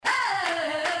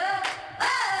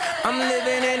I'm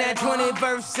living in that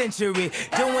 21st century,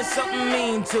 doing something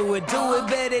mean to it. Do it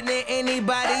better than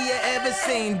anybody you ever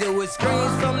seen do it.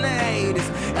 Screams from the haters,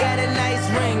 got a nice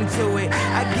ring to it.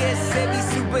 I guess every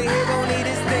superhero need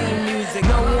his theme music.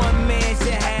 No one man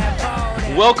should have all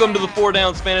that. Welcome to the Four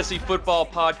Downs Fantasy Football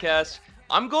Podcast.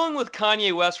 I'm going with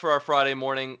Kanye West for our Friday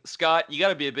morning. Scott, you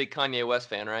got to be a big Kanye West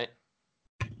fan, right?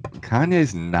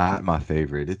 Kanye's not my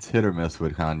favorite. It's hit or miss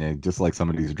with Kanye, just like some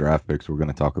of these draft picks we're going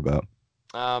to talk about.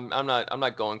 I'm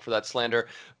not going for that slander.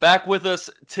 Back with us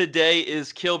today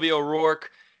is Kilby O'Rourke.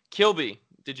 Kilby,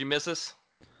 did you miss us?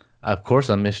 Of course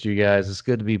I missed you guys. It's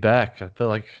good to be back. I feel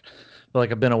like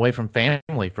I've been away from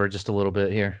family for just a little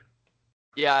bit here.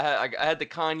 Yeah, I had the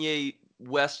Kanye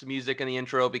West music in the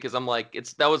intro because I'm like,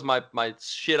 that was my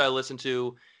shit I listened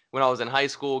to when I was in high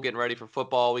school getting ready for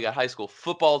football. We got high school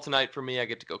football tonight for me. I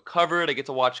get to go cover it. I get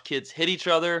to watch kids hit each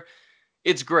other.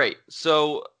 It's great.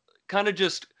 So kind of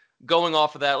just going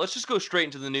off of that, let's just go straight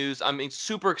into the news. I'm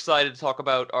super excited to talk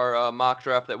about our mock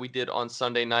draft that we did on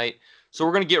Sunday night. So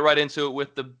we're going to get right into it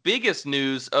with the biggest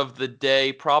news of the day,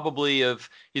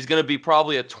 he's going to be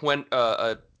probably a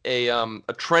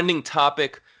trending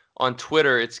topic on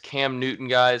Twitter. It's Cam Newton,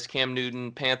 guys. Cam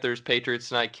Newton, Panthers, Patriots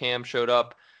tonight. Cam showed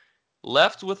up,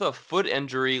 left with a foot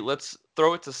injury. Let's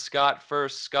throw it to Scott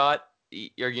first. Scott,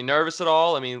 are you nervous at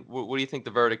all? I mean, what do you think the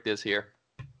verdict is here?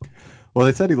 Well,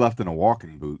 they said he left in a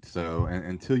walking boot, so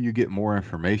until you get more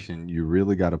information, you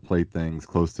really got to play things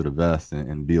close to the vest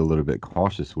and be a little bit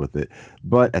cautious with it.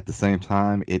 But at the same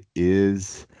time, it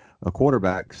is a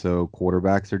quarterback, so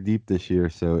quarterbacks are deep this year.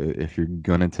 So if you're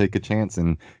going to take a chance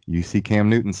and you see Cam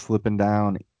Newton slipping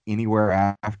down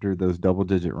anywhere after those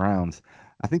double-digit rounds,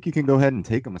 I think you can go ahead and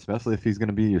take him, especially if he's going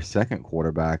to be your second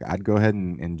quarterback. I'd go ahead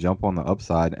and jump on the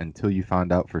upside until you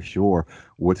find out for sure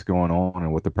what's going on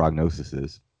and what the prognosis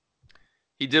is.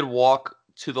 He did walk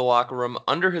to the locker room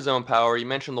under his own power. You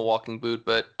mentioned the walking boot,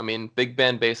 but I mean, Big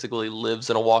Ben basically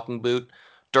lives in a walking boot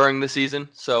during the season,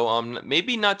 so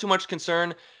maybe not too much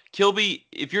concern. Kilby,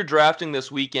 if you're drafting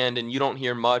this weekend and you don't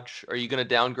hear much, are you going to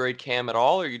downgrade Cam at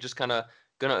all, or are you just kind of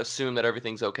going to assume that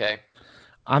everything's okay?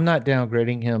 I'm not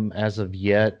downgrading him as of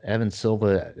yet. Evan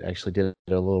Silva actually did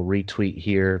a little retweet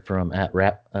here from at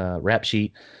Rap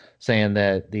Sheet saying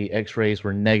that the x-rays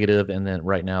were negative, and then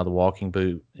right now the walking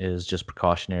boot is just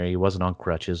precautionary. He wasn't on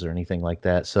crutches or anything like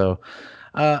that. So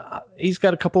he's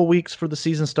got a couple of weeks for the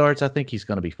season starts. I think he's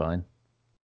going to be fine.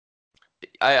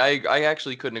 I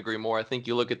actually couldn't agree more. I think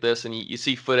you look at this and you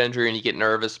see foot injury and you get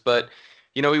nervous, but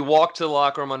he walked to the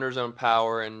locker room under his own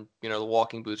power, and the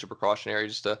walking boots are precautionary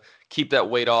just to keep that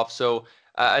weight off. So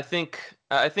I think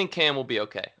Cam will be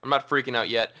okay. I'm not freaking out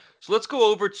yet. So let's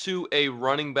go over to a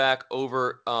running back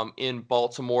over in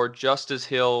Baltimore, Justice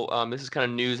Hill. This is kind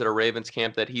of news at a Ravens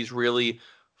camp that he's really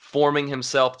forming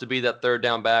himself to be that third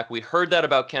down back. We heard that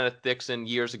about Kenneth Dixon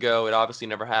years ago. It obviously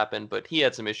never happened, but he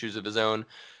had some issues of his own.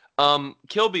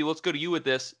 Kilby, let's go to you with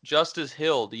this. Justice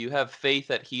Hill, do you have faith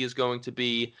that he is going to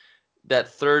be that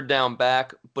third down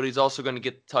back, but he's also going to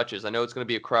get touches? I know it's going to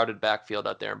be a crowded backfield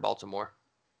out there in Baltimore.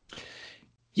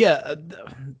 Yeah,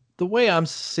 the way I'm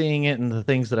seeing it and the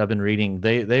things that I've been reading,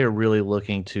 they are really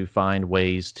looking to find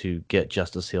ways to get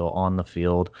Justice Hill on the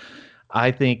field.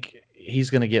 I think he's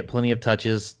going to get plenty of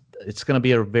touches. It's going to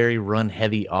be a very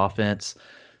run-heavy offense.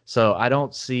 So I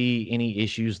don't see any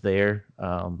issues there.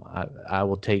 I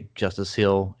will take Justice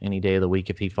Hill any day of the week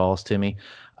if he falls to me.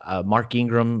 Mark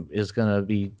Ingram is going to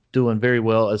be doing very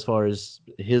well as far as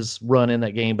his run in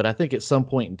that game, but I think at some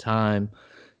point in time,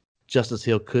 Justice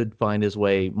Hill could find his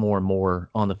way more and more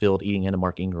on the field, eating into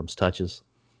Mark Ingram's touches.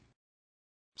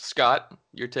 Scott,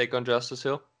 your take on Justice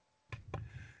Hill?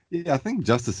 Yeah, I think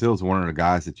Justice Hill is one of the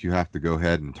guys that you have to go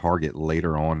ahead and target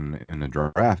later on in the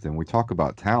draft. And we talk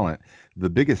about talent. The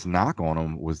biggest knock on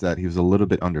him was that he was a little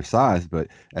bit undersized, but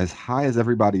as high as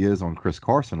everybody is on Chris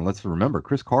Carson, let's remember,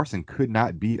 Chris Carson could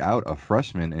not beat out a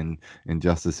freshman in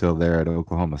Justice Hill there at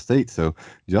Oklahoma State. So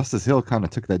Justice Hill kind of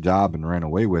took that job and ran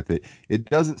away with it. It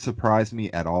doesn't surprise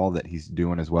me at all that he's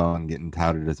doing as well and getting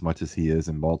touted as much as he is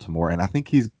in Baltimore. And I think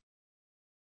he's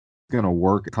going to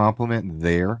work complement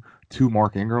there to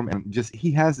Mark Ingram, and just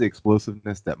he has the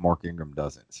explosiveness that Mark Ingram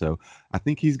doesn't. So I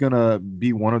think he's going to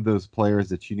be one of those players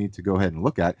that you need to go ahead and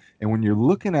look at. And when you're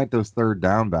looking at those third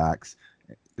down backs,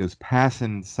 those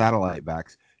passing satellite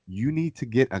backs, you need to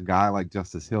get a guy like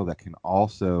Justice Hill that can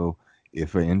also,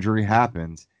 if an injury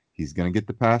happens, he's going to get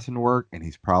the passing work, and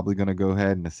he's probably going to go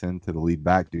ahead and ascend to the lead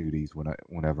back duties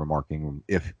whenever Mark Ingram,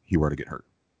 if he were to get hurt.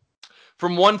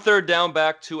 From one third down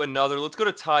back to another, let's go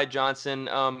to Ty Johnson,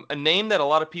 a name that a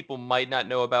lot of people might not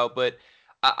know about, but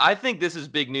I think this is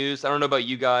big news. I don't know about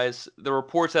you guys. The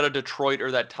reports out of Detroit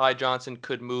are that Ty Johnson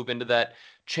could move into that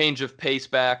change of pace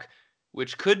back,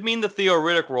 which could mean the Theo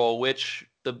Riddick role, which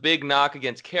the big knock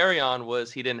against Carrion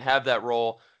was he didn't have that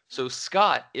role. So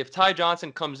Scott, if Ty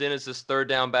Johnson comes in as this third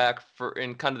down back for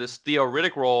in kind of this Theo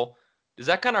Riddick role, does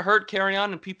that kind of hurt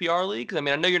Carrion in PPR leagues? I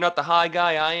mean, I know you're not the high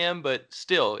guy I am, but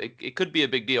still, it could be a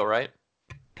big deal, right?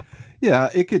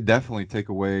 Yeah, it could definitely take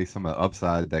away some of the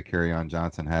upside that Kerryon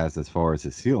Johnson has as far as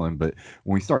his ceiling. But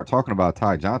when we start talking about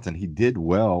Ty Johnson, he did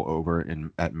well over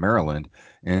in at Maryland.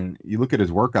 And you look at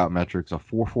his workout metrics, a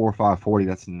 4.45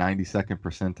 that's 92nd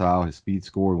percentile. His speed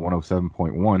score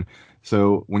 107.1.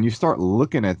 So when you start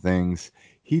looking at things,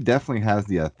 he definitely has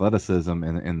the athleticism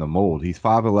in the mold. He's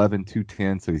 5'11",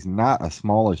 210, so he's not a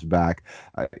smallish back.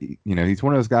 He's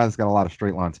one of those guys that's got a lot of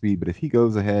straight line speed. But if he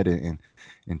goes ahead and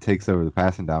takes over the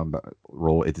passing down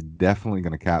role, it's definitely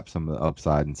going to cap some of the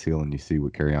upside and ceiling you see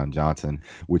with Kerryon Johnson,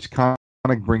 which kind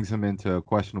of brings him into a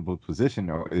questionable position.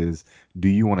 Do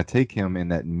you want to take him in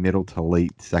that middle to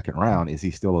late second round? Is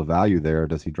he still a value there, or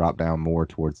does he drop down more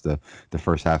towards the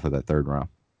first half of that third round?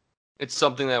 It's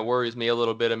something that worries me a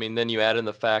little bit. I mean, then you add in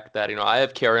the fact that, I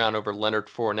have Kerryon over Leonard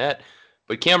Fournette,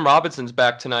 but Cam Robinson's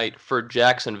back tonight for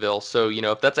Jacksonville. So,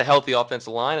 if that's a healthy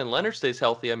offensive line and Leonard stays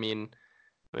healthy, I mean,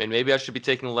 maybe I should be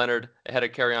taking Leonard ahead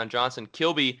of Kerryon Johnson.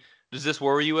 Kilby, does this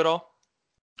worry you at all?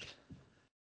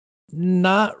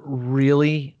 Not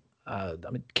really.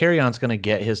 Kerryon's going to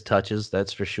get his touches,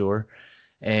 that's for sure.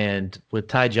 And with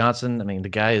Ty Johnson, the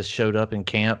guy has showed up in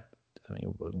camp.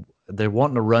 They're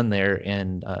wanting to run there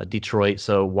in Detroit,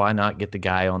 so why not get the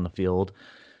guy on the field?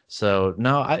 So,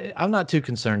 no, I'm not too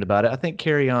concerned about it. I think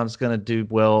Kerryon's going to do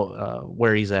well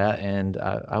where he's at, and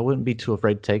I wouldn't be too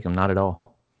afraid to take him, not at all.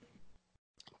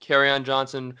 Kerryon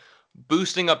Johnson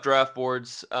boosting up draft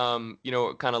boards, kind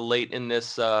of late in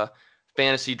this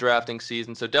fantasy drafting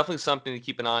season. So definitely something to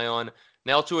keep an eye on.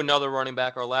 Now to another running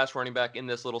back, our last running back in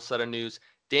this little set of news,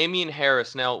 Damien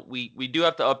Harris. Now we do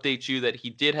have to update you that he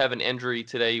did have an injury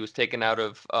today. He was taken out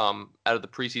of the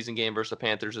preseason game versus the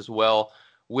Panthers as well,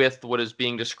 with what is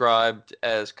being described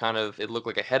as it looked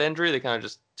like a head injury. They kind of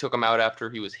just took him out after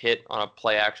he was hit on a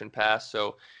play action pass.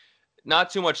 So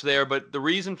not too much there, but the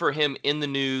reason for him in the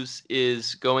news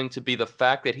is going to be the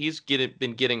fact that he's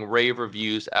been getting rave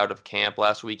reviews out of camp.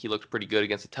 Last week he looked pretty good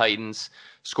against the Titans,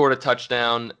 scored a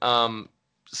touchdown.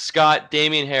 Scott,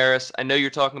 Damien Harris, I know you're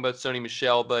talking about Sony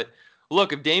Michel, but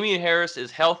look, if Damien Harris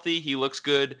is healthy, he looks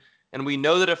good, and we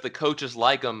know that if the coaches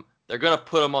like him, they're going to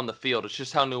put him on the field. It's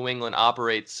just how New England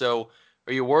operates. So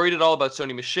are you worried at all about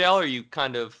Sony Michel? Are you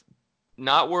kind of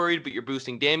not worried, but you're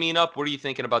boosting Damien up? What are you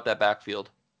thinking about that backfield?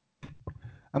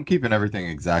 I'm keeping everything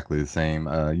exactly the same.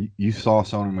 You saw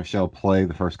Sony Michel play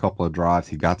the first couple of drives.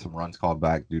 He got some runs called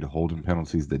back due to holding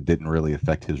penalties that didn't really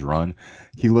affect his run.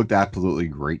 He looked absolutely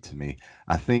great to me.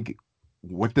 I think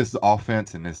what this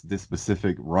offense and this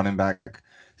specific running back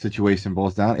situation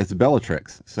boils down, it's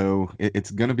Bellatrix. So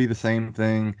it's going to be the same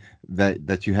thing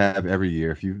that you have every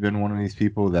year. If you've been one of these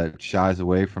people that shies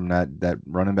away from that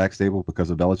running back stable because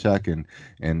of Belichick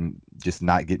and just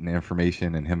not getting the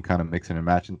information and him kind of mixing and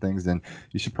matching things, then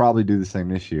you should probably do the same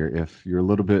this year. If you're a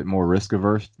little bit more risk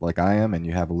averse like I am and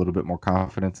you have a little bit more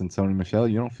confidence in Sony Michel,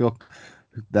 you don't feel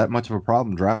that much of a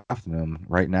problem drafting him.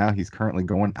 Right now, he's currently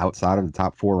going outside of the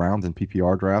top 4 rounds in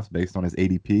PPR drafts based on his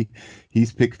ADP.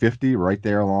 He's pick 50 right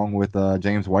there along with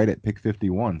James White at pick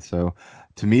 51. So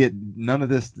to me, none of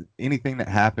this, anything that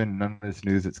happened, none of this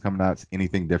news that's coming out, is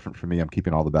anything different for me. I'm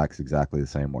keeping all the backs exactly the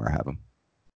same where I have them.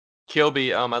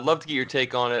 Kilby, I'd love to get your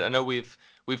take on it. I know we've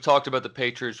talked about the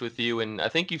Patriots with you, and I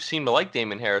think you seem to like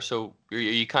Damien Harris. So are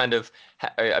you kind of,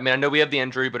 I know we have the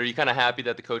injury, but are you kind of happy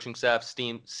that the coaching staff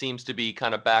seems to be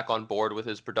kind of back on board with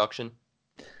his production?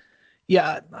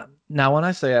 Yeah. Now, when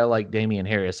I say I like Damien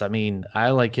Harris, I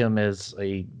like him as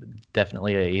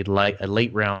definitely a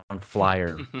late round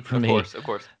flyer for me. Of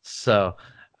course. So,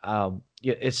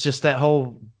 it's just that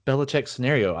whole Belichick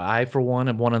scenario. I, for one,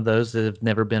 am one of those that have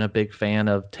never been a big fan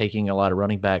of taking a lot of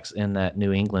running backs in that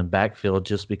New England backfield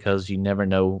just because you never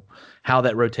know how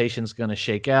that rotation is going to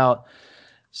shake out.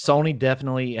 Sony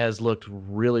definitely has looked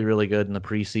really, really good in the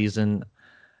preseason.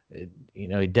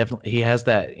 He has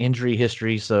that injury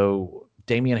history, so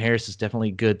Damien Harris is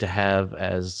definitely good to have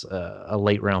as a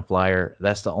late round flyer.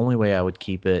 That's the only way I would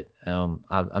keep it.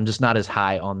 I'm just not as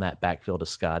high on that backfield as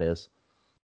Scott is.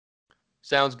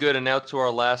 Sounds good. And now to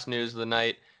our last news of the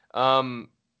night.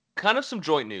 Kind of some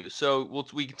joint news. So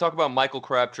we can talk about Michael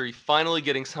Crabtree finally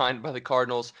getting signed by the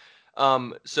Cardinals.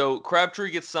 So Crabtree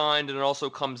gets signed, and it also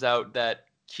comes out that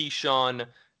Keyshawn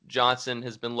Johnson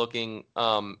has been looking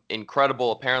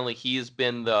incredible. Apparently, he has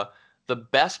been the the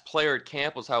best player at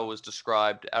camp was how it was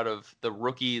described out of the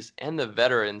rookies and the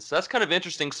veterans. So that's kind of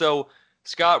interesting. So,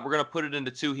 Scott, we're going to put it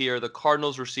into two here. The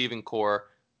Cardinals receiving core,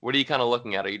 what are you kind of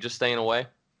looking at? Are you just staying away?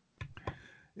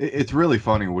 It's really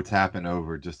funny what's happened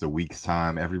over just a week's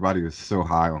time. Everybody was so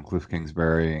high on Cliff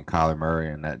Kingsbury and Kyler Murray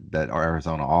and that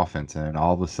Arizona offense, and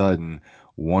all of a sudden,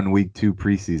 1 week, 2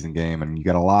 preseason game, and you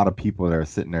got a lot of people that are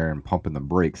sitting there and pumping the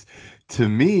brakes. To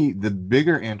me, the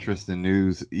bigger interest in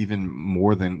news, even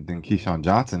more than Keyshawn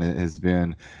Johnson, has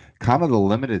been kind of the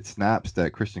limited snaps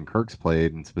that Christian Kirk's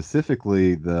played, and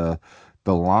specifically the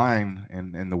line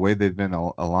and the way they've been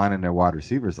aligning their wide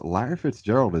receivers. Larry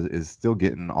Fitzgerald is still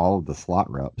getting all of the slot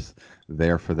reps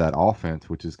there for that offense,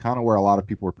 which is kind of where a lot of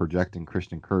people are projecting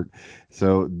Christian Kirk.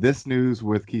 So this news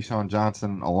with Keyshawn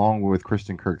Johnson, along with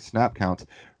Christian Kirk's snap counts,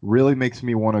 really makes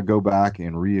me want to go back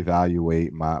and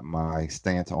reevaluate my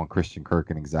stance on Christian Kirk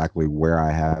and exactly where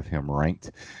I have him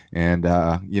ranked. And,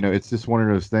 it's just one of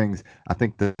those things. I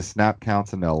think the snap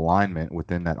counts and the alignment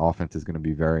within that offense is going to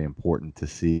be very important to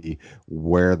see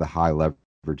where the high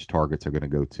leverage targets are going to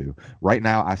go to. Right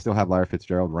now, I still have Larry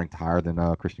Fitzgerald ranked higher than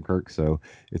Christian Kirk. So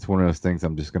it's one of those things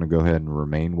I'm just going to go ahead and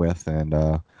remain with. And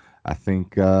I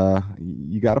think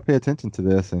you got to pay attention to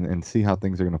this and see how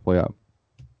things are going to play out.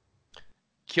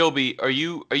 Kilby, are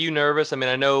you nervous? I mean,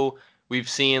 I know we've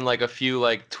seen like a few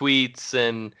like tweets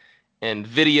and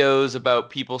videos about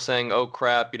people saying, "Oh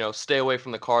crap, stay away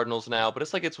from the Cardinals now." But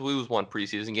it's like we lose one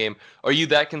preseason game. Are you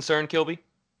that concerned, Kilby?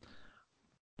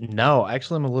 No,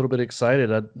 actually, I'm a little bit excited.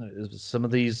 Some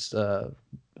of these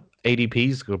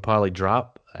ADPs could probably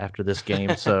drop after this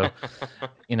game, so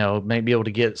may be able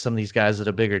to get some of these guys at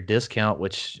a bigger discount,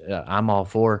 which I'm all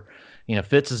for.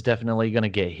 Fitz is definitely going to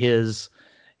get his.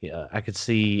 I could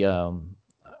see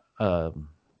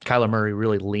Kyler Murray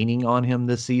really leaning on him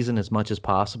this season as much as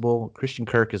possible. Christian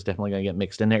Kirk is definitely going to get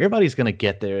mixed in there. Everybody's going to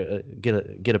get there,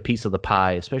 get a piece of the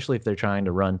pie, especially if they're trying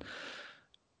to run.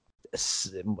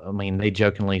 I mean, they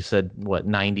jokingly said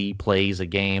 90 plays a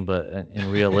game, but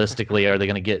and realistically, are they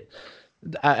going to get?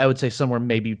 I would say somewhere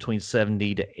maybe between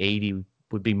 70 to 80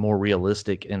 would be more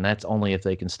realistic, and that's only if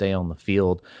they can stay on the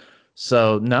field.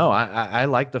 So no, I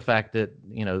like the fact that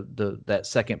that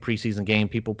second preseason game,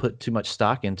 people put too much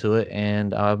stock into it,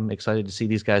 and I'm excited to see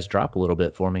these guys drop a little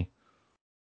bit for me.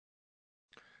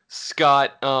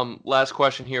 Scott, last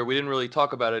question here. We didn't really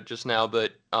talk about it just now,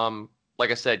 but like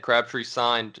I said, Crabtree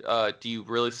signed. Do you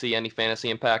really see any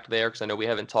fantasy impact there? Because I know we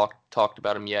haven't talked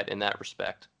about him yet in that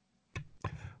respect.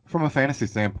 From a fantasy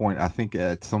standpoint, I think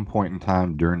at some point in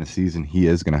time during the season, he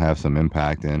is going to have some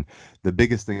impact. And the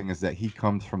biggest thing is that he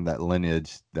comes from that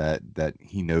lineage that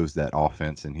he knows that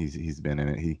offense, and he's been in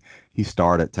it. He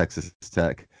started at Texas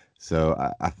Tech. So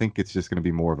I think it's just going to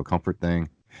be more of a comfort thing.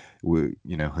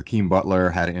 Hakeem Butler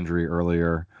had an injury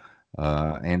earlier.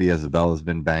 Andy Isabella's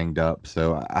been banged up.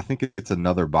 So I think it's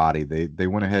another body. They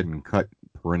went ahead and cut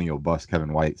perennial bust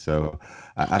Kevin White. So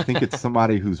I think it's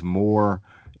somebody who's more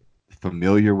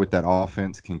familiar with that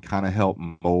offense, can kind of help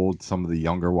mold some of the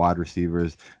younger wide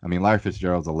receivers. I mean, Larry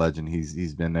Fitzgerald's a legend.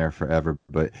 He's been there forever,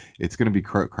 but it's going to be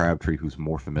Kirk Crabtree who's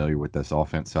more familiar with this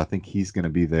offense. So I think he's going to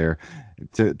be there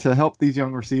to help these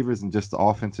young receivers and just the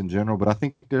offense in general. But I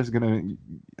think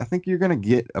you're going to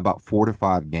get about 4 to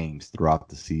 5 games throughout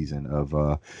the season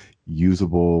of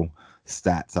usable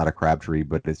stats out of Crabtree,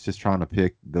 but it's just trying to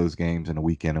pick those games on a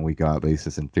week in and week out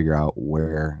basis and figure out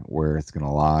where it's going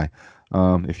to lie.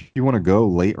 If you want to go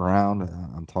late round,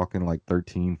 I'm talking like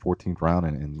 13th, 14th round,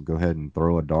 and go ahead and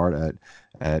throw a dart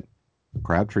at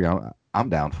Crabtree, I'm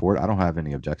down for it. I don't have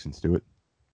any objections to it.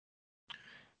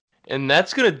 And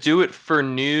that's going to do it for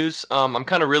news. I'm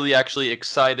kind of really actually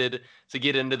excited to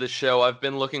get into the show. I've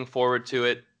been looking forward to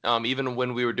it, even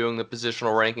when we were doing the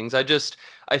positional rankings.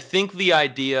 I think the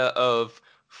idea of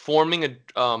forming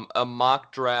a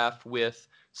mock draft with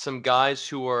some guys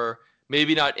who are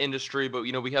maybe not industry, but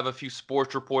we have a few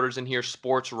sports reporters in here,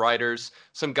 sports writers,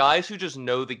 some guys who just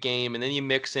know the game, and then you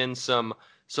mix in some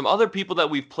other people that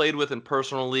we've played with in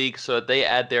personal leagues so that they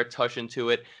add their touch into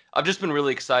it. I've just been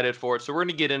really excited for it, so we're going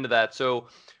to get into that. So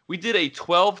we did a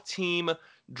 12-team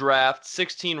draft,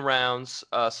 16 rounds,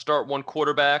 start 1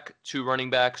 quarterback, 2 running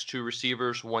backs, 2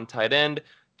 receivers, 1 tight end,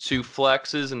 2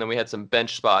 flexes, and then we had some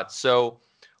bench spots. So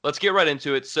let's get right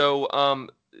into it. So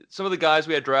some of the guys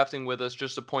we had drafting with us,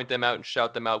 just to point them out and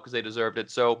shout them out because they deserved it.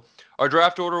 So our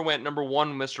draft order went number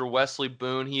 1, Mr. Wesley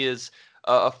Boone. He is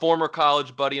a former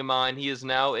college buddy of mine. He is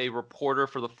now a reporter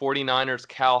for the 49ers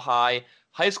Cal High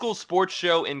high school sports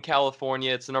show in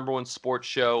California. It's the number one sports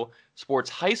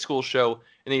high school show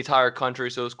in the entire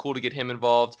country. So it's cool to get him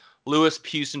involved. Lewis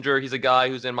Pusinger, he's a guy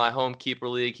who's in my home keeper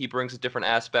league. He brings a different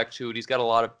aspect to it. He's got a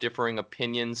lot of differing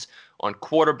opinions on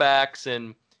quarterbacks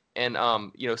and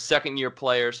second-year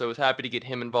players, so I was happy to get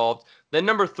him involved. Then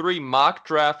number 3, Mock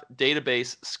Draft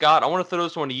Database. Scott, I want to throw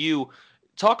this one to you.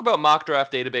 Talk about Mock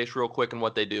Draft Database real quick and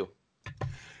what they do.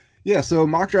 Yeah, so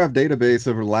Mock Draft Database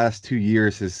over the last 2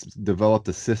 years has developed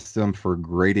a system for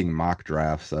grading mock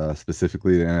drafts,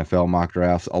 specifically the NFL mock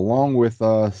drafts, along with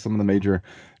some of the major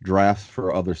drafts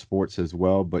for other sports as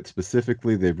well. But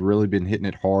specifically, they've really been hitting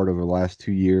it hard over the last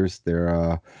 2 years.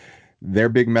 Their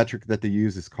big metric that they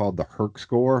use is called the Herc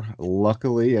score.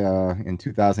 Luckily, in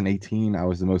 2018, I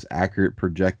was the most accurate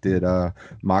projected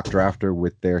mock drafter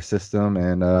with their system.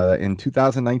 And in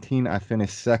 2019, I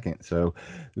finished second. So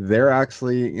they're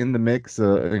actually in the mix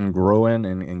and growing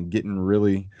and getting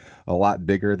really a lot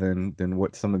bigger than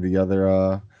what some of the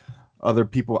other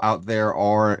people out there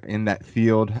are in that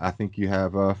field. I think you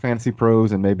have Fantasy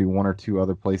Pros and maybe one or two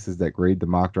other places that grade the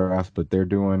mock drafts, but they're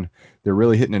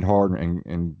really hitting it hard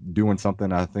and doing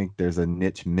something. I think there's a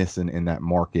niche missing in that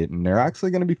market, and they're actually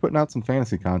going to be putting out some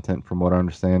fantasy content from what I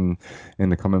understand in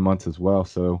the coming months as well.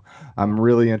 So I'm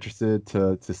really interested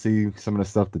to see some of the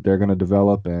stuff that they're going to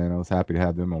develop, and I was happy to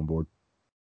have them on board.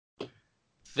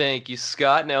 Thank you,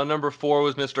 Scott. Now, number 4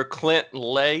 was Mr. Clint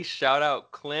Lay. Shout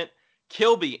out, Clint.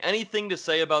 Kilby, anything to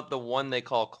say about the one they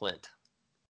call Clint?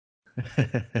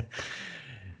 The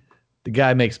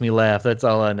guy makes me laugh. That's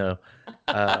all I know.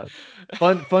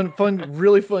 Fun,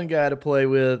 really fun guy to play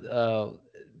with.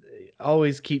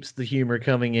 Always keeps the humor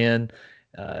coming in.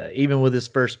 Even with his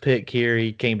first pick here,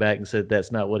 he came back and said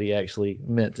that's not what he actually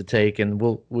meant to take, and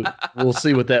we'll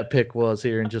see what that pick was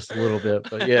here in just a little bit.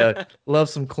 But yeah, love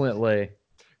some Clint Lay.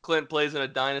 Clint plays in a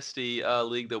dynasty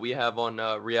league that we have on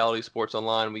Reality Sports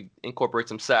Online. We incorporate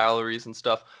some salaries and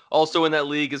stuff. Also in that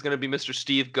league is going to be Mr.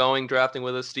 Steve Going, drafting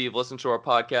with us. Steve listens to our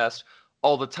podcast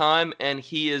all the time, and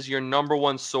he is your number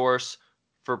one source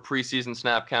for preseason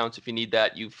snap counts. If you need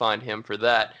that, you find him for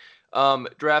that.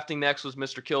 Drafting next was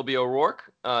Mr. Kilby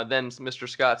O'Rourke, then Mr.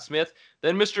 Scott Smith,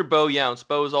 then Mr. Bo Younce.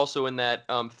 Bo is also in that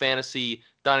fantasy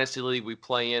dynasty league we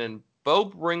play in, and Bo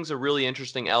brings a really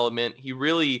interesting element. He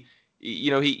really...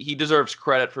 he deserves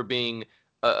credit for being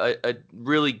a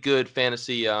really good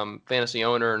fantasy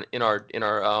owner in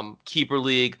our keeper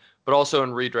league, but also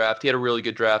in redraft. He had a really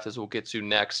good draft, as we'll get to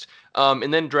next.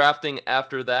 And then drafting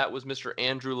after that was Mr.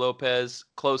 Andrew Lopez,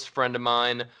 close friend of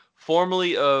mine,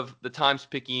 formerly of the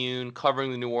Times-Picayune,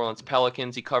 covering the New Orleans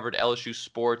Pelicans. He covered LSU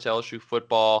sports, LSU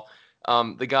football.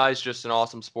 The guy's just an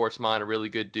awesome sports mind, a really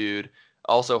good dude.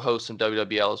 Also hosts some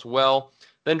WWL as well.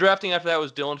 Then drafting after that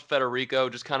was Dylan Federico,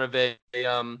 just kind of a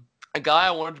guy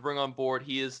I wanted to bring on board.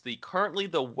 He is currently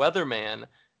the weatherman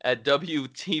at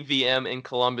WTVM in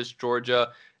Columbus,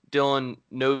 Georgia. Dylan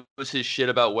knows his shit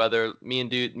about weather. Me and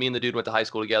the dude went to high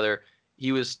school together.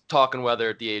 He was talking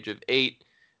weather at the age of 8,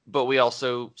 but we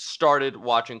also started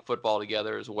watching football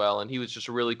together as well. And he was just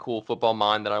a really cool football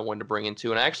mind that I wanted to bring into.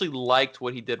 And I actually liked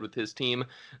what he did with his team.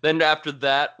 Then after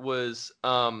that was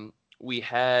we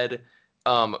had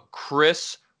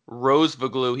Chris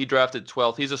Rosevoglu. He drafted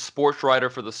 12th. He's a sports writer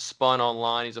for The Spun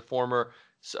Online. He's a former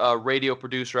radio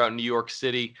producer out in New York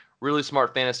City. Really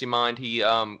smart fantasy mind. He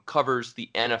covers the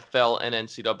NFL and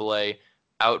NCAA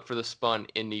out for The Spun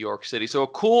in New York City. So a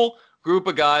cool group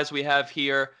of guys we have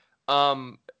here.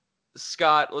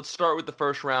 Scott, let's start with the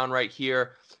first round right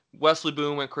here. Wesley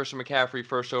Boone went Christian McCaffrey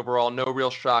first overall. No real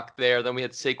shock there. Then we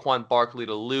had Saquon Barkley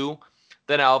to Lou.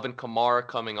 Then Alvin Kamara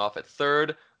coming off at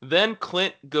 3rd. Then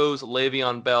Clint goes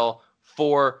Le'Veon Bell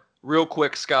 4. Real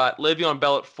quick, Scott. Le'Veon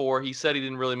Bell at 4. He said he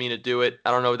didn't really mean to do it.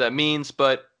 I don't know what that means,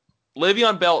 but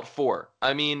Le'Veon Bell at 4.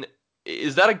 I mean,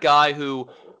 is that a guy who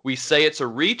we say it's a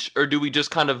reach, or do we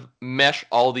just kind of mesh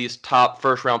all these top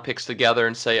first-round picks together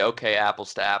and say, okay,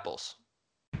 apples to apples?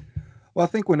 Well, I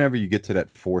think whenever you get to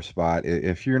that 4 spot,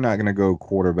 if you're not going to go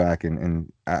quarterback, and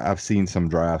I've seen some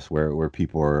drafts where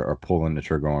people are pulling the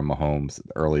trigger on Mahomes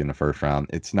early in the first round.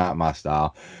 It's not my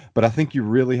style. But I think you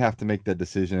really have to make that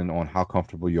decision on how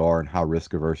comfortable you are and how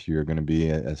risk averse you're going to be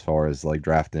as far as like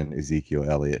drafting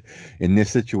Ezekiel Elliott. In this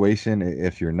situation,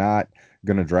 if you're not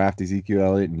going to draft Ezekiel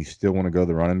Elliott and you still want to go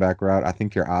the running back route, I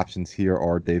think your options here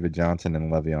are David Johnson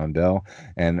and Le'Veon Bell.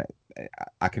 And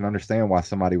I can understand why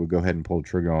somebody would go ahead and pull the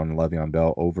trigger on Le'Veon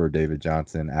Bell over David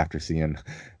Johnson after seeing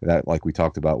that, like we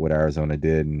talked about what Arizona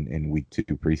did in week 2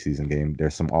 preseason game.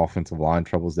 There's some offensive line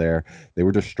troubles there. They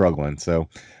were just struggling. So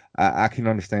I can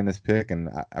understand this pick, and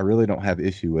I really don't have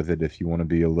issue with it if you want to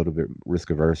be a little bit risk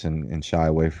averse and shy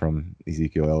away from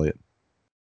Ezekiel Elliott.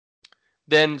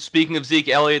 Then speaking of Zeke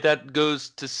Elliott, that goes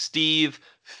to Steve,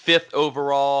 5th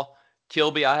overall.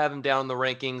 Kilby, I have him down in the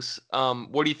rankings.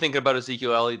 What are you thinking about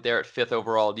Ezekiel Elliott there at 5th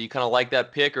overall? Do you kind of like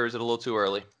that pick, or is it a little too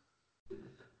early?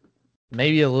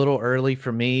 Maybe a little early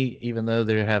for me, even though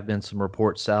there have been some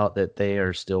reports out that they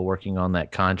are still working on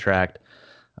that contract.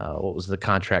 What was the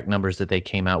contract numbers that they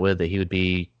came out with? That he would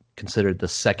be considered the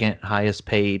second highest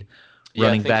paid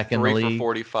running back in the league. 3 for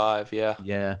 45, yeah.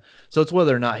 Yeah. So it's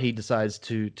whether or not he decides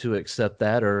to accept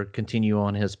that or continue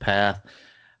on his path.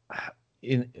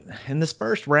 In this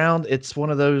first round, it's one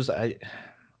of those I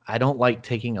don't like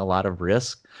taking a lot of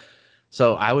risk.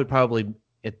 So I would probably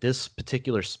at this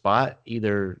particular spot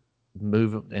either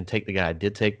move and take the guy I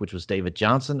did take, which was David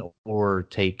Johnson, or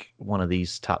take one of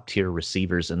these top tier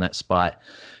receivers in that spot,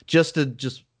 just to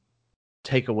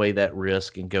take away that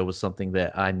risk and go with something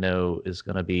that I know is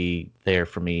going to be there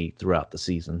for me throughout the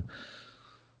season.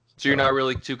 So you're not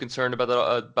really too concerned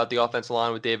about the offensive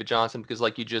line with David Johnson because,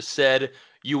 like you just said,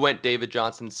 you went David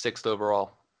Johnson 6th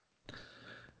overall.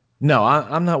 No,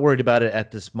 I'm not worried about it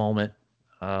at this moment.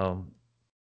 I'm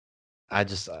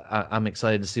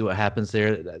excited to see what happens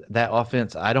there. That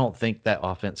offense, I don't think that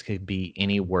offense could be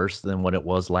any worse than what it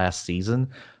was last season.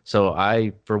 So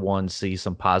I, for one, see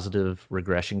some positive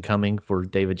regression coming for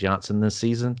David Johnson this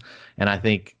season. And I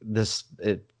think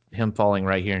him falling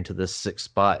right here into this 6th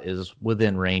spot is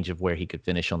within range of where he could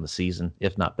finish on the season,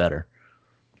 if not better.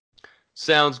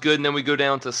 Sounds good. And then we go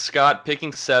down to Scott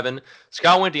picking 7.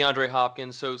 Scott went DeAndre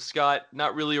Hopkins. So Scott,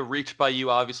 not really a reach by you,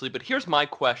 obviously, but here's my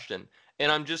question.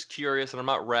 And I'm just curious, and I'm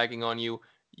not ragging on you.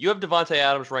 You have Davante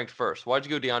Adams ranked 1st. Why'd you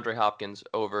go DeAndre Hopkins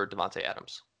over Davante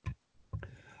Adams?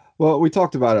 Well, we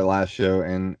talked about it last show,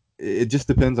 and it just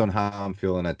depends on how I'm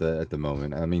feeling at the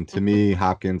moment. I mean, to me,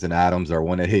 Hopkins and Adams are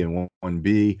 1A and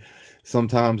 1B.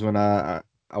 Sometimes when I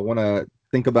want to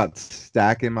think about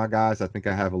stacking my guys, I think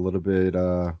I have a little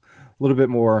bit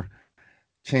more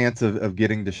chance of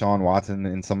getting Deshaun Watson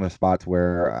in some of the spots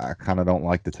where I kind of don't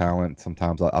like the talent.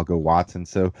 Sometimes I'll go Watson.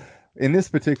 So in this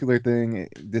particular thing,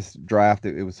 this draft,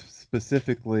 it was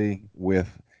specifically with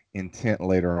intent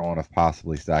later on of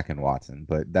possibly stacking Watson,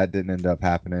 but that didn't end up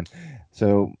happening.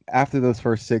 So after those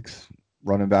first 6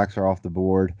 running backs are off the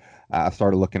board, I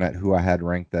started looking at who I had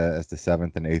ranked as the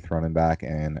 7th and 8th running back,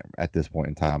 and at this point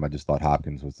in time, I just thought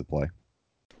Hopkins was the play.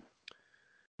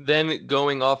 Then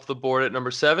going off the board at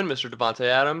number 7, Mr. Davante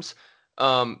Adams.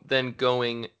 Then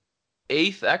going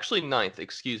 8th, actually 9th,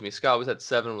 excuse me. Scott was at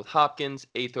 7 with Hopkins.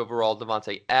 8th overall,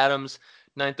 Davante Adams.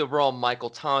 9th overall, Michael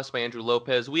Thomas by Andrew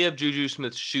Lopez. We have Juju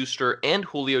Smith-Schuster and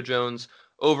Julio Jones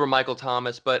over Michael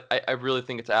Thomas, but I really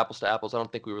think it's apples to apples. I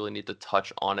don't think we really need to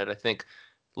touch on it. I think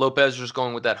Lopez is just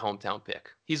going with that hometown pick.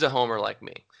 He's a homer like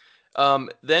me.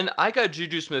 Then I got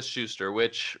Juju Smith-Schuster,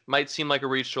 which might seem like a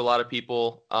reach to a lot of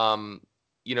people.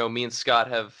 Me and Scott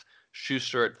have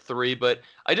Schuster at 3, but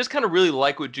I just kind of really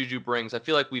like what Juju brings. I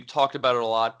feel like we've talked about it a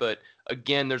lot, but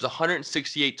again, there's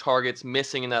 168 targets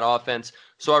missing in that offense,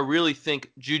 so I really think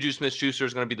Juju Smith-Schuster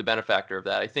is going to be the benefactor of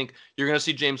that. I think you're going to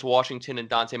see James Washington and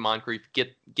Dante Moncrief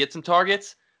get some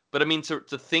targets, but I mean, to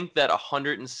think that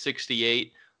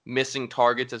 168 missing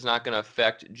targets is not going to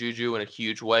affect Juju in a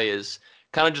huge way is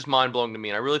kind of just mind-blowing to me,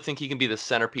 and I really think he can be the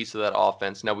centerpiece of that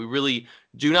offense. Now, we really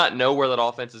do not know where that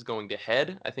offense is going to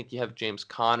head. I think you have James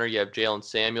Conner, you have Jalen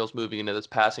Samuels moving into this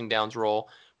passing downs role,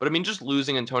 but I mean, just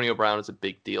losing Antonio Brown is a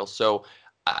big deal. So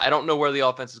I don't know where the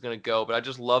offense is going to go, but I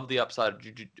just love the upside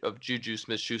of Juju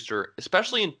Smith-Schuster,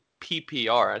 especially in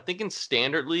PPR. I think in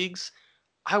standard leagues,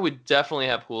 I would definitely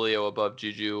have Julio above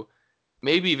Juju,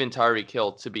 maybe even Tyreek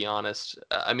Hill, to be honest.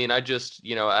 I mean, I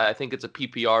think it's a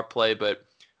PPR play, but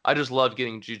I just love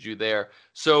getting Juju there.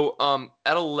 So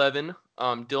at 11,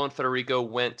 Dylan Federico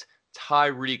went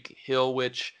Tyreek Hill,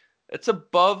 which it's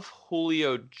above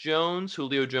Julio Jones.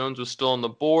 Julio Jones was still on the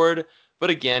board, but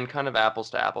again, kind of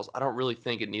apples to apples. I don't really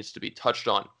think it needs to be touched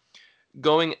on.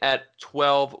 Going at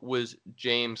 12 was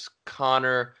James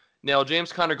Conner. Now,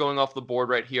 James Conner going off the board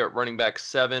right here at running back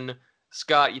 7.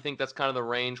 Scott, you think that's kind of the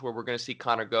range where we're going to see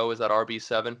Conner go? Is that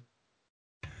RB7?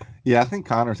 Yeah, I think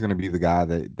Connor's going to be the guy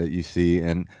that you see.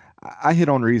 And I hit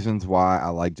on reasons why I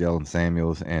like Jalen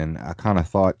Samuels, and I kind of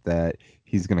thought that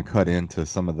he's going to cut into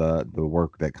some of the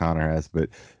work that Connor has. But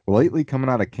lately coming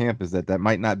out of camp is that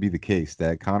might not be the case,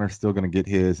 that Connor's still going to get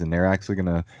his, and they're actually going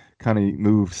to kind of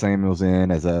move Samuels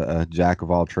in as a jack of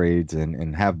all trades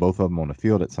and have both of them on the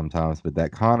field at sometimes, but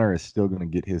that Connor is still going to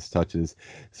get his touches.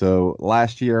 So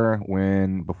last year,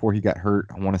 before he got hurt,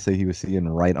 I want to say he was seeing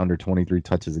right under 23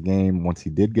 touches a game. Once he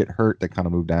did get hurt, that kind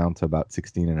of moved down to about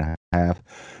 16 and a half.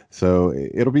 So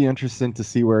it'll be interesting to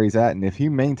see where he's at. And if he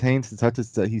maintains the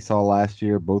touches that he saw last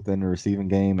year, both in the receiving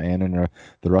game and in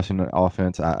the rushing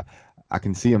offense, I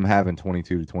can see him having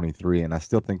 22 to 23. And I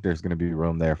still think there's going to be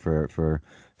room there for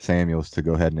Samuels to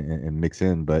go ahead and mix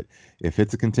in. But if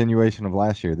it's a continuation of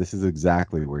last year, this is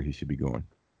exactly where he should be going.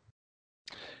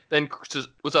 Then,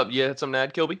 what's up? You had something to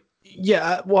add, Kilby?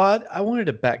 Yeah, well, I wanted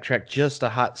to backtrack just a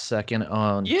hot second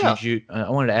on Juju. I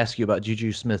wanted to ask you about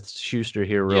Juju Smith-Schuster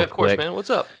here real quick. Yeah, of course, man. What's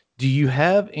up? Do you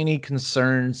have any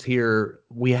concerns here?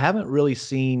 We haven't really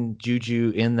seen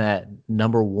Juju in that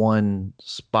number one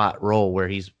spot role where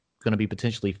he's going to be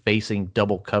potentially facing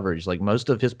double coverage. Like most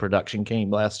of his production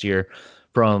came last year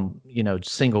from,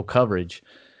 single coverage.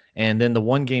 And then the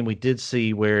one game we did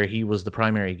see where he was the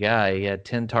primary guy, he had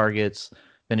 10 targets,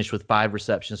 finished with 5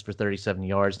 receptions for 37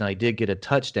 yards. Now he did get a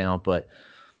touchdown, but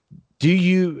do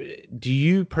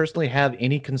you personally have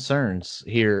any concerns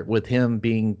here with him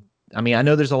being, I mean, I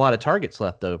know there's a lot of targets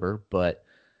left over, but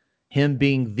him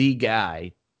being the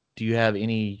guy, do you have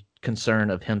any concern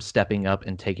of him stepping up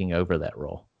and taking over that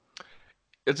role?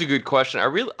 It's a good question.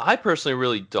 I personally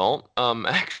really don't.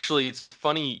 Actually, it's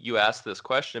funny you asked this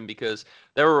question because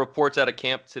there were reports out of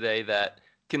camp today that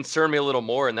concern me a little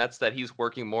more, and that's that he's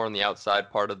working more on the outside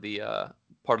part of the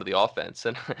offense,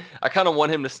 and I kind of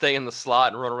want him to stay in the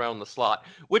slot and run around in the slot,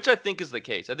 which I think is the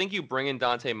case. I think you bring in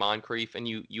Donte Moncrief and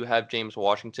you have James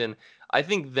Washington. I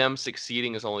think them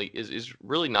succeeding is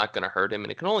really not going to hurt him,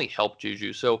 and it can only help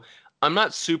Juju. So I'm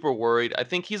not super worried. I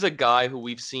think he's a guy who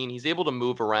we've seen. He's able to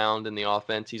move around in the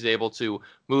offense. He's able to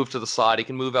move to the slot. He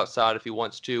can move outside if he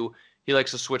wants to. He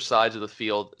likes to switch sides of the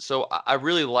field. So I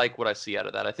really like what I see out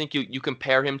of that. I think you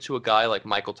compare him to a guy like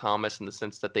Michael Thomas in the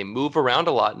sense that they move around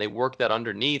a lot and they work that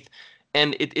underneath.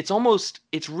 And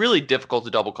it's really difficult to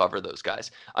double cover those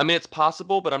guys. I mean, it's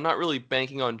possible, but I'm not really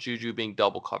banking on Juju being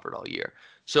double covered all year.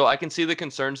 So I can see the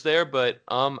concerns there, but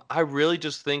I really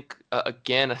just think,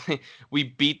 again, I think we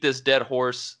beat this dead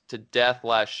horse to death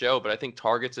last show, but I think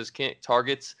targets is king.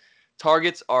 Targets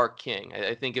are king.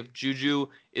 I think if Juju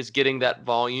is getting that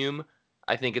volume,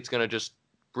 I think it's going to just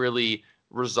really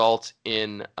result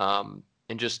in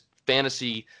just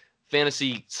fantasy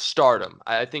stardom.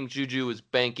 I think Juju is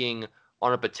banking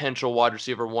on a potential wide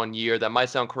receiver 1 year. That might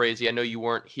sound crazy. I know you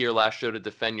weren't here last show to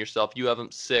defend yourself. You have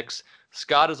him 6.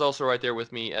 Scott is also right there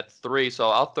with me at 3, so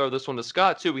I'll throw this one to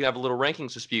Scott too. We have a little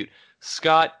rankings dispute.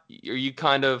 Scott, are you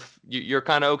you're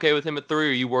kind of okay with him at 3?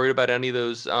 Are you worried about any of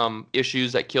those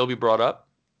issues that Kilby brought up?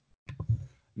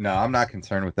 No, I'm not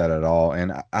concerned with that at all.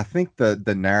 And I think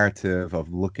the narrative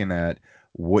of looking at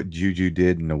what Juju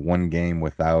did in the one game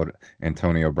without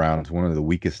Antonio Brown is one of the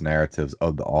weakest narratives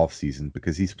of the offseason,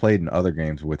 because he's played in other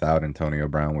games without Antonio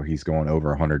Brown where he's going over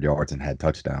 100 yards and had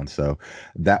touchdowns. So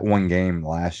that one game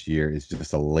last year is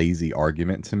just a lazy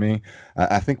argument to me.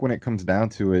 I think when it comes down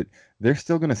to it, they're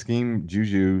still going to scheme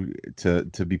Juju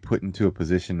to be put into a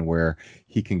position where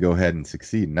he can go ahead and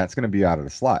succeed, and that's going to be out of the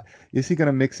slot. Is he going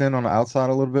to mix in on the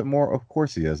outside a little bit more? Of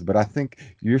course he is, but I think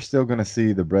you're still going to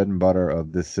see the bread and butter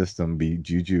of this system be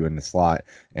Juju in the slot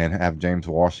and have James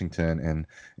Washington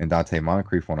and Donte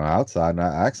Moncrief on the outside, and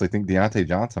I actually think Deontay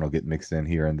Johnson will get mixed in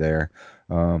here and there.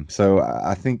 So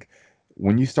I think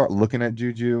when you start looking at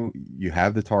Juju, you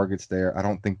have the targets there. I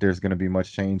don't think there's going to be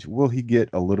much change. Will he get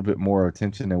a little bit more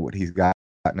attention than what he's gotten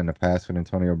in the past with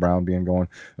Antonio Brown being gone?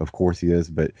 Of course he is.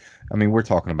 But, I mean, we're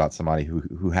talking about somebody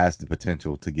who has the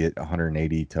potential to get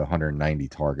 180 to 190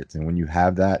 targets. And when you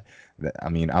have that, I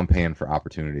mean, I'm paying for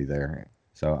opportunity there.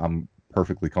 So I'm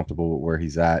perfectly comfortable with where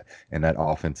he's at and that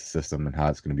offensive system and how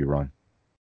it's going to be run.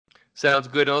 Sounds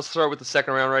good. And let's start with the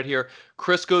second round right here.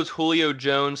 Chris goes Julio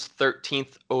Jones,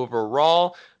 13th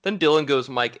overall. Then Dylan goes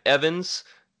Mike Evans.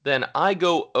 Then I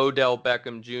go Odell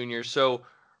Beckham Jr. So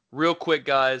real quick,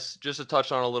 guys, just to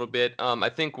touch on a little bit, I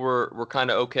think we're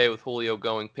kind of okay with Julio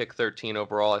going pick 13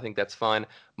 overall. I think that's fine.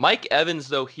 Mike Evans,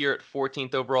 though, here at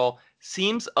 14th overall,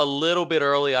 seems a little bit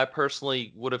early. I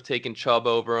personally would have taken Chubb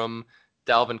over him,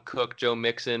 Dalvin Cook, Joe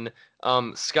Mixon.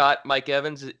 Scott, Mike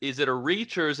Evans, is it a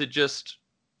reach or is it just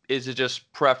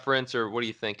preference, or what are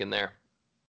you thinking there?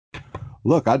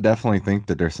 Look, I definitely think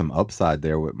that there's some upside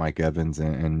there with Mike Evans,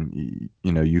 and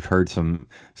you know, you've heard some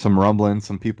rumblings.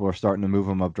 Some people are starting to move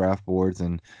him up draft boards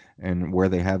and where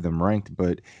they have them ranked.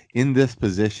 But in this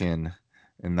position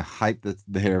and the hype that's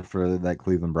there for that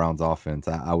Cleveland Browns offense,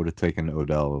 I would have taken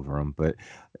Odell over him. But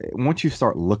once you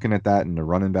start looking at that and the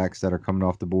running backs that are coming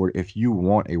off the board, if you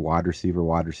want a wide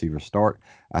receiver start,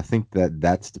 I think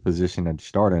that's the position that you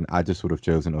start in. I just would have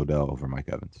chosen Odell over Mike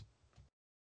Evans.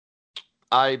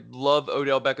 I love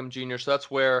Odell Beckham Jr., so that's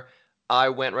where I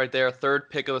went right there. 3rd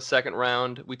pick of the second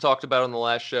round. We talked about it on the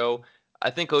last show. I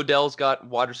think Odell's got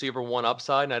wide receiver one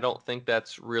upside, and I don't think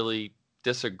that's really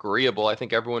disagreeable. I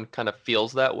think everyone kind of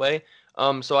feels that way.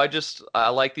 So I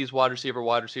like these wide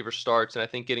receiver starts, and I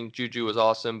think getting Juju was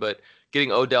awesome, but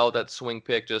getting Odell that swing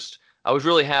pick, I was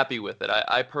really happy with it.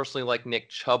 I personally like Nick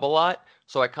Chubb a lot,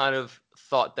 so I kind of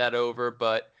thought that over,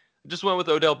 but just went with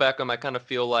Odell Beckham. I kind of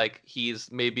feel like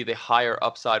he's maybe the higher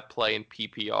upside play in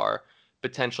PPR,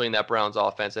 potentially in that Browns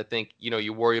offense. I think,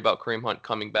 you worry about Kareem Hunt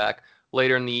coming back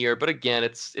later in the year, but again,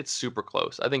 it's super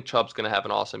close. I think Chubb's going to have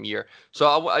an awesome year. So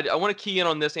I want to key in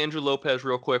on this. Andrew Lopez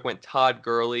real quick went Todd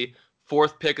Gurley,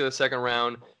 4th pick of the 2nd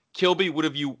round. Kilby,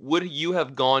 would you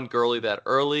have gone Gurley that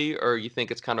early, or you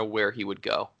think it's kind of where he would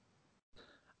go?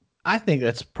 I think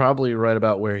that's probably right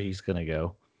about where he's going to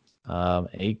go.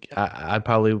 I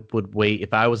probably would wait.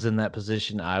 If I was in that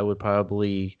position, I would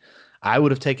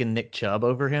have taken Nick Chubb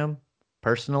over him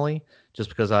personally, just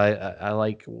because I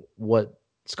like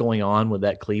what's going on with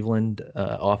that Cleveland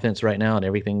offense right now and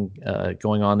everything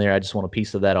going on there. I just want a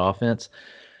piece of that offense.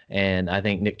 And I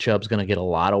think Nick Chubb's going to get a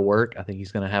lot of work. I think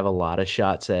he's going to have a lot of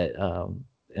shots at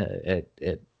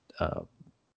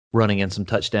running in some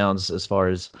touchdowns as far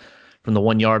as from the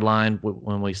 1 yard line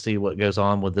when we see what goes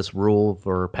on with this rule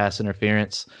for pass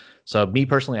interference. So me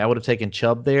personally, I would have taken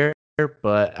Chubb there,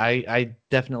 but I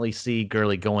definitely see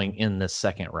Gurley going in the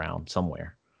 2nd round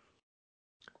somewhere.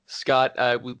 Scott,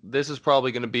 this is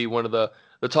probably going to be one of the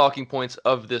talking points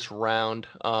of this round.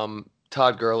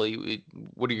 Todd Gurley,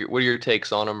 what are your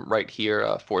takes on him right here,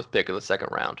 4th pick of the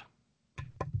 2nd round?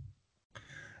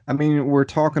 I mean, we're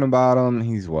talking about him.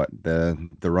 He's the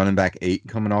running back 8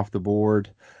 coming off the board.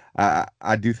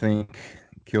 I do think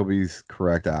Kilby's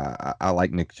correct. I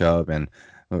like Nick Chubb, and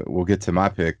we'll get to my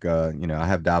pick. I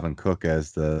have Dalvin Cook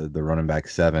as the running back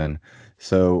 7.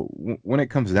 So when it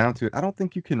comes down to it, I don't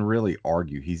think you can really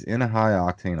argue. He's in a high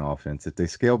octane offense. If they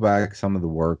scale back some of the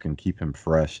work and keep him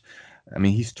fresh, I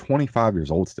mean, he's 25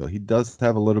 years old still. He does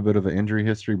have a little bit of an injury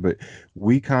history, but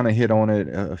we kind of hit on it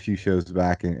a few shows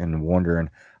back and wondering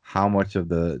how much of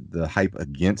the hype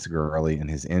against Gurley and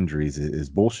his injuries is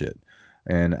bullshit.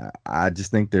 And I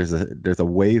just think there's a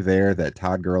way there that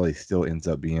Todd Gurley still ends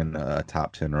up being a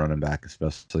top 10 running back,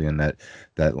 especially in that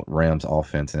Rams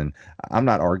offense. And I'm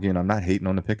not arguing. I'm not hating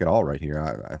on the pick at all right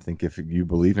here. I think if you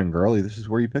believe in Gurley, this is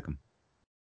where you pick him.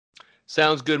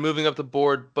 Sounds good. Moving up the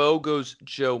board, Bo goes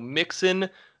Joe Mixon.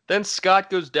 Then Scott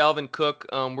goes Dalvin Cook.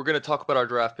 We're going to talk about our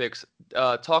draft picks.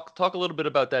 Talk a little bit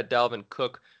about that Dalvin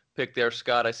Cook pick there,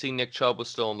 Scott. I see Nick Chubb was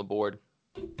still on the board.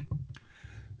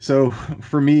 So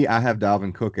for me, I have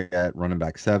Dalvin Cook at running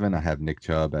back 7. I have Nick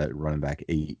Chubb at running back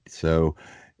 8. So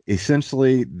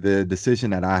essentially, the decision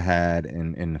that I had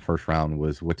in the first round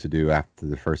was what to do after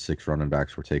the first 6 running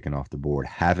backs were taken off the board.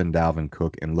 Having Dalvin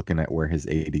Cook and looking at where his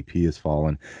ADP has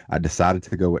fallen, I decided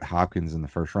to go with Hopkins in the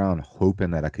first round,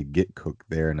 hoping that I could get Cook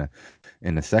there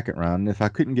in the second round. And if I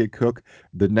couldn't get Cook,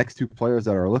 the next 2 players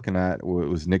that I were looking at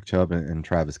was Nick Chubb and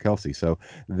Travis Kelce. So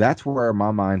that's where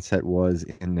my mindset was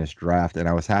in this draft, and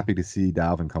I was happy to see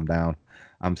Dalvin come down.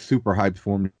 I'm super hyped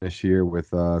for him this year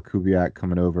with Kubiak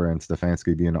coming over and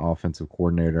Stefanski being the offensive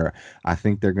coordinator. I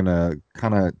think they're going to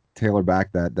kind of tailor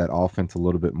back that offense a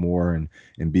little bit more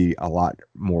and be a lot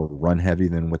more run heavy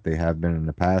than what they have been in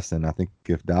the past. And I think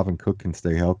if Dalvin Cook can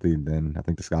stay healthy, then I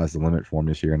think the sky's the limit for him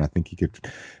this year. And I think he could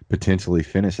potentially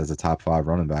finish as a top 5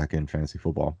 running back in fantasy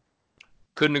football.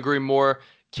 Couldn't agree more.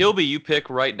 Kilby, you pick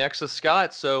right next to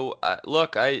Scott. So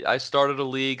look, I started a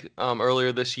league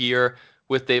earlier this year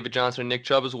with David Johnson and Nick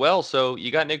Chubb as well. So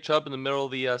you got Nick Chubb in the middle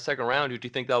of the second round. Do you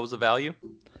think that was a value?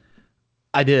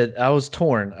 I did. I was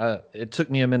torn. It took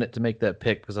me a minute to make that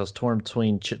pick because I was torn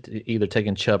between either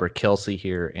taking Chubb or Kelce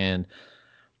here. And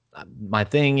my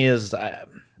thing is,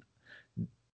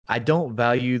 I don't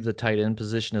value the tight end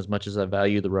position as much as I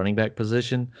value the running back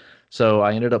position. So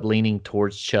I ended up leaning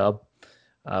towards Chubb.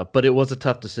 But it was a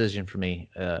tough decision for me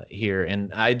here.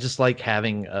 And I just like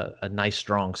having a nice,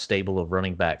 strong stable of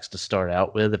running backs to start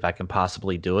out with if I can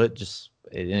possibly do it.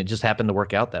 It just happened to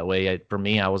work out that way. For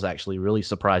me, I was actually really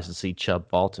surprised to see Chubb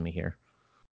fall to me here.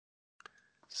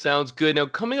 Sounds good. Now,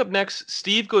 coming up next,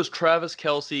 Steve goes Travis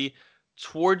Kelce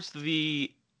towards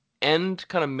the end,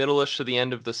 kind of middle-ish to the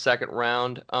end of the second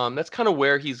round. That's kind of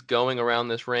where he's going around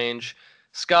this range.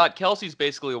 Scott, Kelce's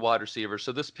basically a wide receiver,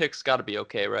 so this pick's got to be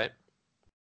okay, right?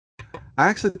 I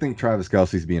actually think Travis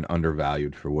Kelce's being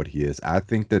undervalued for what he is. I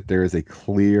think that there is a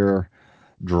clear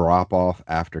drop-off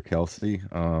after Kelce.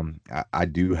 I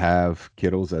do have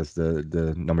Kittles as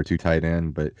the number 2 tight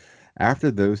end, but after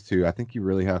those 2, I think you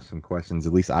really have some questions,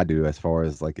 at least I do, as far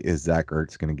as, like, is Zach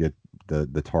Ertz going to get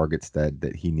the targets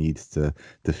that he needs to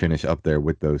finish up there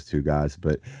with those 2 guys?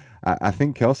 But I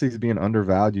think Kelsey's being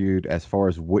undervalued as far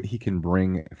as what he can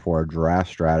bring for a draft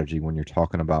strategy when you're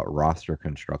talking about roster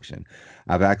construction.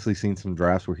 I've actually seen some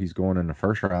drafts where he's going in the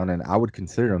first round, and I would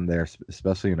consider him there,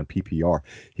 especially in a PPR.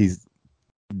 He's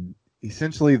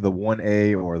essentially the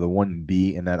 1A or the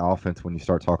 1B in that offense when you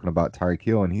start talking about Tyreek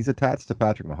Hill, and he's attached to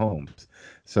Patrick Mahomes.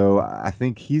 So I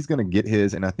think he's going to get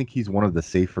his, and I think he's one of the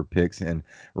safer picks. And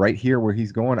right here where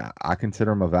he's going, I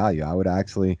consider him a value. I would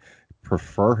actually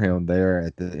prefer him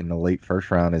there in the late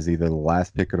first round as either the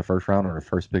last pick of the first round or the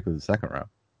first pick of the second round.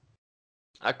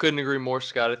 I couldn't agree more,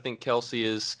 Scott. I think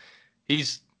Kelsey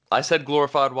I said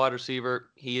glorified wide receiver.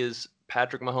 He is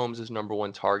Patrick Mahomes' number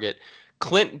one target.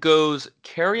 Clint goes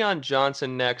Kerryon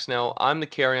Johnson next. Now, I'm the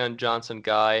Kerryon Johnson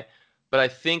guy, but I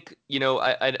think,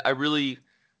 I really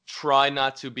try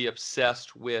not to be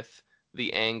obsessed with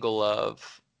the angle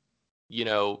of,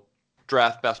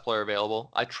 draft best player available.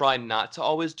 I try not to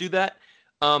always do that.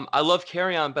 I love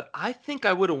Kerryon, but I think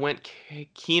I would have went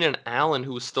Keenan Allen,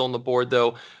 who was still on the board,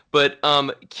 though. But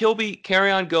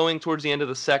Kerryon going towards the end of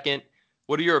the second.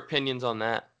 What are your opinions on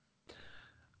that?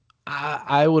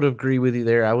 I would agree with you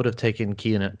there. I would have taken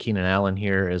Keenan Allen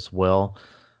here as well.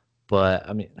 But,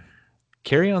 I mean,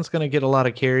 Kerryon's going to get a lot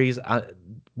of carries.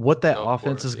 What that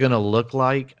offense is going to look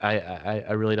like,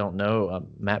 I really don't know.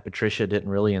 Matt Patricia didn't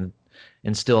really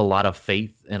instill a lot of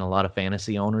faith in a lot of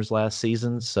fantasy owners last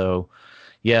season. So,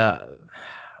 yeah,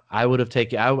 I would have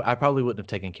taken. I probably wouldn't have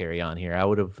taken Kerryon here. I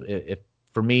would have, if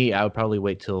for me, I would probably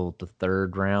wait till the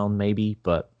third round maybe.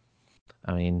 But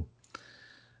I mean,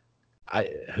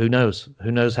 who knows?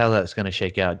 Who knows how that's going to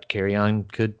shake out?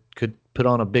 Kerryon could put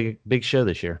on a big show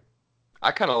this year.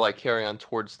 I kind of like Kerryon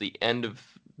towards the end of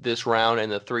this round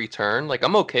and the 3 turn. Like,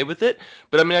 I'm okay with it.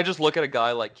 But, I mean, I just look at a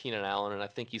guy like Keenan Allen, and I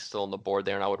think he's still on the board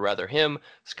there, and I would rather him.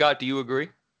 Scott, do you agree?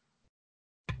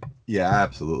 Yeah, I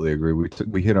absolutely agree.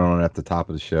 We hit on it at the top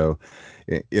of the show.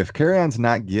 If Kerryon's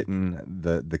not getting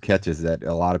the catches that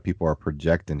a lot of people are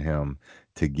projecting him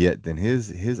to get, then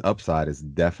his upside is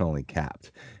definitely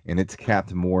capped, and it's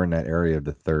capped more in that area of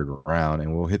the third round.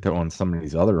 And we'll hit that on some of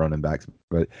these other running backs,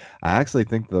 but I actually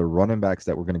think the running backs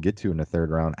that we're going to get to in the third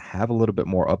round have a little bit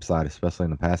more upside, especially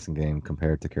in the passing game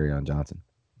compared to Kerryon Johnson.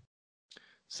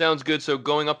 Sounds good. So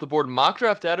going up the board, mock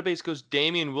draft database goes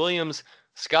Damian Williams.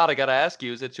 Scott, I got to ask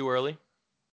you, is it too early?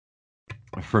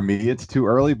 For me, it's too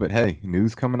early, but hey,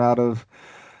 news coming out of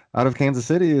Kansas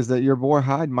City is that your boy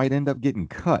Hyde might end up getting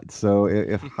cut. So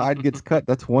if Hyde gets cut,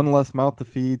 that's one less mouth to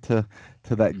feed to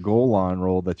that goal line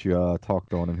role that you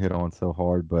talked on and hit on so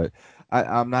hard. But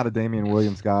I'm not a Damian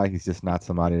Williams guy. He's just not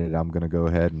somebody that I'm going to go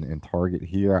ahead and target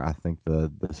here. I think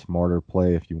the smarter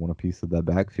play, if you want a piece of that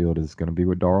backfield, is going to be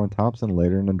with Darwin Thompson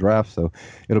later in the draft. So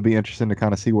it'll be interesting to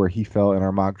kind of see where he fell in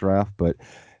our mock draft. But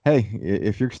hey,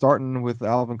 if you're starting with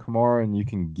Alvin Kamara and you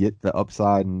can get the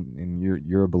upside and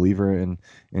you're a believer in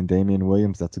Damian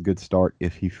Williams, that's a good start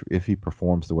if he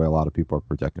performs the way a lot of people are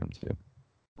projecting him to.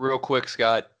 Real quick,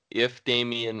 Scott, if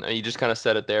Damian, you just kind of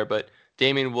said it there, but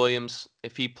Damian Williams,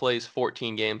 if he plays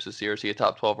 14 games this year, is he a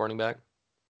top 12 running back?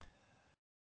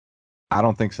 I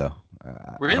don't think so.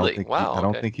 Really? I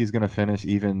don't think he's going to finish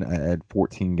even at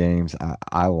 14 games.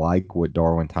 I like what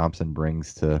Darwin Thompson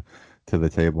brings to the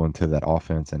table and to that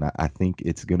offense, and I think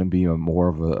it's going to be more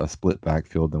of a split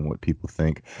backfield than what people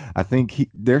think. I think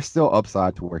there's still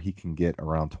upside to where he can get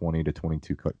around 20 to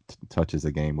 22 touches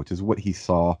a game, which is what he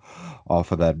saw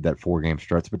off of that 4-game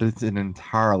stretch, but it's an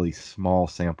entirely small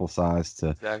sample size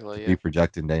to be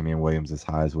projecting Damian Williams as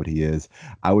high as what he is.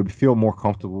 I would feel more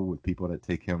comfortable with people that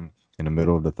take him in the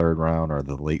middle of the third round or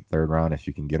the late third round if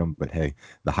you can get him, but hey,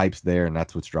 the hype's there, and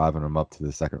that's what's driving him up to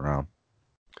the second round.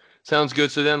 Sounds good.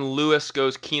 So then Lewis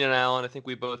goes Keenan Allen. I think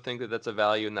we both think that that's a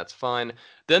value, and that's fine.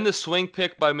 Then the swing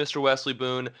pick by Mr. Wesley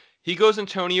Boone. He goes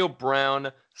Antonio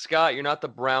Brown. Scott, you're not the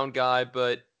Brown guy,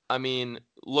 but, I mean,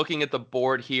 looking at the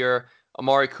board here,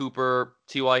 Amari Cooper,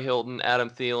 T.Y. Hilton,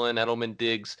 Adam Thielen, Edelman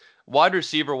Diggs. Wide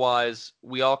receiver-wise,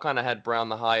 we all kind of had Brown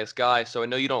the highest guy, so I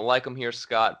know you don't like him here,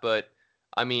 Scott, but,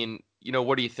 I mean,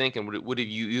 what are you thinking? Would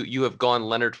you have gone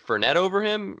Leonard Fournette over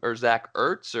him, or Zach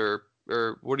Ertz, or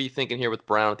what are you thinking here with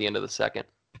Brown at the end of the second?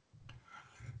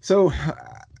 So,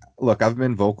 look, I've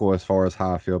been vocal as far as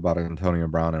how I feel about Antonio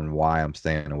Brown and why I'm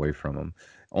staying away from him.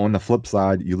 On the flip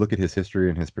side, you look at his history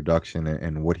and his production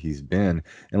and what he's been,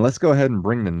 and let's go ahead and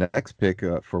bring the next pick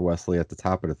for Wesley at the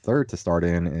top of the third to start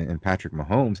in Patrick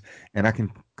Mahomes, and I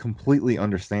can completely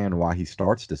understand why he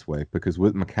starts this way, because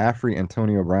with McCaffrey,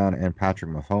 Antonio Brown, and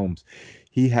Patrick Mahomes,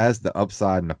 he has the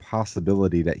upside and the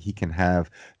possibility that he can have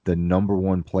the number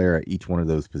one player at each one of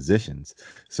those positions.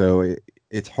 So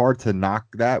it's hard to knock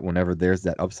that whenever there's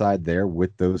that upside there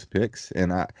with those picks.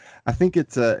 And I think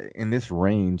it's in this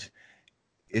range,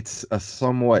 it's a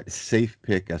somewhat safe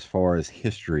pick as far as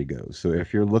history goes. So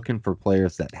if you're looking for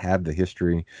players that have the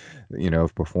history,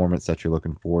 of performance that you're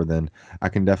looking for, then I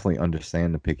can definitely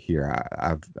understand the pick here.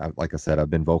 I've like I said, I've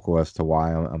been vocal as to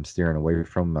why I'm steering away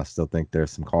from him. I still think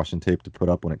there's some caution tape to put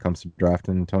up when it comes to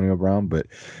drafting Antonio Brown, but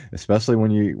especially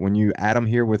when you add him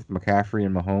here with McCaffrey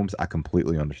and Mahomes, I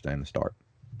completely understand the start.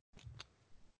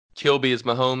 Kilby is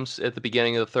Mahomes at the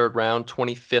beginning of the third round,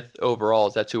 25th overall.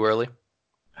 Is that too early?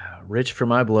 Rich for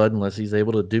my blood, unless he's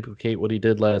able to duplicate what he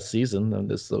did last season. And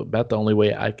this is about the only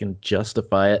way I can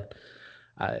justify it.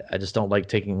 I just don't like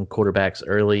taking quarterbacks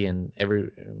early, and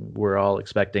we're all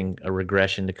expecting a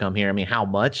regression to come here. I mean, how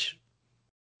much?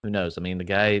 Who knows? I mean, the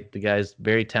guy's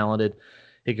very talented.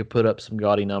 He could put up some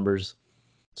gaudy numbers.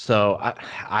 So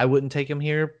I wouldn't take him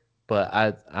here, but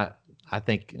I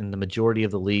think in the majority of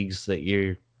the leagues that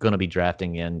you're going to be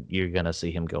drafting in, you're going to see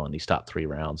him go in these top 3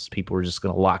 rounds. People are just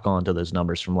going to lock on to those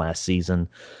numbers from last season.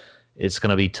 It's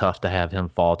going to be tough to have him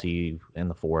fall to you in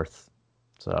the 4th.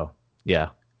 So, yeah.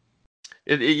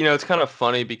 It's kind of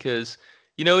funny because,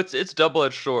 it's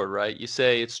double-edged sword, right? You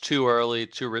say it's too early,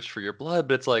 too rich for your blood,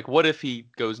 but it's like, what if he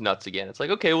goes nuts again? It's like,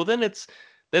 okay, well then it's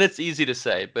easy to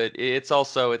say, but it's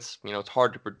also, it's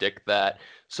hard to predict that.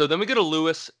 So then we go to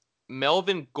Lewis,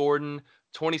 Melvin Gordon,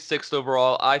 26th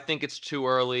overall. I think it's too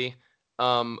early.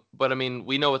 But I mean,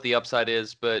 we know what the upside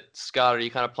is, but Scott, are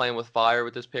you kind of playing with fire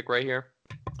with this pick right here?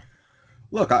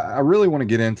 Look, I really want to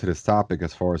get into this topic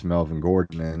as far as Melvin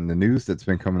Gordon, and the news that's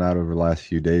been coming out over the last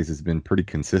few days has been pretty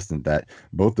consistent that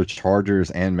both the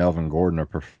Chargers and Melvin Gordon are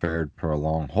prepared for a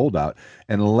long holdout.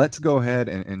 And let's go ahead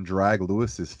and drag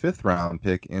Lewis's 5th round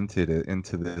pick into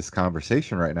this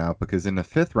conversation right now, because in the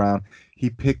 5th round, he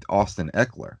picked Austin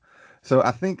Eckler. So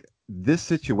I think this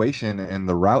situation and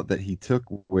the route that he took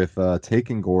with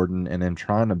taking Gordon and then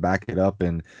trying to back it up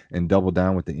and double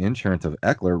down with the insurance of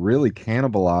Eckler really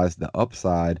cannibalized the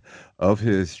upside of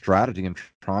his strategy and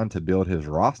trying to build his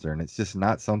roster. And it's just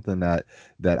not something that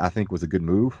I think was a good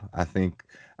move. I think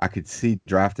I could see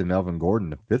drafting Melvin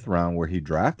Gordon in the 5th round where he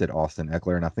drafted Austin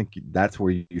Eckler, and I think that's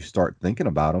where you start thinking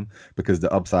about him, because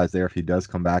the upside's there if he does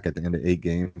come back at the end of 8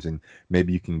 games, and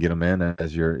maybe you can get him in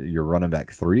as your running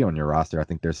back 3 on your roster. I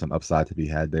think there's some upside to be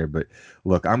had there. But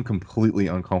look, I'm completely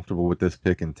uncomfortable with this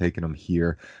pick and taking him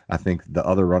here. I think the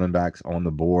other running backs on the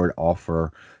board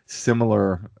offer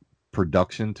similar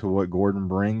production to what Gordon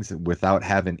brings without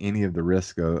having any of the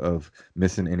risk of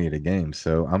missing any of the games.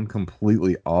 So I'm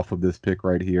completely off of this pick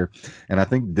right here. And I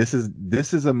think this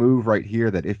is a move right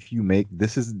here that if you make,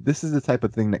 this is the type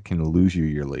of thing that can lose you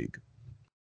your league.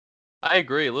 I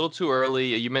agree. A little too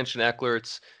early. You mentioned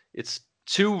Eckler. It's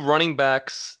 2 running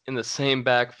backs in the same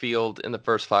backfield in the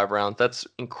first 5 rounds. That's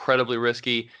incredibly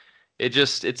risky. It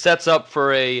sets up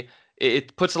for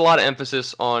it puts a lot of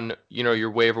emphasis on,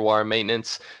 your waiver wire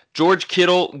maintenance. George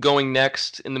Kittle going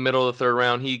next in the middle of the 3rd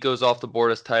round. He goes off the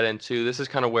board as tight end 2. This is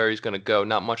kind of where he's going to go.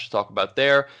 Not much to talk about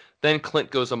there. Then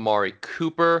Clint goes Amari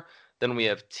Cooper. Then we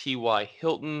have T.Y.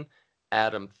 Hilton,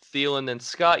 Adam Thielen. Then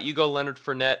Scott, you go Leonard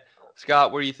Fournette.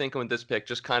 Scott, what are you thinking with this pick?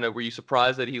 Just kind of, were you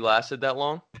surprised that he lasted that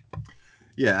long?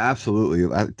 Yeah, absolutely.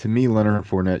 To me, Leonard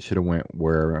Fournette should have went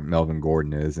where Melvin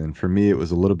Gordon is, and for me, it was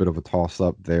a little bit of a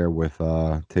toss-up there with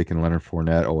taking Leonard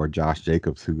Fournette or Josh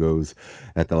Jacobs, who goes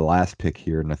at the last pick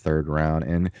here in the 3rd round.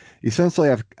 And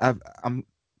essentially, I'm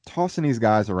tossing these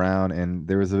guys around, and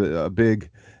there was a big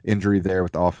injury there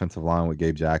with the offensive line with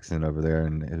Gabe Jackson over there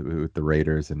and with the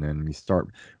Raiders, and then you start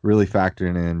really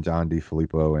factoring in John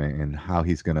DeFilippo and how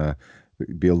he's going to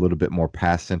be a little bit more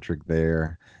pass-centric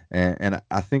there. And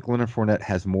I think Leonard Fournette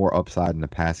has more upside in the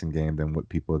passing game than what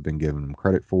people have been giving him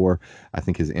credit for. I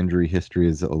think his injury history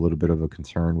is a little bit of a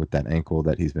concern with that ankle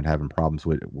that he's been having problems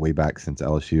with way back since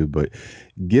LSU. But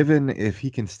given if he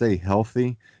can stay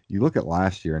healthy, you look at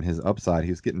last year and his upside, he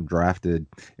was getting drafted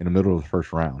in the middle of the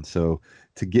 1st round. So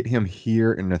to get him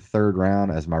here in the 3rd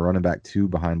round as my running back 2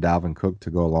 behind Dalvin Cook to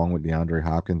go along with DeAndre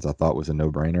Hopkins, I thought was a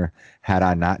no-brainer. Had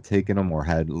I not taken him or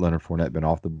had Leonard Fournette been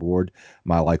off the board,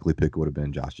 my likely pick would have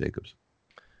been Josh Jacobs.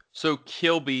 So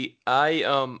Kilby,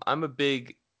 I'm a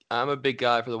big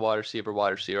guy for the wide receiver,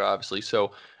 obviously.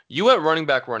 So you went running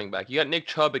back. You got Nick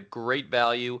Chubb at great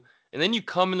value. And then you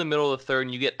come in the middle of the 3rd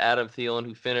and you get Adam Thielen,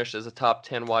 who finished as a top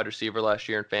 10 wide receiver last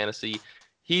year in fantasy.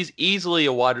 He's easily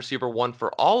a wide receiver 1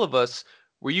 for all of us.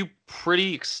 Were you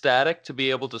pretty ecstatic to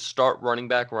be able to start running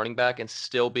back, and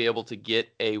still be able to get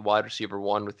a wide receiver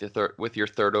 1 with your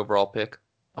 3rd overall pick?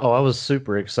 Oh, I was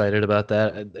super excited about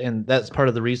that. And that's part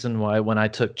of the reason why when I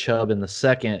took Chubb in the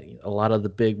 2nd, a lot of the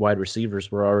big wide receivers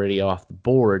were already off the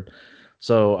board.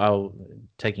 So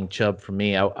taking Chubb for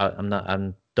me.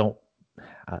 I'm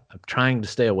trying to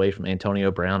stay away from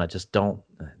Antonio Brown. I just don't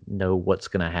know what's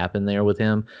going to happen there with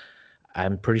him.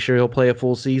 I'm pretty sure he'll play a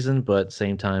full season, but at the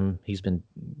same time, he's been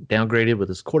downgraded with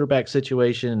his quarterback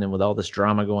situation and with all this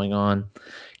drama going on.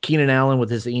 Keenan Allen with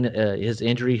his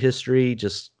injury history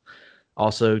just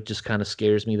kind of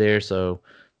scares me there. So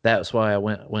that's why I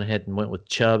went ahead and went with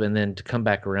Chubb, and then to come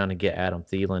back around and get Adam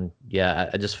Thielen. Yeah,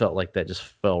 I just felt like that just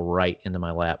fell right into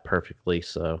my lap perfectly.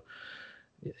 So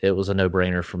it was a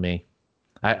no-brainer for me.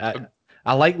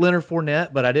 I like Leonard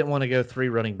Fournette, but I didn't want to go 3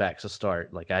 running backs to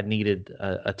start. Like I needed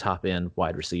a top end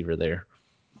wide receiver there.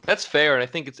 That's fair, and I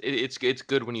think it's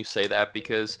good when you say that,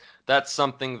 because that's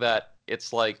something that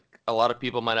it's like a lot of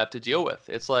people might have to deal with.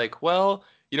 It's like, well,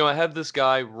 I have this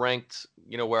guy ranked,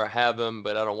 where I have him,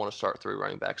 but I don't want to start 3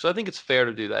 running backs. So I think it's fair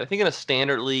to do that. I think in a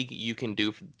standard league you can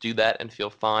do that and feel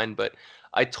fine, but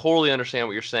I totally understand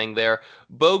what you're saying there.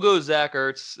 Bogo Zach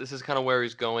Ertz, this is kind of where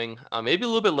he's going. Maybe a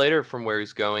little bit later from where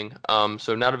he's going.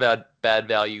 So not a bad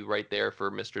value right there for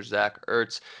Mr. Zach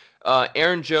Ertz.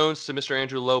 Aaron Jones to Mr.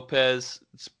 Andrew Lopez.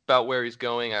 It's about where he's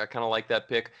going. I kind of like that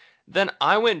pick. Then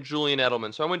I went Julian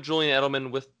Edelman. So I went Julian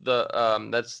Edelman with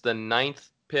that's the 9th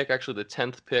pick, actually the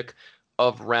 10th pick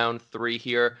of round 3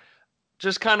 here.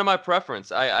 Just kind of my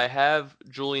preference. I have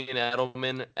Julian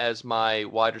Edelman as my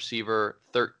wide receiver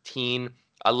 13.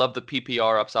 I love the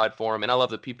PPR upside for him, and I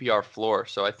love the PPR floor.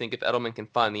 So I think if Edelman can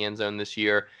find the end zone this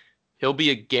year, he'll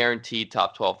be a guaranteed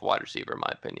top 12 wide receiver, in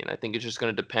my opinion. I think it's just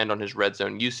going to depend on his red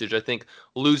zone usage. I think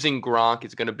losing Gronk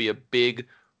is going to be a big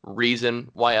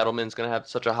reason why Edelman's going to have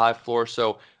such a high floor.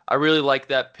 So I really like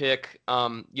that pick.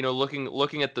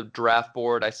 Looking at the draft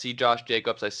board, I see Josh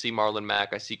Jacobs, I see Marlon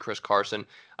Mack, I see Chris Carson.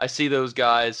 I see those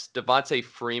guys. Devontae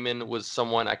Freeman was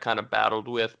someone I kind of battled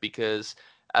with, because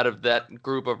out of that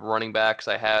group of running backs,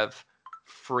 I have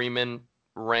Freeman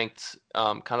ranked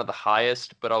kind of the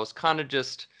highest, but I was kind of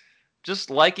just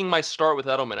liking my start with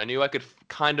Edelman. I knew I could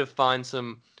kind of find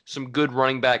some good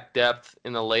running back depth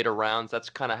in the later rounds. That's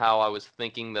kind of how I was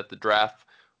thinking that the draft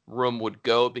room would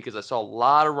go, because I saw a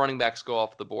lot of running backs go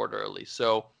off the board early.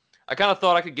 So I kind of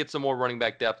thought I could get some more running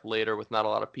back depth later with not a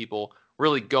lot of people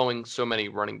really going so many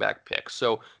running back picks.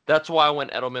 So that's why I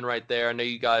went Edelman right there. I know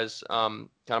you guys kind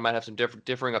of might have some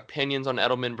differing opinions on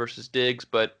Edelman versus Diggs,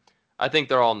 but I think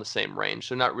they're all in the same range.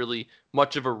 So not really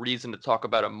much of a reason to talk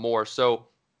about it more. So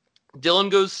Dylan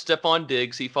goes Stephon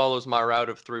Diggs. He follows my route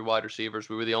of 3 wide receivers.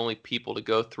 We were the only people to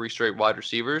go 3 straight wide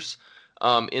receivers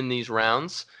in these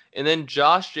rounds. And then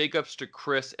Josh Jacobs to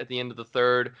Chris at the end of the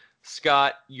 3rd.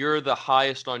 Scott, you're the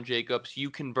highest on Jacobs. You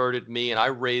converted me, and I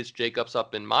raised Jacobs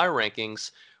up in my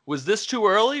rankings. Was this too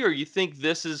early, or you think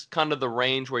this is kind of the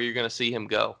range where you're going to see him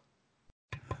go?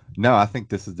 No, I think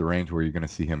this is the range where you're going to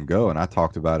see him go. And I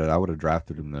talked about it. I would have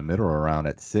drafted him in the middle around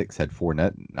at 6 had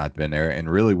Fournette not been there. And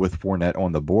really, with Fournette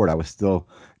on the board, I was still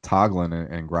toggling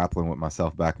and grappling with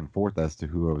myself back and forth as to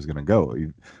who I was going to go.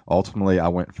 Ultimately, I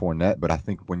went Fournette. But I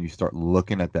think when you start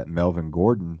looking at that Melvin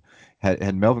Gordon,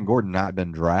 had Melvin Gordon not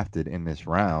been drafted in this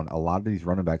round, a lot of these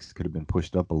running backs could have been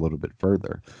pushed up a little bit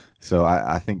further. So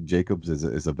I think Jacobs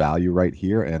is a value right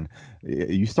here. And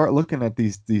you start looking at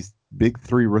these big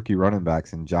 3 rookie running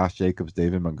backs and Josh Jacobs,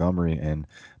 David Montgomery, and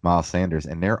Miles Sanders,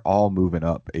 and they're all moving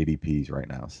up ADPs right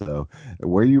now. So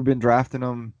where you've been drafting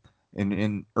them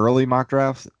in early mock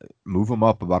drafts, move them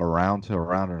up about a round to a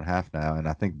round and a half now, and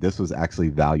I think this was actually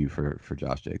value for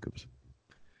Josh Jacobs.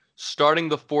 Starting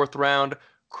the 4th round,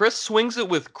 Chris swings it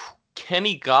with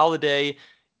Kenny Golladay,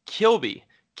 Kilby.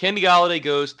 Kenny Golladay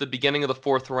goes to the beginning of the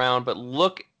 4th round, but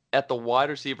look at the wide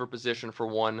receiver position for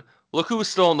one. Look who is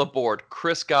still on the board.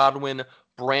 Chris Godwin,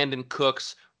 Brandon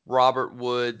Cooks, Robert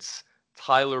Woods,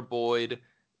 Tyler Boyd.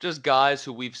 Just guys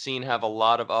who we've seen have a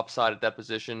lot of upside at that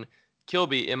position.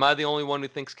 Kilby, am I the only one who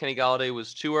thinks Kenny Golladay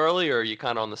was too early, or are you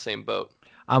kind of on the same boat?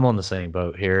 I'm on the same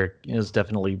boat here. It's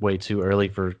definitely way too early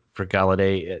for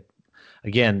Golladay.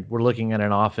 Again, we're looking at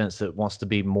an offense that wants to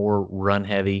be more run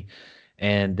heavy.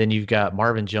 And then you've got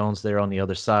Marvin Jones there on the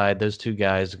other side. Those 2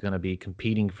 guys are going to be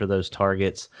competing for those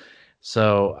targets.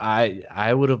 So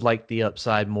I would have liked the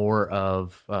upside more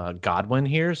of Godwin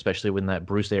here, especially when that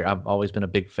Bruce Arians. I've always been a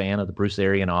big fan of the Bruce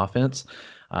Arians offense.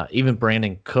 Even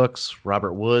Brandon Cooks,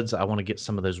 Robert Woods. I want to get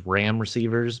some of those Ram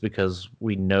receivers because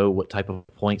we know what type of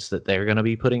points that they're going to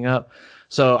be putting up.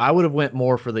 So I would have went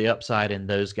more for the upside in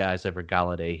those guys over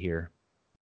Golladay here.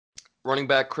 Running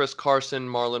back Chris Carson,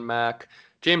 Marlon Mack,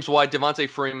 James White, Devontae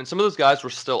Freeman. Some of those guys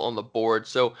were still on the board.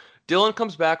 So Dylan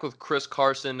comes back with Chris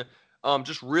Carson.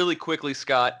 Just really quickly,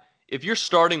 Scott, if you're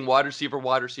starting wide receiver,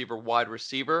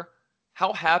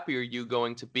 how happy are you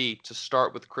going to be to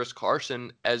start with Chris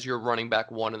Carson as your running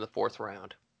back 1 in the 4th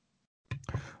round?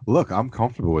 Look, I'm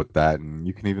comfortable with that, and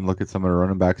you can even look at some of the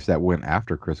running backs that went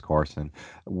after Chris Carson.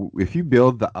 If you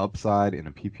build the upside in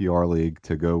a PPR league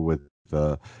to go with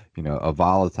a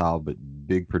volatile but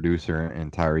big producer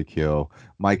in Tyreek Hill,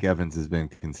 Mike Evans has been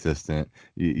consistent.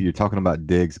 You're talking about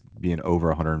Diggs being over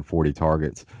 140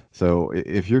 targets. So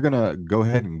if you're gonna go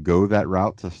ahead and go that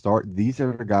route to start, these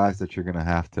are the guys that you're gonna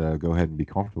have to go ahead and be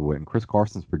comfortable with. And Chris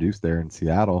Carson's produced there in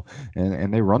Seattle,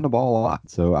 and they run the ball a lot.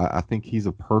 So I think he's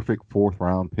a perfect 4th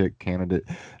round pick candidate,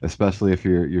 especially if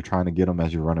you're trying to get him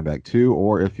as your running back 2,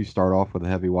 or if you start off with a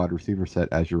heavy wide receiver set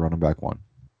as your running back 1.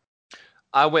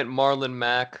 I went Marlon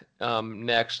Mack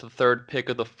next, the 3rd pick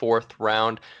of the 4th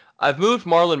round. I've moved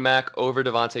Marlon Mack over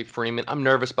Devonta Freeman. I'm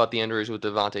nervous about the injuries with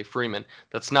Devonta Freeman.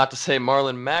 That's not to say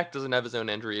Marlon Mack doesn't have his own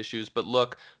injury issues, but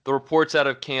look, the reports out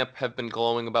of camp have been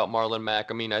glowing about Marlon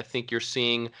Mack. I mean, I think you're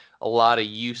seeing a lot of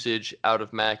usage out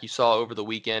of Mack. You saw over the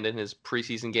weekend in his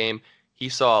preseason game, he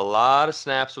saw a lot of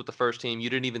snaps with the first team. You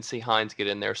didn't even see Hines get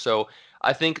in there. So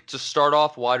I think to start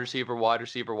off wide receiver, wide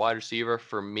receiver, wide receiver,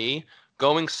 for me,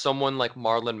 going someone like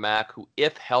Marlon Mack, who,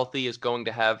 if healthy, is going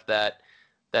to have that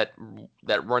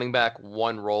running back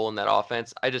 1 role in that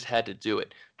offense, I just had to do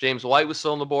it. James White was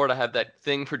still on the board. I have that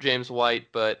thing for James White,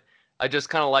 but I just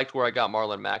kind of liked where I got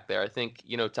Marlon Mack there. I think,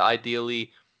 to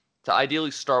ideally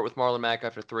start with Marlon Mack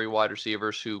after 3 wide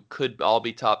receivers who could all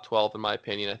be top 12 in my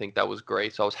opinion, I think that was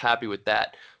great. So I was happy with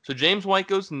that. So James White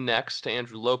goes next to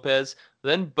Andrew Lopez.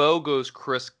 Then Bo goes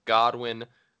Chris Godwin.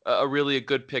 A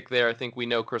good pick there. I think we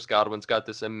know Chris Godwin's got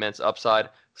this immense upside.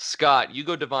 Scott, you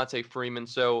go Devonta Freeman.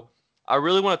 So I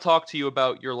really want to talk to you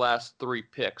about your last 3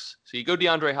 picks. So you go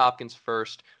DeAndre Hopkins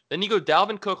first. Then you go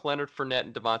Dalvin Cook, Leonard Fournette,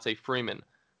 and Devonta Freeman.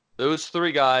 Those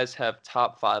 3 guys have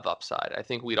top 5 upside. I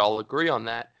think we'd all agree on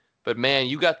that. But man,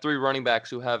 you got 3 running backs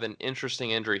who have an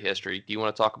interesting injury history. Do you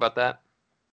want to talk about that?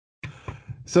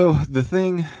 So the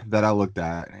thing that I looked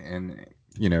at, and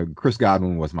Chris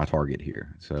Godwin was my target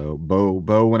here. So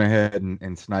Bo went ahead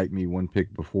and sniped me 1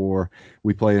 pick before.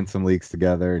 We play in some leagues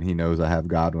together, and he knows I have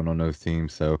Godwin on those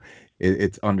teams, so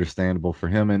it's understandable for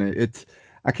him. And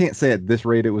I can't say at this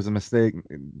rate it was a mistake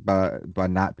by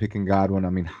not picking Godwin. I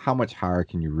mean, how much higher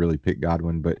can you really pick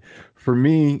Godwin? But for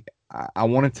me, I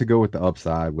wanted to go with the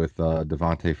upside with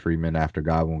Devonta Freeman after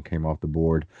Godwin came off the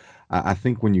board. I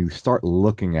think when you start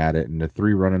looking at it, and the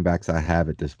 3 running backs I have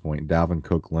at this point, Dalvin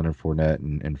Cook, Leonard Fournette,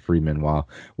 and Freeman,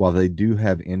 while they do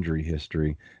have injury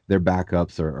history, their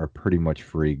backups are pretty much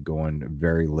free going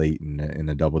very late in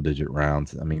the double-digit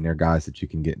rounds. I mean, they're guys that you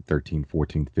can get in 13th,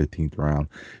 14th, 15th round.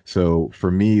 So for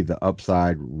me, the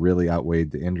upside really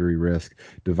outweighed the injury risk.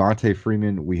 Devonta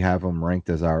Freeman, we have him ranked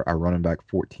as our running back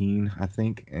 14, I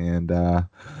think, and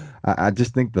I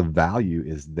just think the value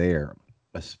is there,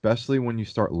 especially when you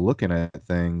start looking at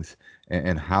things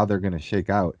and how they're going to shake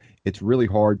out. It's really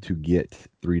hard to get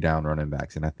 3-down running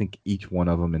backs. And I think each one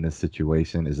of them in this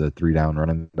situation is a 3-down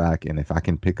running back. And if I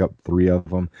can pick up 3 of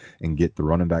them and get the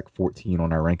running back 14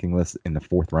 on our ranking list in the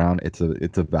 4th round, it's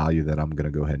a value that I'm going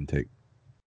to go ahead and take.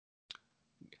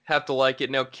 Have to like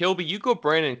it. Now, Kilby, you go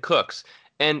Brandon Cooks.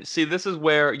 And see, this is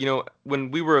where,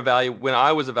 when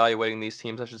I was evaluating these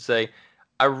teams, I should say,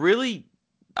 I really,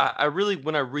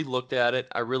 when I re-looked at it,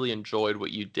 I really enjoyed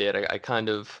what you did. I kind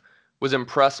of was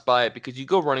impressed by it because you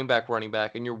go running back,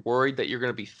 and you're worried that you're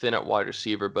going to be thin at wide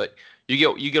receiver, but you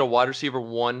get a wide receiver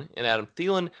 1 in Adam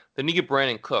Thielen, then you get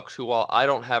Brandon Cooks, who, while I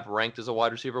don't have ranked as a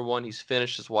wide receiver 1, he's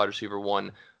finished as wide receiver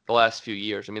 1 the last few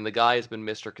years. I mean, the guy has been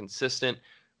Mr. Consistent.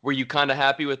 Were you kind of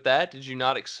happy with that? Did you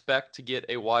not expect to get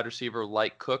a wide receiver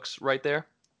like Cooks right there?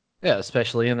 Yeah,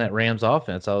 especially in that Rams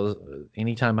offense.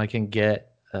 Anytime I can get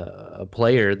a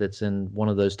player that's in one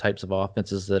of those types of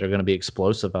offenses that are going to be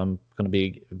explosive, I'm going to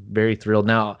be very thrilled.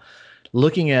 Now,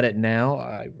 looking at it now,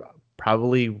 I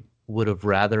probably would have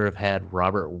rather have had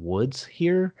Robert Woods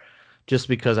here, just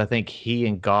because I think he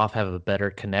and Goff have a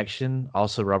better connection.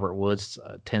 Also, Robert Woods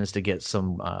tends to get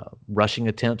some rushing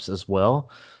attempts as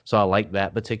well, so I like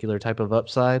that particular type of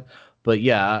upside. But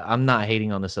yeah, I'm not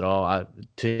hating on this at all.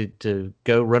 To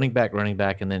go running back,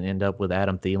 and then end up with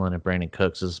Adam Thielen and Brandon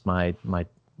Cooks as my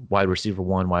wide receiver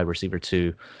 1, wide receiver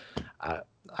 2.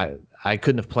 I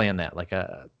couldn't have planned that.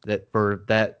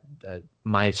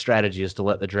 My strategy is to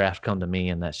let the draft come to me,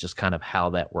 and that's just kind of how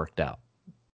that worked out.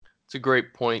 It's a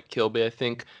great point, Kilby. I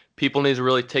think people need to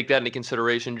really take that into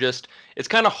consideration. It's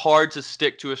kind of hard to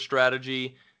stick to a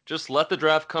strategy. Just let the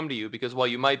draft come to you, because while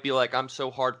you might be like, I'm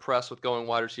so hard pressed with going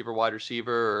wide receiver,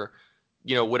 or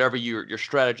whatever your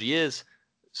strategy is,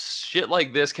 shit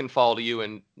like this can fall to you,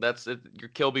 and that's it. Your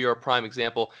Kilby are a prime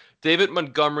example. David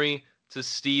Montgomery, to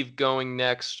Steve going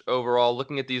next overall.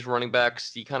 Looking at these running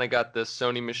backs, you kind of got the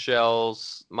Sony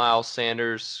Michel's, Miles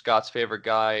Sanders, Scott's favorite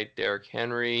guy, Derrick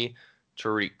Henry,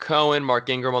 Tariq Cohen, Mark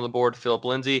Ingram on the board, Philip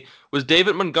Lindsay. Was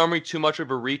David Montgomery too much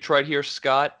of a reach right here,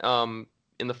 Scott,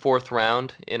 in the 4th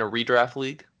round in a redraft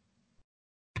league?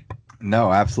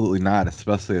 No, absolutely not,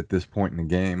 especially at this point in the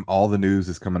game. All the news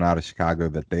is coming out of Chicago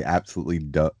that they absolutely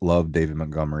love David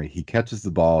Montgomery. He catches the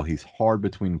ball. He's hard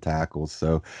between tackles.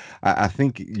 So I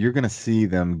think you're going to see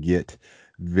them get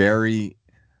very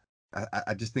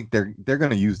I just think they're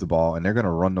going to use the ball and they're going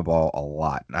to run the ball a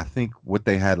lot. And I think what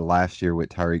they had last year with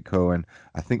Tariq Cohen,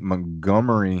 I think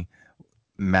Montgomery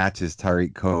matches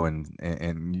Tariq Cohen,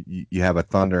 and you have a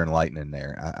thunder and lightning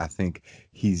there. I think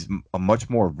he's a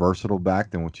much more versatile back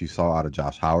than what you saw out of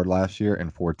Josh Howard last year.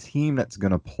 And for a team that's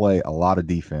going to play a lot of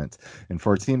defense, and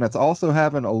for a team that's also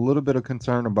having a little bit of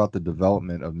concern about the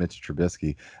development of Mitch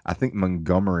Trubisky, I think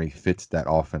Montgomery fits that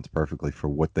offense perfectly for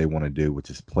what they want to do,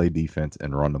 which is play defense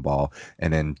and run the ball,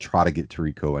 and then try to get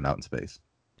Tariq Cohen out in space.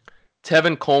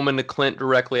 Tevin Coleman to Clint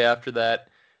directly after that.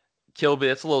 Kilby,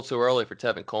 it's a little too early for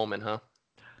Tevin Coleman, huh?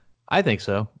 I think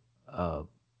so. I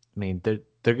mean,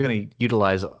 they're going to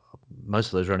utilize most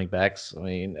of those running backs. I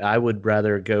mean, I would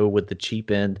rather go with the cheap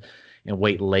end and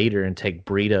wait later and take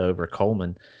Breida over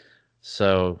Coleman.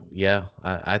 So, yeah,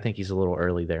 I think he's a little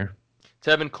early there.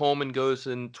 Tevin Coleman goes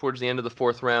in towards the end of the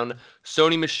 4th round.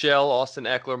 Sony Michel, Austin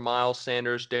Eckler, Miles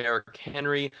Sanders, Derrick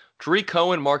Henry, Tariq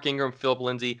Cohen, Mark Ingram, Philip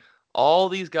Lindsay. All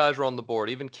these guys are on the board,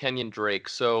 even Kenyon Drake.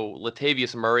 So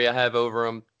Latavius Murray I have over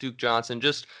him, Duke Johnson,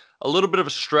 just a little bit of a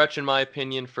stretch, in my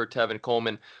opinion, for Tevin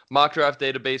Coleman. Mock Draft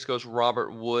Database goes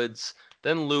Robert Woods.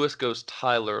 Then Lewis goes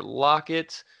Tyler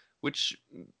Lockett, which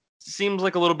seems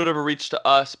like a little bit of a reach to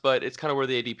us, but it's kind of where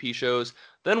the ADP shows.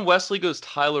 Then Wesley goes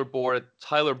Tyler Boyd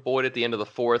at the end of the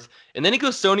 4th. And then he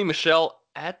goes Sony Michel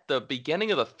at the beginning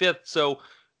of the 5th. So,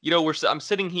 I'm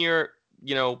sitting here,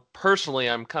 personally,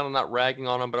 I'm kind of not ragging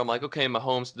on him, but I'm like, okay,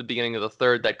 Mahomes at the beginning of the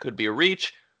 3rd, that could be a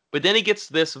reach. But then he gets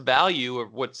this value, or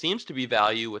what seems to be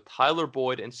value, with Tyler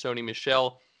Boyd and Sony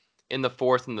Michel in the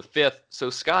 4th and the 5th. So,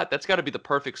 Scott, that's got to be the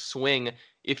perfect swing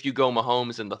if you go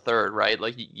Mahomes in the 3rd, right?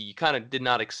 Like, you kind of did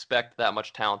not expect that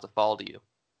much talent to fall to you.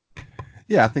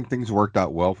 Yeah, I think things worked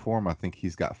out well for him. I think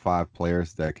he's got 5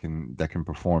 players that can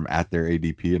perform at their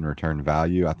ADP and return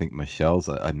value. I think Michel's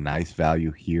a nice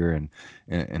value here in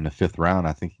the 5th round.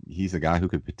 I think he's a guy who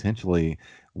could potentially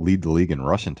lead the league in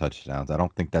rushing touchdowns. I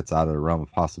don't think that's out of the realm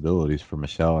of possibilities for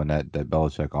Michel and that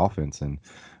Belichick offense and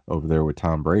over there with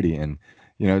Tom Brady. And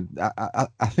I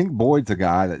think Boyd's a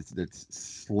guy that's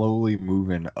slowly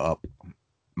moving up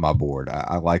my board.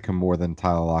 I like him more than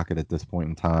Tyler Lockett at this point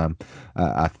in time.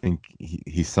 I think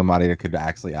he's somebody that could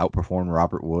actually outperform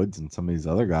Robert Woods and some of these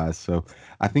other guys. So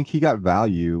I think he got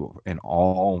value in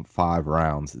all 5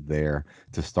 rounds there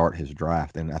to start his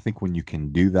draft. And I think when you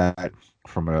can do that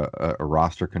from a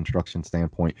roster construction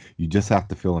standpoint, you just have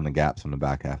to fill in the gaps on the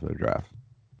back half of the draft.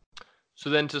 So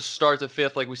then to start the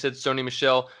 5th, like we said, Sony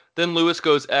Michel. Then Lewis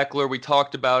goes Eckler. We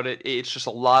talked about it. It's just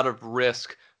a lot of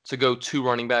risk to go 2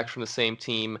 running backs from the same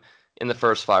team in the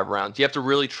first 5 rounds. You have to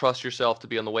really trust yourself to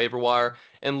be on the waiver wire.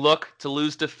 And look, to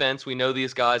Lou's defense, we know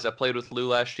these guys. I played with Lou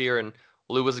last year, and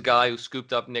Lou was a guy who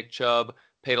scooped up Nick Chubb,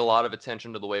 paid a lot of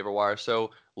attention to the waiver wire. So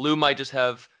Lou might just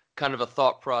have kind of a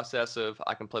thought process of,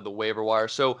 I can play the waiver wire.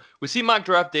 So we see Mock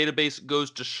Draft Database goes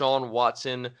to Deshaun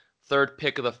Watson, 3rd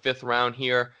pick of the 5th round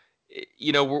here.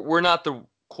 We're not the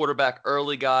quarterback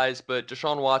early guys, but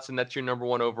Deshaun Watson, that's your number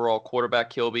 1 overall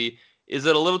quarterback, Kilby. Is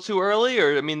it a little too early?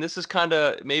 Or, this is kind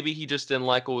of, maybe he just didn't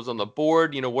like what was on the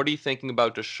board. What are you thinking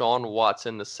about Deshaun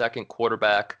Watson, the 2nd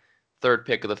quarterback, 3rd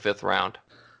pick of the 5th round?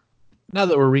 Now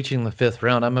that we're reaching the 5th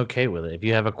round, I'm okay with it. If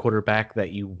you have a quarterback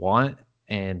that you want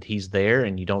and he's there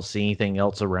and you don't see anything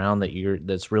else around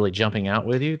that's really jumping out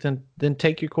with you, then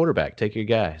take your quarterback, take your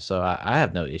guy. So I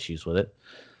have no issues with it.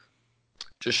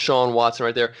 Deshaun Watson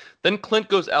right there. Then Clint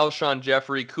goes Alshon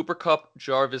Jeffrey, Cooper Kupp,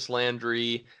 Jarvis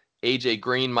Landry, AJ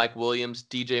Green, Mike Williams,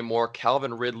 DJ Moore,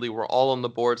 Calvin Ridley were all on the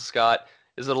board. Scott,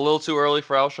 is it a little too early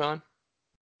for Alshon?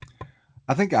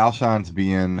 I think Alshon's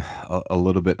being a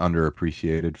little bit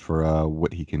underappreciated for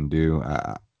what he can do.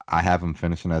 I have him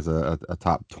finishing as a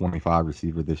top 25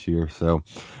 receiver this year. So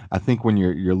I think when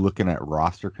you're looking at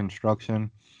roster construction,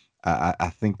 I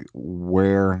think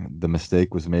where the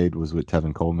mistake was made was with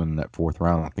Tevin Coleman in that 4th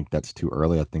round. I think that's too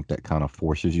early. I think that kind of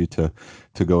forces you to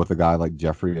go with a guy like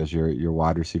Jeffrey as your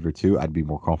wide receiver 2. I'd be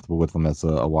more comfortable with him as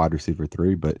a wide receiver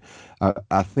 3. But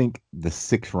I think the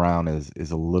 6th round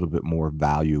is a little bit more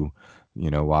value,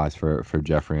 wise for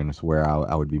Jeffrey, and it's where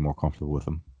I would be more comfortable with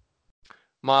him.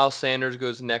 Miles Sanders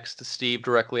goes next to Steve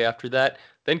directly after that.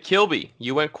 Then Kilby,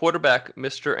 you went quarterback,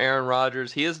 Mr. Aaron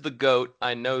Rodgers. He is the GOAT.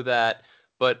 I know that.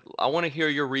 But I want to hear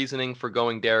your reasoning for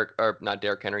going not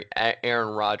Derrick Henry,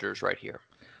 Aaron Rodgers right here.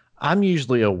 I'm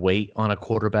usually a wait on a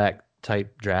quarterback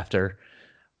type drafter,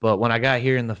 but when I got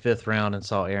here in the 5th round and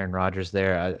saw Aaron Rodgers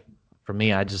there, for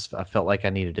me, I felt like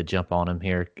I needed to jump on him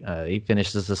here. He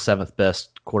finished as the 7th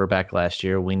best quarterback last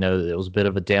year. We know that it was a bit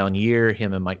of a down year.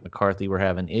 Him and Mike McCarthy were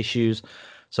having issues.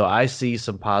 So I see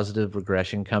some positive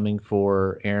regression coming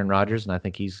for Aaron Rodgers, and I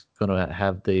think he's going to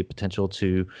have the potential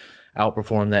to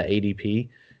outperform that ADP.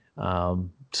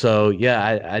 So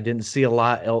yeah, I didn't see a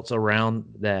lot else around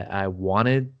that I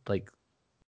wanted,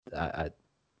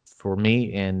 for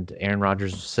me, and Aaron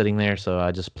Rodgers was sitting there, so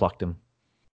I just plucked him.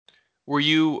 Were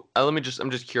you? I'm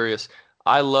just curious.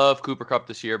 I love Cooper Kupp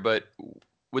this year, but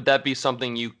would that be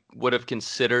something you would have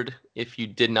considered if you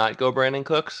did not go Brandon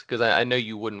Cooks? Because I know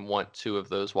you wouldn't want 2 of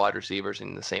those wide receivers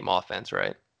in the same offense,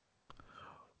 right?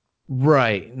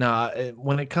 Right. Now,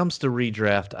 when it comes to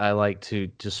redraft, I like to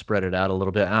just spread it out a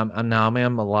little bit. I'm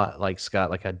a lot like Scott.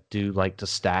 Like, I do like to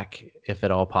stack if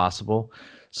at all possible.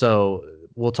 So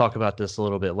we'll talk about this a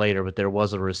little bit later, but there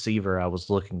was a receiver I was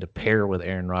looking to pair with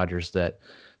Aaron Rodgers that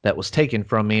was taken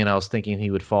from me, and I was thinking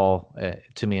he would fall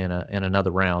to me in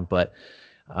another round. But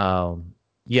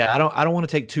yeah, I don't want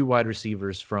to take 2 wide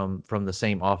receivers from the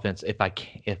same offense if I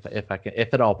can,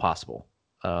 if at all possible.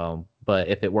 But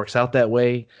if it works out that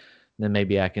way, then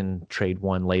maybe I can trade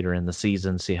one later in the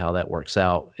season, see how that works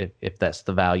out, if that's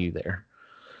the value there.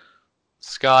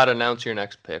 Scott, announce your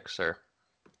next pick, sir.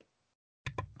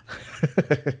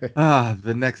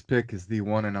 The next pick is the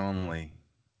one and only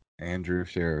Andrew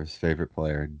Scherer's favorite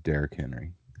player, Derrick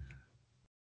Henry.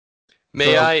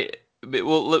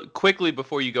 Look, quickly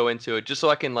before you go into it, just so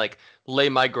I can lay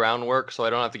my groundwork so I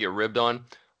don't have to get ribbed on.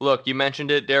 Look, you mentioned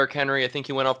it, Derrick Henry. I think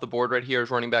he went off the board right here as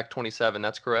running back 27.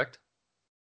 That's correct?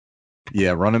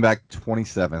 Yeah, running back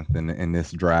 27th in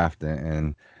this draft,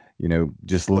 and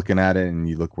just looking at it, and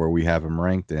you look where we have him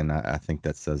ranked, and I think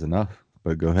that says enough.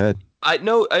 But go ahead. I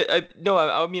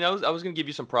mean, I was gonna give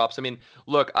you some props. I mean,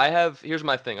 look, here's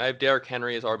my thing. I have Derrick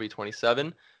Henry as RB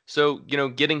 27. So,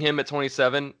 getting him at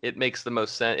 27, it makes the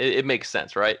most sense. It makes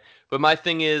sense, right? But my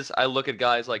thing is, I look at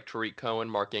guys like Tariq Cohen,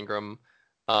 Mark Ingram,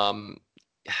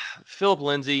 Philip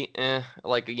Lindsay.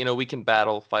 We can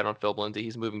fight on Philip Lindsay.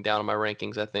 He's moving down in my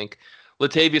rankings, I think.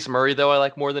 Latavius Murray, though, I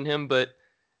like more than him, but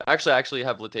I actually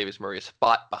have Latavius Murray a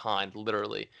spot behind,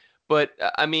 literally. But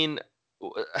I mean,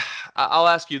 I'll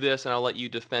ask you this, and I'll let you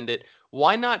defend it.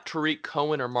 Why not Tariq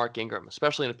Cohen or Mark Ingram,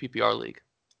 especially in a PPR league?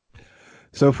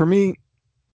 So for me,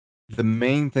 the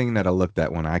main thing that I looked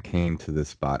at when I came to this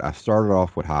spot, I started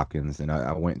off with Hopkins, and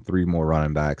I went 3 more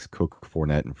running backs, Cook,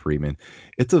 Fournette, and Freeman.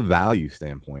 It's a value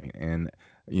standpoint. And,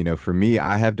 for me,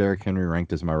 I have Derrick Henry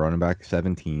ranked as my running back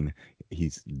 17.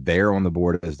 He's there on the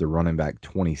board as the running back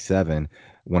 27.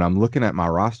 When I'm looking at my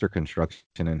roster construction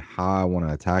and how I want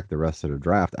to attack the rest of the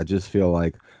draft, I just feel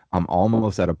like I'm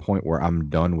almost at a point where I'm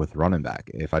done with running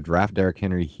back. If I draft Derrick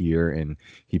Henry here and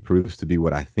he proves to be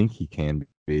what I think he can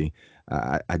be,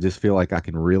 I just feel like I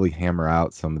can really hammer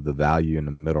out some of the value in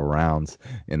the middle rounds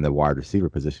in the wide receiver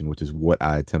position, which is what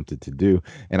I attempted to do.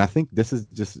 And I think this is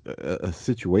just a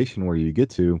situation where you get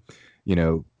to,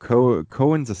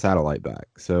 Cohen's a satellite back.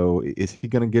 So is he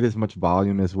going to get as much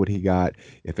volume as what he got?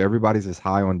 If everybody's as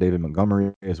high on David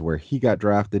Montgomery as where he got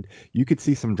drafted, you could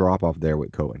see some drop off there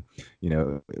with Cohen.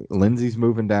 Lindsey's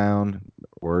moving down,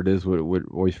 or it is with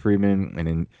Royce Freeman, and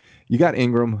then you got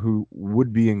Ingram, who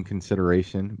would be in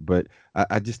consideration, but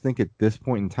I just think at this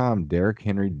point in time, Derrick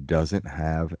Henry doesn't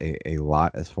have a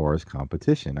lot as far as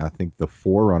competition. I think the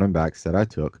 4 running backs that I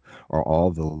took are all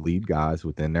the lead guys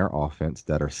within their offense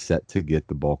that are set to get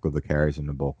the bulk of the carries and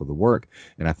the bulk of the work.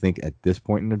 And I think at this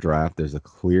point in the draft, there's a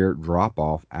clear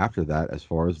drop-off after that as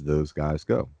far as those guys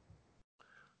go.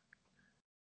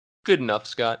 Good enough,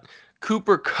 Scott.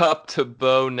 Cooper Kupp to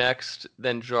Bo next,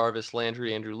 then Jarvis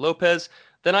Landry, Andrew Lopez.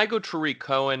 Then I go Tariq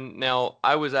Cohen. Now,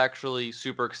 I was actually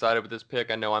super excited with this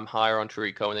pick. I know I'm higher on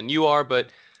Tariq Cohen than you are,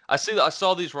 but I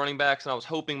saw these running backs, and I was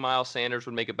hoping Miles Sanders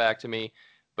would make it back to me,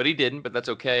 but he didn't, but that's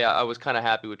okay. I was kind of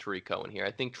happy with Tariq Cohen here. I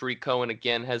think Tariq Cohen,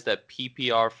 again, has that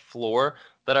PPR floor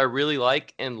that I really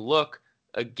like. And look,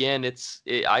 again,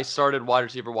 I started wide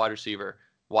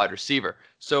receiver.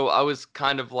 So I was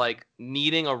kind of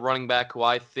needing a running back who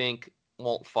I think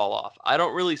won't fall off. I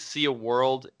don't really see a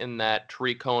world in that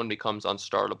Tariq Cohen becomes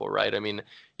unstartable, right? I mean,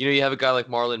 you have a guy like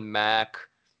Marlon Mack,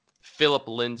 Philip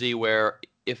Lindsay, where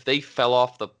if they fell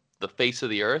off the face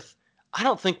of the earth, I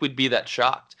don't think we'd be that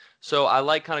shocked. So I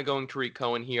like kind of going Tariq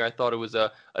Cohen here. I thought it was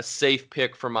a safe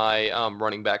pick for my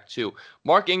running back too.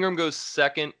 Mark Ingram goes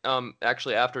second,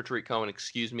 actually after Tariq Cohen,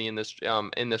 excuse me, in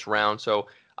this round. So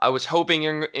I was hoping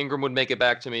Ingram would make it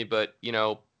back to me, but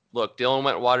look, Dylan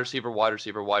went wide receiver, wide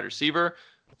receiver, wide receiver.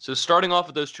 So starting off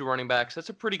with those two running backs, that's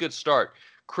a pretty good start.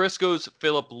 Chris goes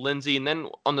Philip Lindsay, and then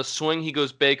on the swing he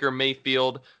goes Baker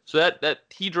Mayfield. So that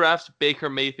he drafts Baker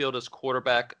Mayfield as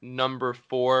quarterback number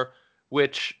 4.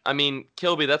 Which, I mean,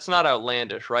 Kilby, that's not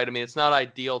outlandish, right? I mean, it's not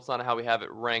ideal. It's not how we have it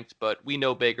ranked, but we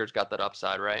know Baker's got that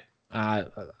upside, right?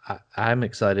 I'm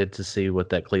excited to see what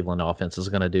that Cleveland offense is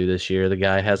going to do this year. The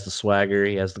guy has the swagger.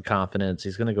 He has the confidence.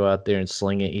 He's going to go out there and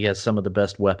sling it. He has some of the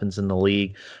best weapons in the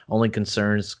league. Only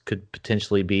concerns could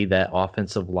potentially be that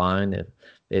offensive line,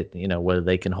 whether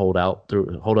they can hold up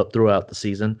throughout the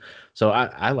season. So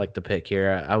I like the pick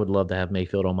here. I would love to have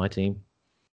Mayfield on my team.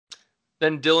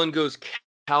 Then Dylan goes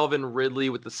Calvin Ridley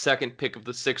with the second pick of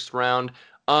the 6th round.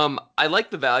 I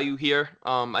like the value here.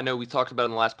 I know we talked about it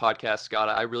in the last podcast, Scott.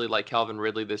 I really like Calvin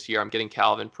Ridley this year. I'm getting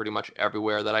Calvin pretty much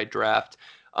everywhere that I draft.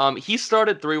 He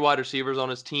started 3 wide receivers on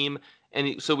his team,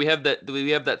 and so we have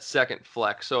that second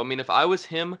flex. So I mean, if I was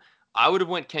him, I would have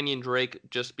went Kenyon Drake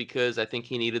just because I think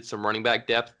he needed some running back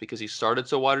depth because he started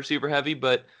so wide receiver heavy.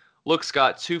 But look,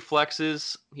 Scott, 2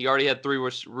 flexes. He already had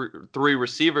 3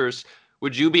 receivers.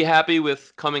 Would you be happy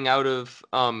with coming out of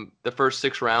the first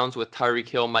 6 rounds with Tyreek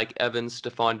Hill, Mike Evans,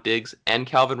 Stephon Diggs, and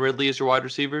Calvin Ridley as your wide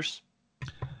receivers?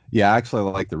 Yeah, I actually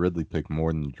like the Ridley pick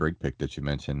more than the Drake pick that you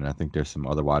mentioned. And I think there's some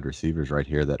other wide receivers right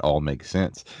here that all make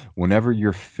sense. Whenever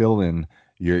you're filling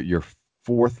your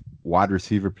 4th wide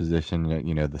receiver position,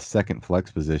 the second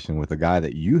flex position with a guy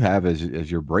that you have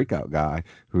as your breakout guy,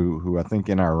 who I think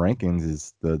in our rankings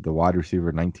is the wide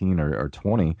receiver 19 or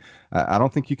 20. I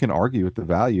don't think you can argue with the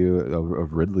value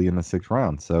of Ridley in the 6th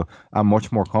round. So I'm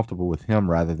much more comfortable with him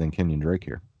rather than Kenyon Drake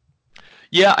here.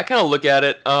 Yeah, I kind of look at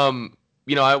it.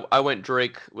 I went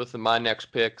Drake with my next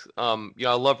pick. I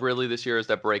love Ridley this year as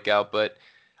that breakout, but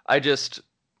I just.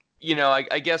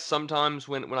 I guess sometimes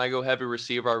when I go heavy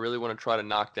receiver, I really want to try to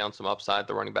knock down some upside at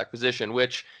the running back position,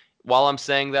 which while I'm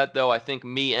saying that, though, I think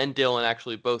me and Dylan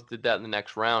actually both did that in the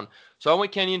next round. So I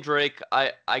went Kenyon Drake.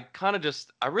 I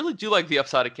really do like the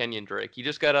upside of Kenyon Drake. He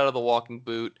just got out of the walking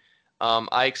boot.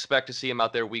 I expect to see him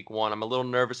out there week 1. I'm a little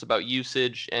nervous about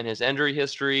usage and his injury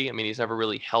history. I mean, he's never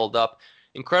really held up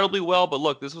incredibly well. But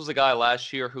look, this was a guy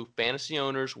last year who fantasy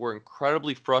owners were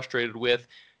incredibly frustrated with.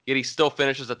 Yet he still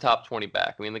finishes a top 20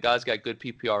 back. I mean, the guy's got good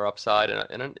PPR upside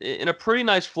and a pretty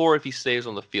nice floor if he stays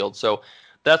on the field. So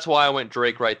that's why I went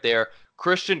Drake right there.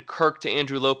 Christian Kirk to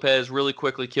Andrew Lopez really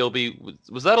quickly, Kilby.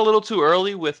 Was that a little too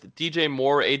early with DJ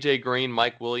Moore, AJ Green,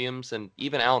 Mike Williams, and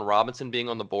even Allen Robinson being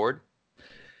on the board?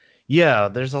 Yeah,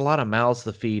 there's a lot of mouths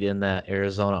to feed in that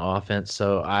Arizona offense.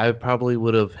 So I probably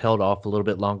would have held off a little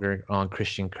bit longer on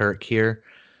Christian Kirk here.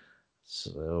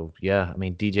 So yeah, I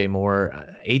mean DJ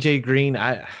Moore, AJ Green,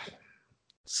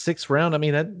 6th round. I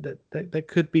mean that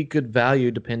could be good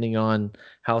value depending on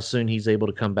how soon he's able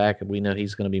to come back. And we know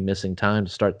he's going to be missing time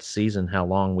to start the season. How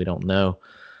long we don't know.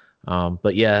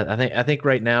 But yeah, I think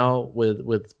right now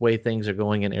with way things are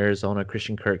going in Arizona,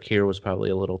 Christian Kirk here was probably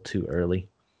a little too early.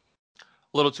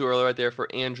 A little too early right there for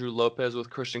Andrew Lopez with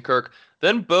Christian Kirk.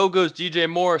 Then Bo goes DJ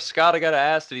Moore. Scott, I gotta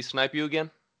ask, did he snipe you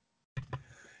again?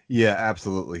 Yeah,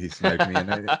 absolutely. He sniped me.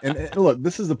 And look,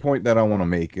 this is the point that I want to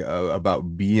make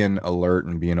about being alert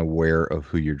and being aware of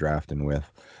who you're drafting with.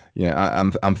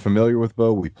 I'm familiar with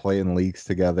Bo. We play in leagues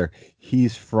together.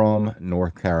 He's from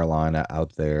North Carolina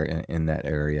out there in that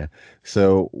area.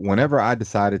 So whenever I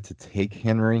decided to take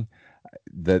Henry,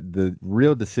 the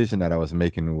real decision that I was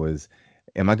making was,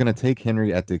 am I going to take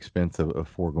Henry at the expense of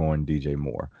foregoing DJ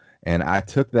Moore? And I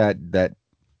took that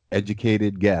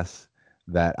educated guess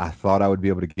that I thought I would be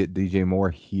able to get DJ Moore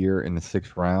here in the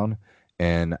 6th round,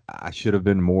 and I should have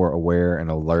been more aware and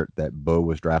alert that Bo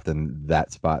was drafting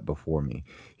that spot before me.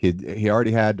 He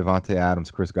already had Devontae Adams,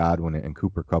 Chris Godwin, and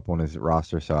Cooper Kupp on his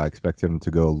roster, so I expected him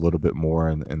to go a little bit more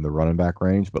in the running back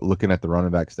range. But looking at the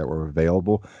running backs that were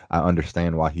available, I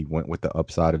understand why he went with the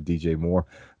upside of DJ Moore.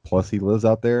 Plus, he lives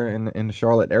out there in the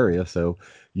Charlotte area, so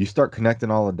you start connecting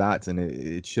all the dots, and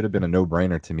it should have been a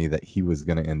no-brainer to me that he was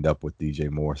going to end up with DJ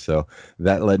Moore. So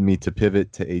that led me to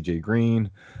pivot to AJ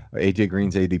Green. AJ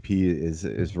Green's ADP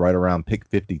is right around pick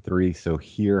 53. So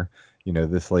here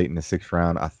this late in the sixth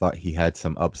round, I thought he had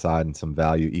some upside and some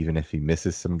value, even if he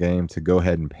misses some games, to go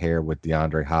ahead and pair with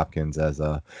DeAndre Hopkins as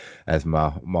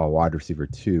my wide receiver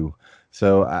too.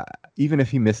 So even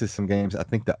if he misses some games, I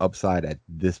think the upside at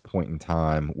this point in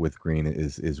time with Green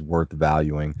is worth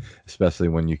valuing, especially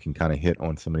when you can kind of hit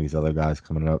on some of these other guys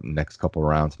coming up next couple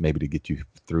rounds, maybe to get you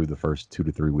through the first 2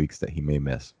 to 3 weeks that he may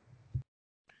miss.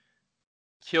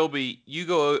 Kilby, you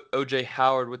go OJ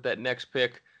Howard with that next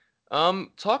pick.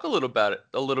 Talk a little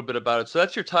bit about it. So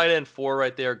that's your tight end 4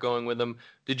 right there going with him.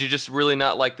 Did you just really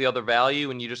not like the other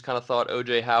value and you just kind of thought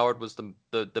OJ Howard was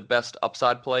the best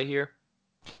upside play here?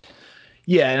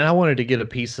 Yeah, and I wanted to get a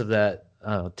piece of that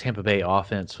Tampa Bay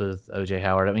offense with OJ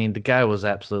Howard. I mean, the guy was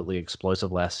absolutely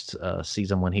explosive last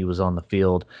season when he was on the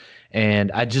field,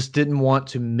 and I just didn't want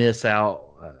to miss out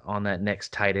on that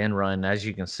next tight end run. As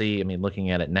you can see, I mean, looking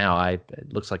at it now,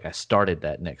 it looks like I started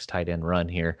that next tight end run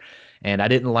here, and I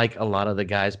didn't like a lot of the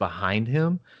guys behind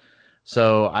him.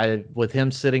 So with him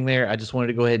sitting there, I just wanted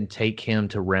to go ahead and take him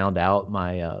to round out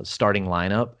my starting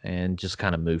lineup and just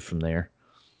kind of move from there.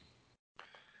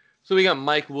 So we got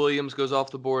Mike Williams goes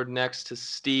off the board next to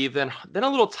Steve. Then a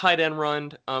little tight end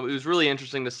run. It was really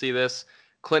interesting to see this.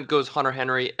 Clint goes Hunter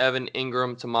Henry, Evan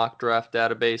Ingram to mock draft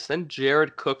database. Then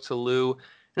Jared Cook to Lou.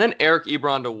 And then Eric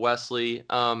Ebron to Wesley.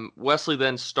 Wesley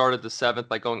then started the 7th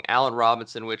by going Allen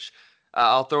Robinson, which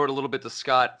I'll throw it a little bit to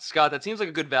Scott. Scott, that seems like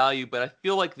a good value, but I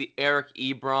feel like the Eric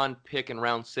Ebron pick in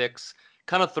round 6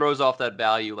 kind of throws off that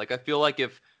value. Like I feel like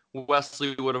if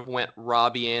Wesley would have went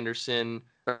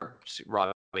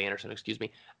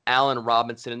Allen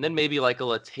Robinson, and then maybe like a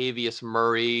Latavius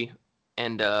Murray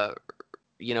and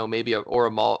maybe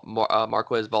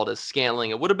Marquez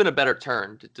Valdes-Scantling, it would have been a better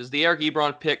turn. Does the Eric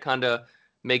Ebron pick kind of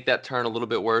make that turn a little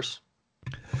bit worse?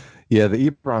 Yeah, the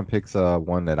Ebron pick's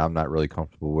one that I'm not really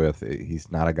comfortable with. He's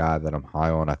not a guy that I'm high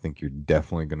on. I think you're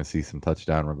definitely going to see some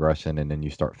touchdown regression, and then you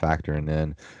start factoring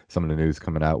in some of the news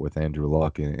coming out with Andrew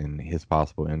Luck and his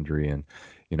possible injury, and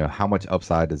how much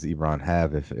upside does Ebron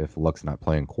have if Luck's not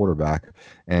playing quarterback?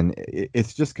 And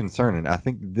it's just concerning. I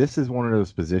think this is one of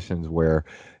those positions where,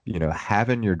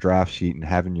 having your draft sheet and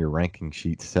having your ranking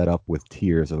sheet set up with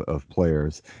tiers of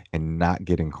players and not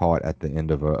getting caught at the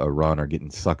end of a run or getting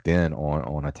sucked in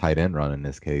on a tight end run in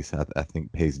this case, I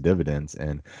think pays dividends.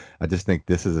 And I just think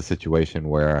this is a situation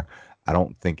where I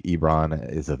don't think Ebron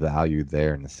is a value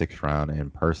there in the 6th round.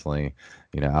 And personally,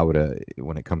 I would have,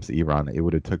 when it comes to Ebron, it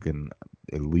would have taken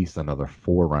at least another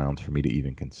 4 rounds for me to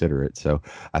even consider it. So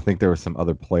I think there were some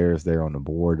other players there on the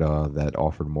board that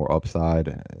offered more upside,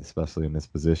 especially in this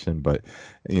position. But,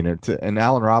 and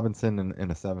Allen Robinson in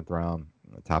the 7th round,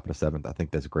 top of the 7th, I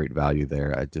think that's great value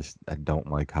there. I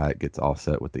don't like how it gets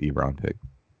offset with the Ebron pick.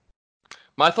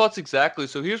 My thoughts exactly.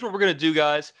 So here's what we're going to do,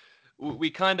 guys.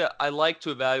 I like to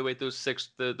evaluate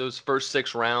those first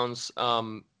 6 rounds. I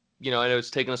know it's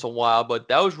taken us a while, but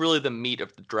that was really the meat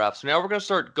of the draft. So now we're going to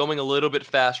start going a little bit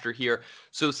faster here.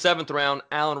 So 7th round,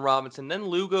 Allen Robinson. Then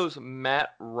Lou goes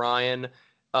Matt Ryan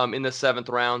in the 7th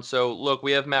round. So look,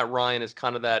 we have Matt Ryan as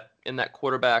kind of in that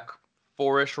quarterback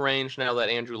 4-ish range now that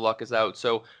Andrew Luck is out.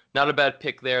 So not a bad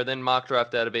pick there. Then mock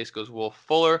draft database goes Will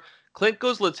Fuller. Clint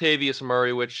goes Latavius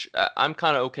Murray, which I'm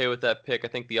kind of okay with that pick. I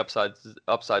think the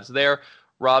upside's there.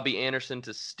 Robbie Anderson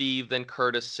to Steve, then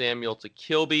Curtis Samuel to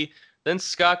Kilby. Then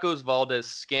Scott goes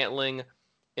Valdes-Scantling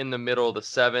in the middle of the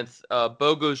 7th.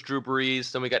 Bo goes Drew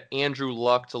Brees. Then we got Andrew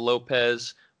Luck to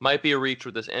Lopez. Might be a reach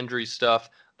with this injury stuff.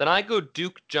 Then I go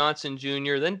Duke Johnson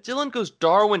Jr. Then Dylan goes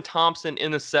Darwin Thompson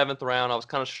in the 7th round. I was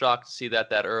kind of shocked to see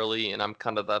that early, and I'm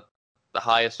kind of the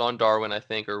highest on Darwin, I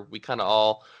think, or we kind of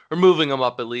all are moving him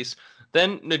up at least.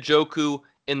 Then Njoku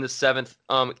in the 7th.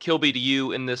 Kilby to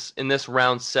you in this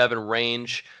round 7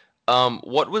 range.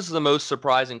 What was the most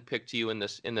surprising pick to you in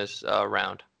this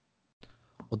round?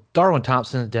 Well, Darwin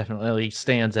Thompson definitely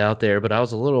stands out there, but I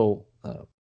was a little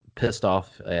pissed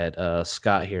off at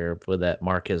Scott here with that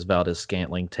Marquez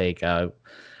Valdes-Scantling take.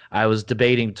 I was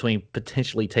debating between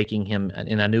potentially taking him,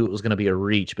 and I knew it was going to be a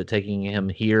reach, but taking him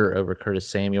here over Curtis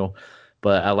Samuel.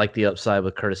 But I like the upside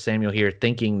with Curtis Samuel here,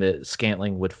 thinking that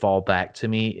Scantling would fall back to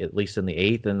me, at least in the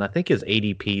 8th. And I think his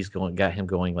ADP's got him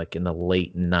going like in the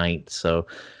late 9th. So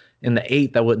in the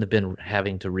 8th, I wouldn't have been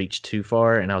having to reach too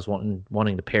far, and I was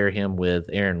wanting to pair him with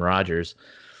Aaron Rodgers.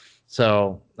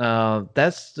 So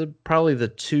that's probably the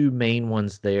 2 main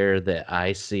ones there that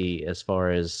I see as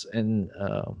far as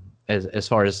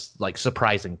like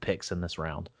surprising picks in this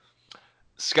round.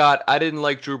 Scott, I didn't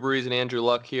like Drew Brees and Andrew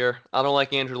Luck here. I don't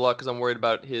like Andrew Luck because I'm worried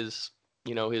about his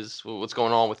what's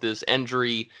going on with his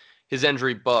injury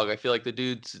bug. I feel like the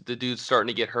dude's starting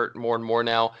to get hurt more and more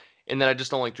now. And then I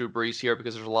just don't like Drew Brees here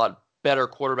because there's a lot better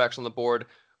quarterbacks on the board.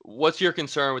 what's your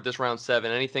concern with this round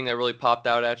 7? Anything that really popped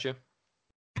out at you?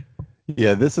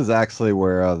 Yeah, this is actually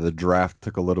where the draft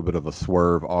took a little bit of a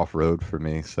swerve off road for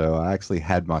me. So I actually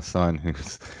had my son,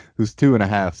 who's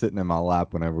 2.5, sitting in my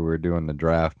lap whenever we were doing the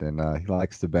draft, and he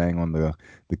likes to bang on the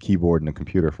keyboard and the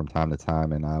computer from time to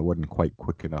time, and I wasn't quite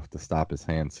quick enough to stop his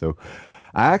hand. So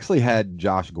I actually had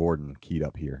Josh Gordon keyed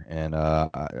up here, and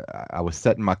I was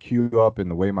setting my queue up,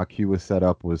 and the way my queue was set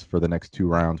up was for the next 2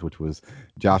 rounds, which was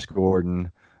Josh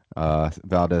Gordon,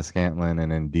 Valdez-Scantling,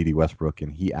 and then Dede Westbrook,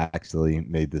 and he actually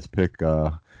made this pick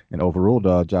and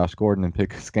overruled Josh Gordon and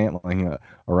picked Scantling a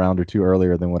round or 2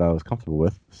 earlier than what I was comfortable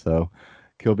with. So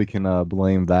Kilby can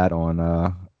blame that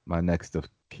on my next of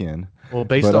kin. Well,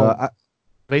 based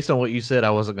on what you said,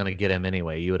 I wasn't going to get him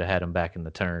anyway. You would have had him back in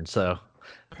the turn, so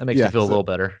that makes me feel a little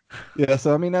better. Yeah,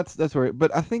 so I mean that's where.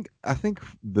 But I think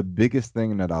the biggest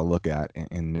thing that I look at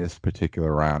in this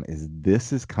particular round is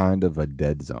this is kind of a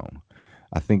dead zone.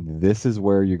 I think this is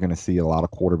where you're going to see a lot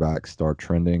of quarterbacks start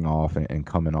trending off and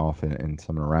coming off in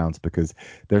some of the rounds, because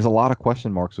there's a lot of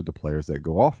question marks with the players that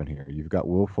go off in here. You've got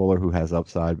Will Fuller, who has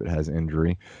upside but has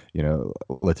injury. You know,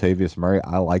 Latavius Murray,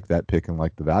 I like that pick and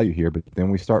like the value here, but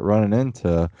then we start running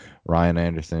into Ryan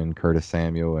Anderson, Curtis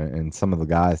Samuel, and some of the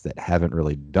guys that haven't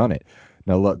really done it.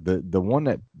 Now, look, the one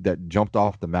that jumped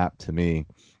off the map to me,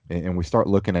 and we start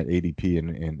looking at ADP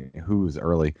and who's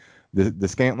early. The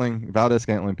Scantling,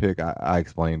 Valdez-Scantling pick, I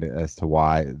explained as to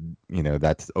why,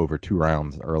 that's over 2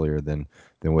 rounds earlier than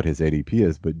what his ADP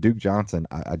is. But Duke Johnson,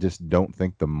 I just don't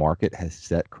think the market has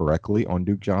set correctly on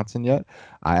Duke Johnson yet.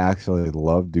 I actually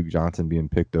love Duke Johnson being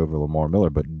picked over Lamar Miller,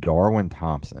 but Darwin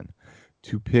Thompson,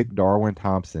 to pick Darwin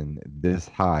Thompson this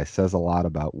high says a lot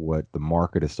about what the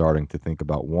market is starting to think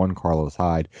about. 1, Carlos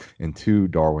Hyde, and 2,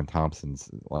 Darwin Thompson's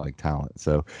talent.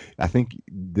 So I think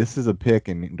this is a pick,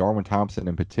 and Darwin Thompson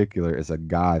in particular is a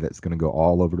guy that's going to go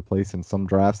all over the place in some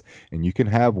drafts, and you can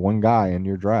have one guy in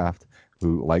your draft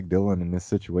who, like Dylan in this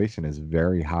situation, is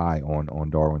very high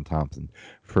on Darwin Thompson.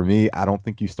 For me, I don't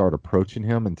think you start approaching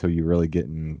him until you really get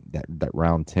in that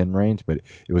round 10 range, but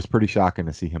it was pretty shocking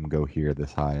to see him go here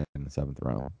this high in the 7th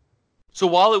round. So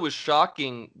while it was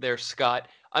shocking there, Scott,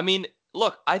 I mean,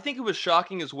 look, I think it was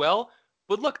shocking as well,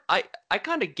 but look, I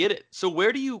kind of get it. So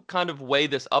where do you kind of weigh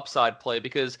this upside play?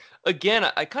 Because, again,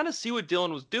 I kind of see what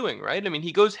Dylan was doing, right? I mean,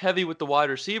 he goes heavy with the wide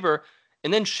receiver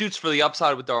and then shoots for the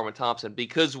upside with Darwin Thompson,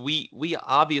 because we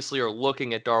obviously are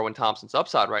looking at Darwin Thompson's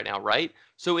upside right now, right?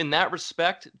 So in that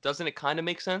respect, doesn't it kind of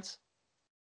make sense?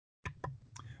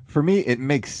 For me, it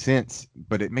makes sense,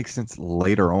 but it makes sense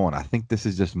later on. I think this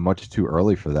is just much too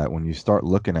early for that. When you start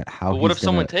looking at how, but what if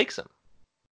someone takes him?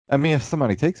 I mean, if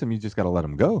somebody takes him, you just got to let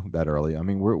him go that early. I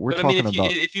mean, we're talking about.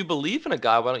 If you believe in a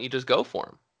guy, why don't you just go for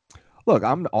him? Look,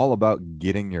 I'm all about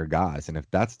getting your guys, and if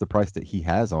that's the price that he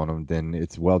has on him, then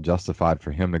it's well justified for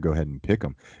him to go ahead and pick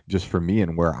him. Just for me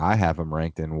and where I have him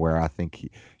ranked, and where I think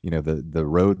the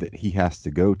road that he has to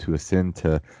go to ascend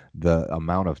to the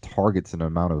amount of targets and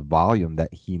amount of volume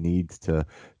that he needs to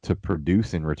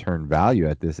produce and return value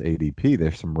at this ADP,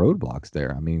 there's some roadblocks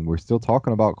there. I mean, we're still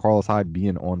talking about Carlos Hyde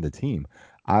being on the team.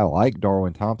 I like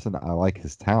Darwin Thompson. I like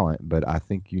his talent, but I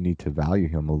think you need to value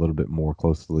him a little bit more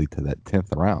closely to that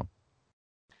 10th round.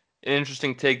 An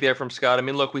interesting take there from Scott. I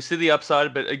mean, look, we see the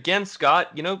upside, but again,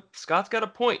 Scott, Scott's got a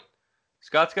point.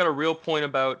 Scott's got a real point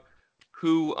about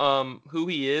who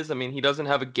he is. I mean, he doesn't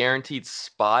have a guaranteed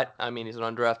spot. I mean, he's an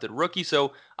undrafted rookie,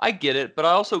 so I get it, but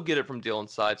I also get it from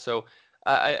Dylan's side. So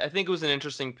I think it was an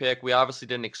interesting pick. We obviously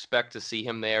didn't expect to see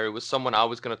him there. It was someone I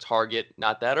was going to target,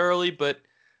 not that early, but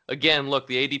again, look,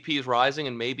 the ADP is rising,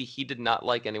 and maybe he did not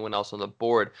like anyone else on the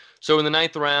board. So in the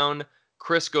 9th round,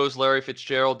 Chris goes Larry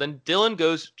Fitzgerald. Then Dylan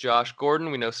goes Josh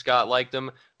Gordon. We know Scott liked him.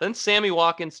 Then Sammy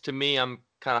Watkins. To me, I'm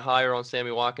kind of higher on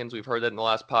Sammy Watkins. We've heard that in the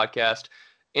last podcast.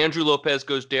 Andrew Lopez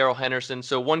goes Darrell Henderson.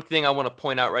 So one thing I want to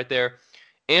point out right there,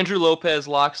 Andrew Lopez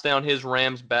locks down his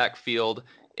Rams backfield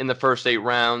in the first 8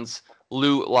 rounds.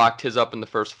 Lou locked his up in the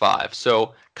first 5.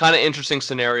 So kind of interesting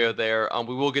scenario there.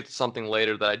 We will get to something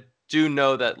later that I do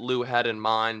know that Lou had in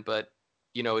mind, but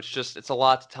it's a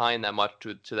lot to tie in that much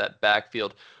to that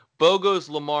backfield. Bo goes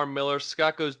Lamar Miller.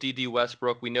 Scott goes Dede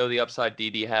Westbrook. We know the upside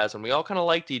Dede has, and we all kind of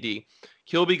like Dede.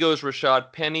 Kilby goes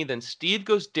Rashad Penny. Then Steve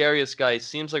goes Darius Guice.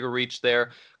 Seems like a reach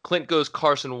there. Clint goes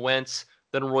Carson Wentz.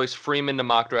 Then Royce Freeman to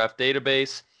mock draft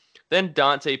database. Then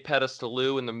Dante Pettis to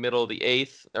Lou in the middle of the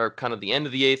 8th, or kind of the end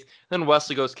of the 8th. Then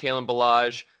Wesley goes Kalen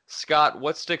Ballage. Scott,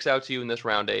 what sticks out to you in this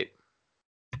round 8?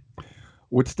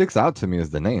 What sticks out to me is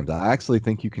the names. I actually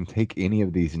think you can take any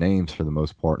of these names for the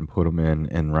most part and put them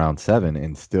in round 7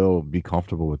 and still be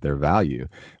comfortable with their value.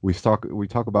 We talk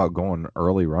about going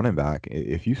early running back.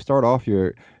 If you start off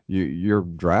your your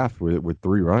draft with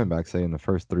three running backs, say in the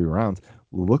first three rounds,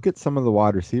 look at some of the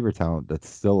wide receiver talent that's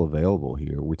still available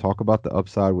here. We talk about the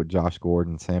upside with Josh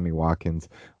Gordon, Sammy Watkins,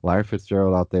 Larry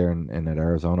Fitzgerald out there in that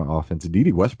Arizona offense.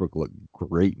 Dede Westbrook looked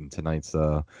great in tonight's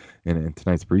in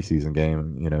tonight's preseason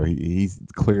game. You know, he's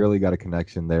clearly got a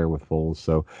connection there with Foles.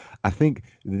 So I think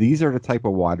these are the type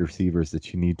of wide receivers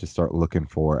that you need to start looking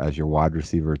for as your wide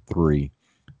receiver 3,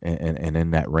 and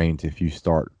in that range if you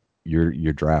start your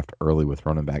draft early with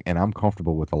running back. And I'm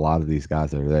comfortable with a lot of these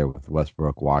guys that are there with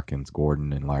Westbrook, Watkins,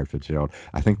 Gordon, and Larry Fitzgerald.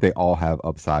 I think they all have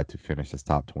upside to finish as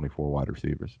top 24 wide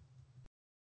receivers.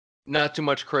 Not too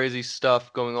much crazy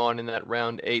stuff going on in that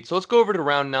round 8. So let's go over to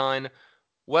round 9.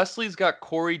 Wesley's got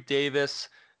Corey Davis.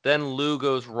 Then Lou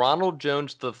goes Ronald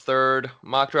Jones III.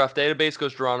 Mock Draft Database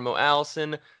goes Geronimo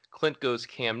Allison. Clint goes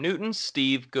Cam Newton.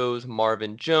 Steve goes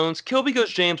Marvin Jones. Kilby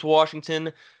goes James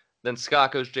Washington. Then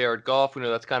Scott goes Jared Goff. We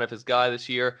know that's kind of his guy this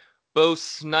year. Bo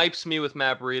snipes me with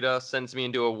Matt Breida, sends me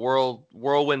into a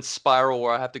whirlwind spiral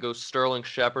where I have to go Sterling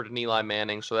Shepard and Eli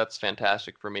Manning. So that's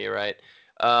fantastic for me, right?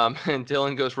 And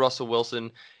Dylan goes Russell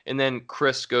Wilson. And then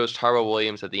Chris goes Tyrell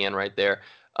Williams at the end right there.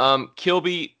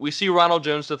 Kilby, we see Ronald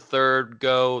Jones III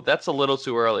go. That's a little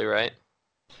too early, right?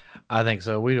 I think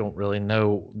so. We don't really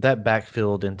know. That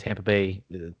backfield in Tampa Bay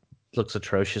looks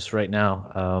atrocious right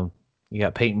now. You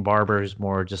got Peyton Barber, who's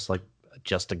more just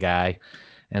a guy.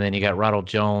 And then you got Ronald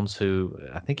Jones, who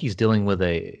I think he's dealing with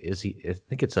I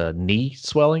think it's a knee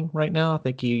swelling right now. I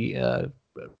think he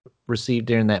received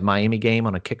during that Miami game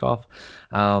on a kickoff.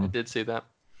 I did see that.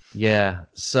 Yeah.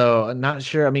 So I'm not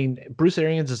sure. I mean, Bruce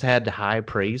Arians has had high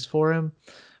praise for him,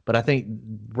 but I think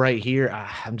right here,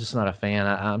 I'm just not a fan.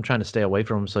 I'm trying to stay away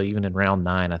from him. So even in round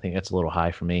 9, I think that's a little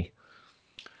high for me.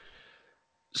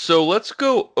 So let's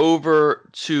go over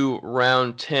to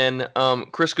round 10.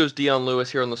 Chris goes Dion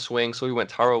Lewis here on the swing. So he went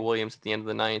Tyrell Williams at the end of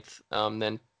the 9th.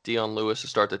 Then Dion Lewis to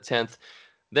start the 10th.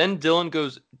 Then Dylan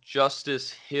goes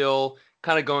Justice Hill,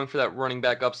 kind of going for that running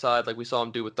back upside like we saw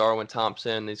him do with Darwin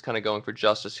Thompson. He's kind of going for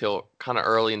Justice Hill kind of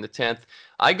early in the 10th.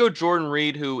 I go Jordan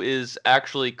Reed, who is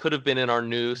actually could have been in our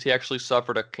news. He actually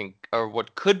suffered or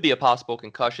what could be a possible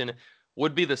concussion.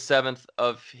 Would be the 7th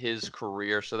of his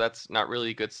career. So that's not really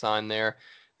a good sign there.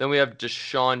 Then we have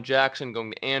Deshaun Jackson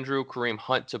going to Andrew, Kareem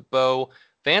Hunt to Bo,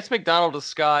 Vance McDonald to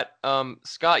Scott.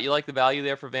 Scott, you like the value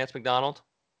there for Vance McDonald?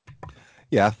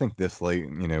 Yeah, I think this late,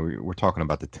 we're talking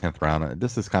about the 10th round.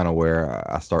 This is kind of where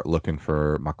I start looking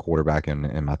for my quarterback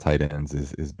and my tight ends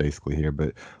is basically here.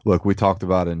 But look, we talked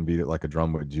about it and beat it like a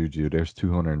drum with Juju. There's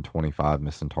 225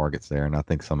 missing targets there, and I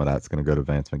think some of that's going to go to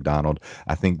Vance McDonald.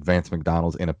 I think Vance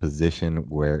McDonald's in a position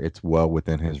where it's well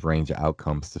within his range of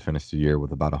outcomes to finish the year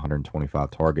with about 125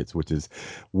 targets, which is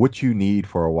what you need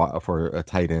for a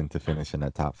tight end to finish in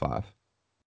that top 5.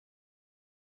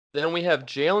 Then we have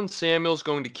Jalen Samuels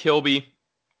going to Kilby.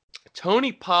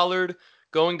 Tony Pollard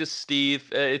going to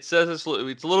Steve. It says it's a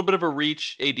little bit of a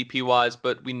reach ADP-wise,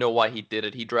 but we know why he did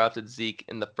it. He drafted Zeke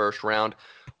in the first round.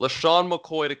 LaShawn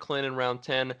McCoy to Clint in round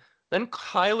 10. Then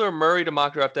Kyler Murray to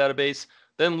Mock Draft Database.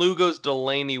 Then Lou goes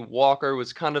Delaney Walker.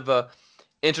 Was kind of a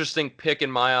interesting pick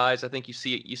in my eyes. I think you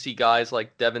see guys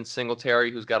like Devin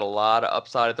Singletary, who's got a lot of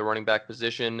upside at the running back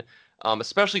position,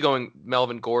 especially going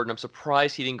Melvin Gordon. I'm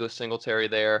surprised he didn't go Singletary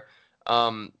there.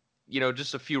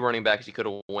 Just a few running backs he could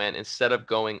have went instead of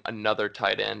going another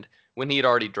tight end when he had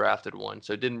already drafted one.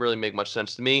 So it didn't really make much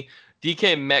sense to me.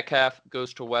 DK Metcalf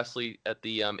goes to Wesley at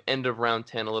the end of round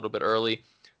 10, a little bit early.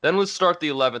 Then let's start the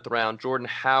 11th round. Jordan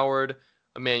Howard,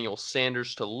 Emmanuel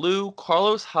Sanders to Lou,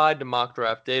 Carlos Hyde to Mock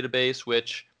Draft Database,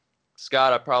 which,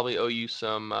 Scott, I probably owe you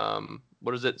some,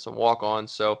 some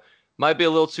walk-ons. So might be a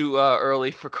little too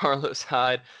early for Carlos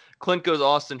Hyde. Clint goes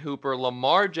Austin Hooper,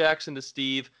 Lamar Jackson to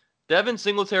Steve, Devin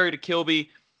Singletary to Kilby.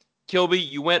 Kilby,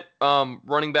 you went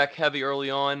running back heavy early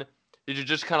on. Did you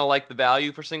just kind of like the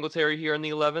value for Singletary here in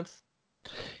the 11th?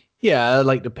 Yeah, I'd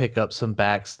like to pick up some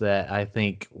backs that I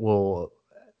think will,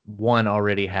 one,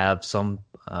 already have some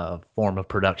form of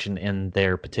production in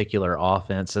their particular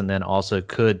offense, and then also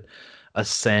could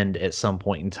ascend at some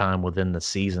point in time within the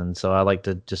season. So I like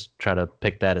to just try to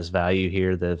pick that as value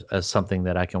here, as something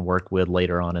that I can work with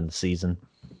later on in the season.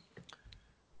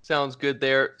 Sounds good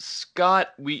there. Scott,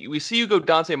 we see you go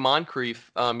Dante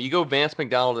Moncrief. You go Vance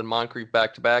McDonald and Moncrief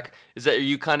back-to-back. Are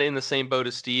you kind of in the same boat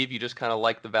as Steve? You just kind of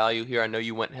like the value here? I know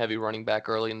you went heavy running back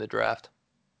early in the draft.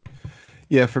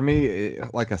 Yeah, for me,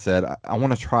 like I said, I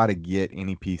want to try to get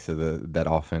any piece of that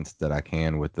offense that I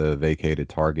can with the vacated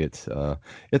targets.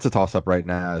 It's a toss-up right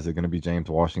now. Is it going to be James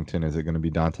Washington? Is it going to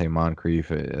be Dante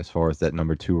Moncrief as far as that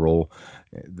number 2 role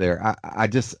there?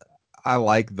 I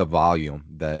like the volume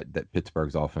that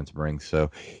Pittsburgh's offense brings. So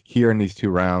here in these 2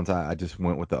 rounds, I just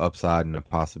went with the upside and the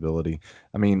possibility.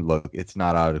 I mean, look, it's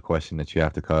not out of the question that you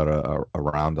have to cut a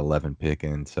round 11 pick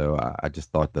in. So I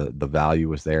just thought the value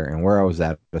was there. And where I was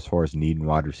at as far as needing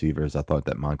wide receivers, I thought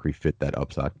that Moncrief fit that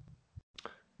upside.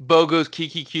 Bo goes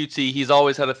Kiki QT. He's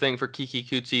always had a thing for Kiki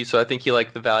QT, so I think he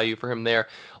liked the value for him there.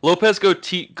 Lopez goes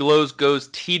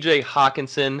TJ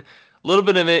Hawkinson. A little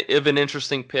bit of an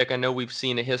interesting pick. I know we've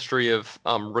seen a history of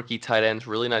rookie tight ends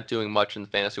really not doing much in the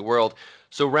fantasy world.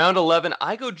 So round 11,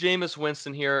 I go Jameis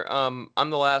Winston here. I'm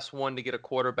the last one to get a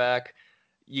quarterback.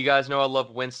 You guys know I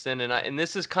love Winston, and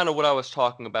this is kind of what I was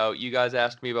talking about. You guys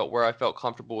asked me about where I felt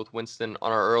comfortable with Winston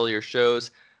on our earlier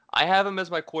shows. I have him as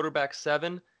my quarterback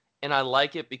 7. And I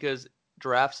like it because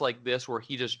drafts like this where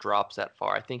he just drops that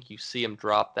far. I think you see him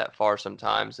drop that far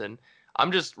sometimes. And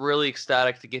I'm just really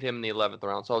ecstatic to get him in the 11th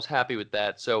round. So I was happy with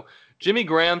that. So Jimmy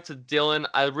Graham to Dylan.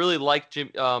 I really liked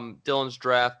Dylan's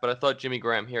draft, but I thought Jimmy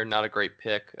Graham here, not a great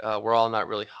pick. We're all not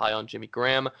really high on Jimmy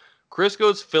Graham. Chris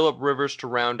goes Phillip Rivers to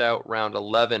round out round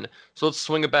 11. So let's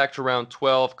swing it back to round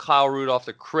 12. Kyle Rudolph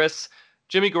to Chris.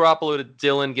 Jimmy Garoppolo to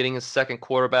Dylan, getting his second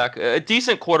quarterback. A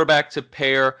decent quarterback to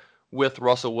pair with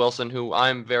Russell Wilson, who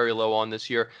I'm very low on this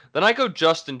year. Then I go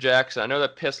Justin Jackson. I know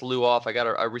that pissed Lou off.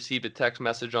 I received a text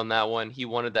message on that one. He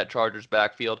wanted that Chargers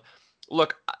backfield.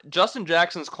 Look, Justin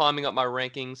Jackson's climbing up my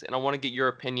rankings, and I want to get your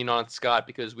opinion on it, Scott,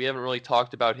 because we haven't really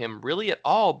talked about him really at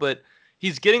all, but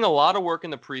he's getting a lot of work in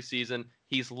the preseason.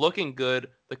 He's looking good.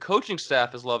 The coaching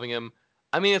staff is loving him.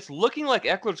 I mean, it's looking like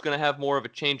Eckler's going to have more of a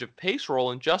change of pace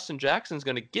role, and Justin Jackson's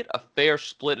going to get a fair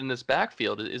split in this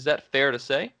backfield. Is that fair to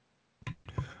say?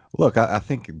 Look, I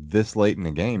think this late in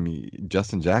the game,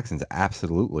 Justin Jackson's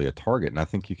absolutely a target, and I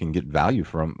think you can get value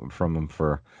from him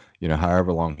for,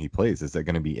 however long he plays. Is it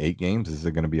going to be 8 games? Is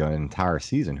it going to be an entire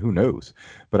season? Who knows?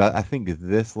 But I think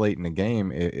this late in the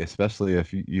game, especially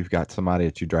if you've got somebody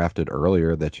that you drafted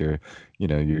earlier that you're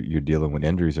dealing with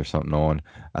injuries or something on,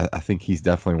 I think he's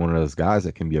definitely one of those guys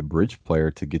that can be a bridge player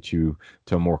to get you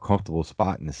to a more comfortable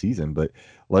spot in the season. But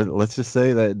let's just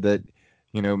say that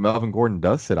Melvin Gordon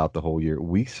does sit out the whole year.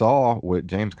 We saw what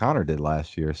James Conner did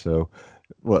last year. So,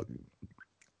 look,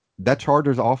 that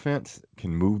Chargers offense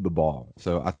can move the ball.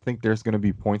 So I think there's going to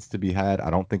be points to be had.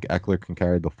 I don't think Eckler can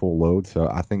carry the full load. So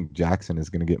I think Jackson is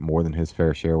going to get more than his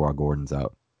fair share while Gordon's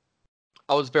out.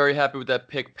 I was very happy with that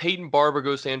pick. Peyton Barber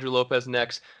goes to Andrew Lopez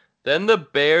next. Then the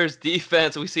Bears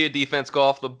defense. We see a defense go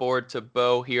off the board to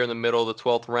Bo here in the middle of the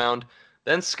 12th round.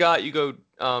 Then, Scott, you go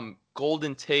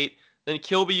Golden Tate. Then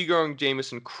Kilby, you going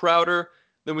Jamison Crowder.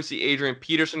 Then we see Adrian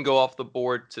Peterson go off the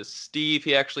board to Steve.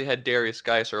 He actually had Darius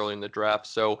Geis early in the draft,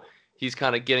 so he's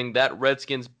kind of getting that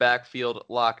Redskins backfield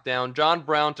locked down. John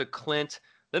Brown to Clint.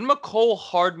 Then McCole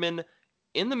Hardman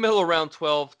in the middle of round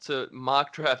 12 to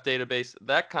Mock Draft Database.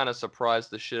 That kind of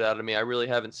surprised the shit out of me. I really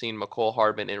haven't seen McCole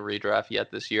Hardman in redraft yet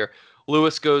this year.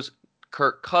 Lewis goes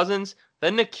Kirk Cousins.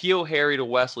 Then N'Keal Harry to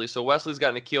Wesley. So Wesley's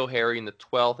got N'Keal Harry in the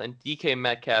 12th and DK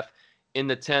Metcalf in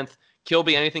the 10th.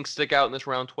 Kilby, anything stick out in this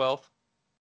round 12?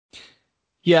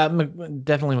 Yeah,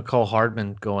 definitely McCole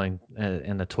Hardman going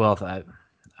in the 12th.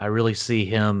 I really see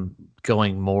him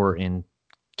going more in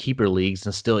keeper leagues,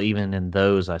 and still even in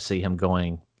those, I see him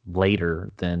going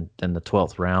later than the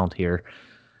 12th round here.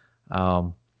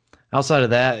 Outside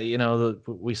of that,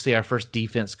 we see our first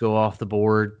defense go off the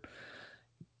board.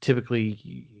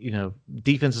 Typically,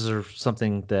 defenses are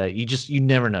something that you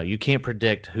never know. You can't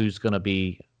predict who's going to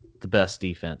be the best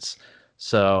defense.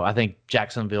 So I think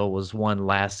Jacksonville was one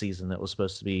last season that was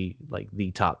supposed to be like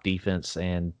the top defense,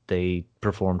 and they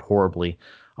performed horribly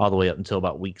all the way up until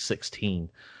about week 16.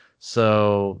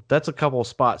 So that's a couple of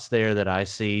spots there that I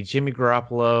see. Jimmy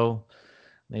Garoppolo,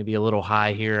 maybe a little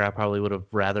high here. I probably would have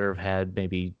rather have had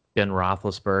maybe Ben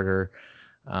Roethlisberger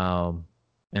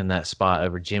in that spot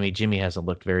over Jimmy. Jimmy hasn't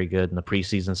looked very good in the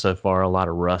preseason so far. A lot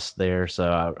of rust there.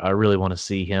 So I really want to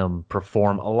see him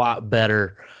perform a lot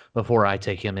better before I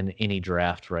take him in any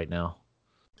draft right now.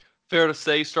 Fair to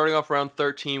say, starting off round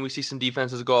 13, we see some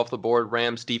defenses go off the board.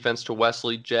 Rams defense to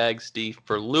Wesley, Jags D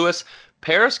for Lewis,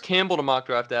 Paris Campbell to Mock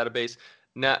Draft Database,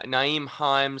 Naeem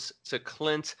Himes to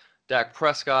Clint, Dak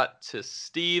Prescott to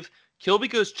Steve. Kilby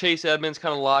goes Chase Edmonds,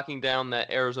 kind of locking down that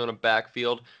Arizona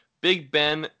backfield. Big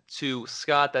Ben to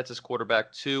Scott, that's his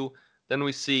quarterback 2. Then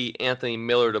we see Anthony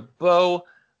Miller to Bo.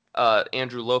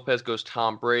 Andrew Lopez goes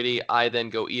Tom Brady. I then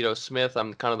go Ito Smith.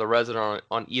 I'm kind of the resident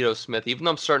on Ito Smith, even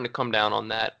though I'm starting to come down on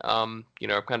that. I'm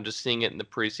kind of just seeing it in the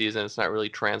preseason. It's not really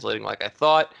translating like I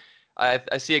thought.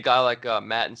 I see a guy like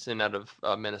Mattinson out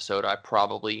of Minnesota. I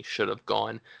probably should have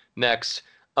gone next.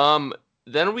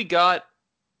 Then we got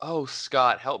Oh,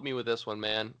 Scott, help me with this one,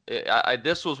 man.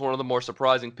 This was one of the more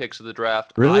surprising picks of the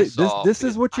draft I Really? This saw. this is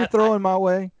Because what you're throwing my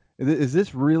way? Is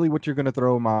this really what you're going to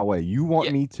throw my way? You want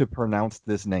yeah, me to pronounce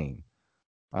this name?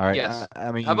 All right. yes. I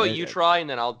How mean, about you try and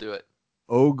then I'll do it?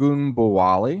 Ogun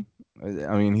Bowale.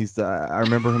 I mean, I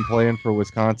remember him playing for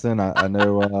Wisconsin. I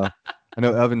know. I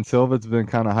know Evan Silva's been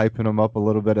kind of hyping him up a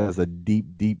little bit as a deep,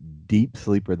 deep, deep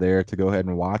sleeper there to go ahead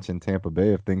and watch in Tampa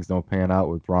Bay if things don't pan out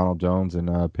with Ronald Jones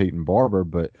and Peyton Barber.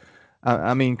 But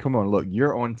I mean, come on, look,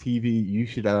 you're on TV. You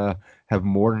should have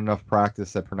more than enough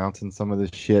practice at pronouncing some of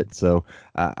this shit. So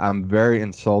I'm very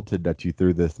insulted that you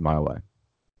threw this my way.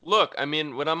 Look, I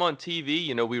mean, when I'm on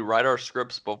TV, we write our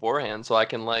scripts beforehand, so I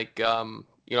can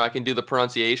I can do the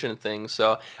pronunciation thing,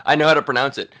 so I know how to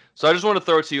pronounce it. So I just want to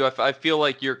throw it to you. I feel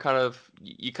like you kind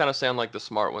of sound like the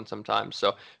smart one sometimes.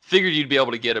 So figured you'd be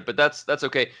able to get it, but that's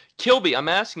okay. Kilby, I'm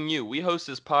asking you. We host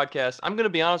this podcast. I'm gonna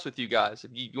be honest with you guys.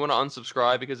 If you want to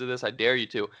unsubscribe because of this, I dare you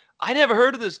to. I never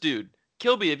heard of this dude.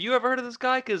 Kilby, have you ever heard of this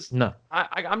guy? Because No.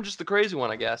 I'm just the crazy one,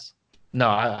 I guess. No,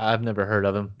 I've never heard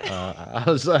of him. I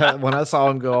was when I saw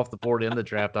him go off the board in the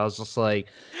draft, I was just like,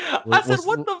 I said,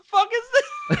 "What the fuck is this?"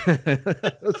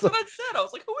 That's what I said. I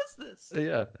was like, "Who is this?"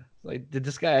 Yeah, like, did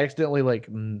this guy accidentally like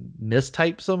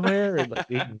mistype somewhere, or like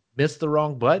he missed the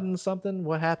wrong button? Something?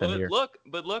 What happened here? Look.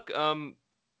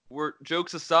 We're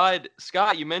jokes aside.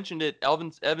 Scott, you mentioned it.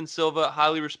 Evan Silva,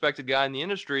 highly respected guy in the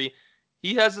industry.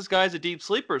 He has this guy as a deep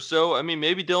sleeper. So, I mean,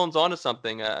 maybe Dylan's onto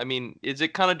something. I mean, is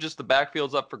it kind of just the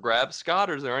backfield's up for grabs, Scott,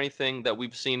 or is there anything that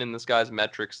we've seen in this guy's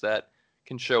metrics that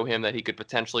can show him that he could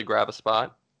potentially grab a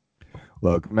spot?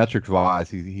 Look, metrics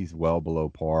wise, he's well below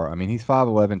par. I mean, he's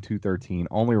 5'11", 213,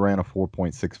 only ran a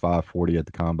 4.65 40 at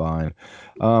the combine.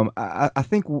 I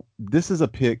think this is a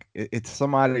pick. It's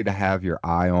somebody to have your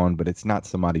eye on, but it's not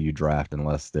somebody you draft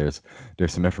unless there's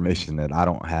some information that I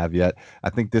don't have yet. I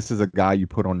think this is a guy you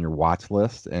put on your watch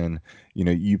list, and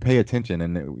you pay attention.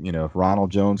 And if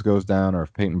Ronald Jones goes down or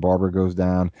if Peyton Barber goes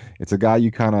down, it's a guy you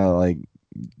kind of like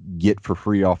get for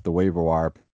free off the waiver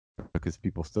wire, because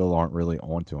people still aren't really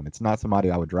onto him. It's not somebody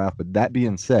I would draft. But that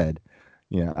being said,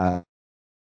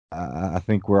 I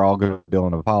think we're all going to do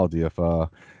an apology if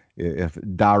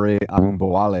Dare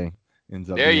Abumbawale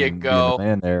ends up being the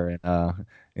man there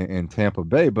in Tampa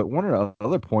Bay. But one of the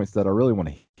other points that I really want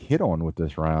to hit on with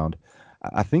this round,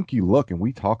 I think you look and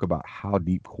we talk about how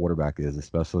deep quarterback is,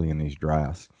 especially in these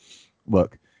drafts.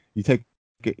 Look, you take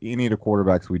any of the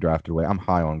quarterbacks we drafted away. I'm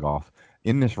high on Goff.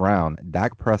 In this round,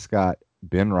 Dak Prescott,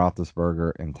 Ben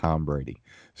Roethlisberger, and Tom Brady.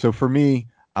 So for me,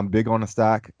 I'm big on the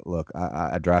stack. Look,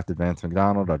 I drafted Vance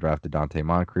McDonald. I drafted Dante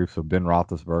Moncrief. So Ben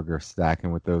Roethlisberger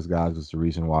stacking with those guys was the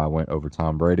reason why I went over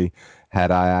Tom Brady. Had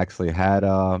I actually had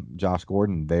Josh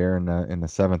Gordon there in the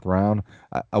 7th round,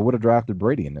 I would have drafted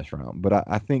Brady in this round. But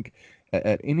I think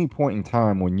at any point in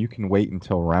time when you can wait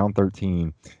until round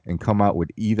 13 and come out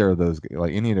with either of those,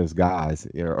 like any of those guys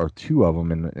or two of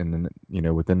them in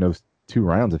within those 2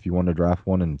 rounds, if you want to draft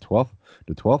one in the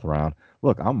 12th round,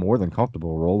 look, I'm more than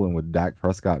comfortable rolling with Dak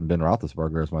Prescott and Ben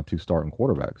Roethlisberger as my 2 starting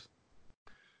quarterbacks.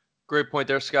 Great point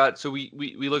there, Scott. So we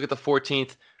look at the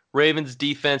 14th Ravens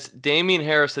defense, Damian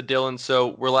Harris to Dylan.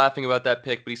 So we're laughing about that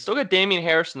pick, but he's still got Damian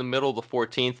Harris in the middle of the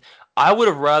 14th. I would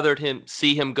have rathered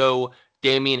see him go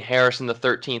Damian Harris in the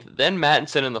 13th, then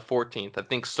Mattinson in the 14th. I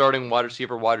think starting wide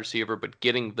receiver, but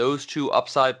getting those 2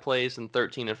 upside plays in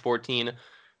 13 and 14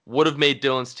 would have made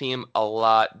Dylan's team a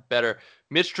lot better.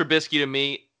 Mitch Trubisky, to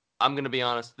me, I'm going to be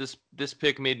honest, this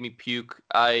pick made me puke.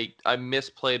 I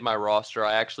misplayed my roster.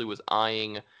 I actually was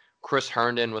eyeing Chris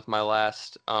Herndon with my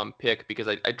last pick because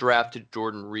I drafted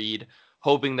Jordan Reed,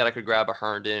 hoping that I could grab a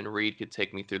Herndon and Reed could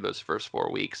take me through those first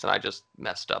 4 weeks, and I just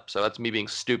messed up. So that's me being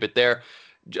stupid there.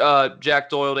 Jack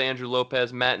Doyle to Andrew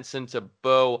Lopez, Mattinson to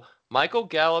Bo, Michael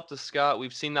Gallup to Scott.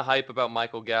 We've seen the hype about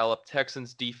Michael Gallup.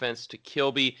 Texans defense to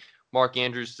Kilby, Mark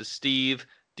Andrews to Steve,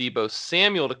 Deebo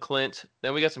Samuel to Clint.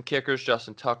 Then we got some kickers,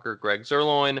 Justin Tucker, Greg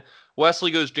Zerloin.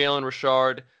 Wesley goes Jalen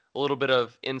Richard. A little bit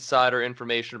of insider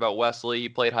information about Wesley. He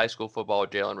played high school football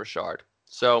with Jalen Richard.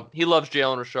 So he loves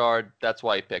Jalen Richard. That's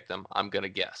why he picked him, I'm going to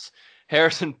guess.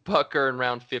 Harrison Butker in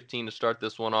round 15 to start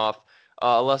this one off.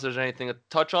 Unless there's anything to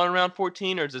touch on in round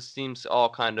 14, or does this seems all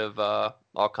kind of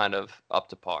up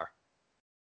to par?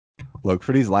 Look,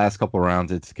 for these last couple of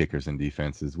rounds, it's kickers and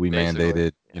defenses. We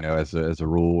mandated, as a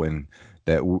rule, and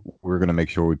that we're going to make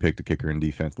sure we pick the kicker and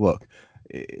defense. Look,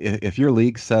 if your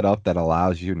league's set up that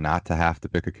allows you not to have to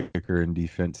pick a kicker in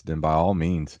defense, then by all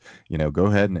means, go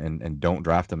ahead and don't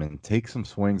draft them and take some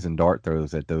swings and dart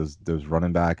throws at those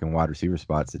running back and wide receiver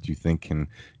spots that you think can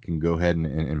go ahead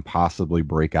and possibly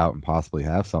break out and possibly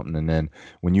have something. And then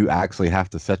when you actually have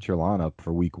to set your lineup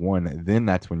for week one, then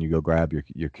that's when you go grab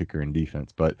your kicker in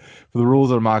defense. But for the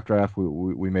rules of the mock draft,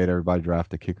 we made everybody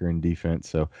draft a kicker in defense.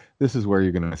 So this is where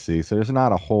you're going to see. So there's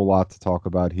not a whole lot to talk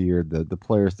about here. The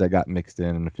players that got mixed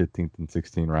in the 15th and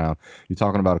 16th round, you're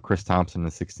talking about a Chris Thompson in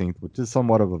the 16th, which is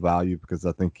somewhat of a value because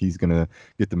I think he's going to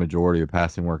get the majority of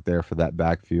passing work there for that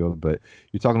backfield. But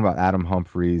you're talking about Adam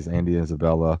Humphries, Andy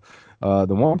Isabella. The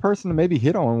one person to maybe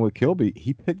hit on with Kilby,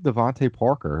 he picked Devontae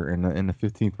Parker in the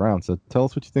 15th round. So tell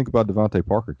us what you think about Devontae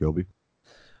Parker, Kilby.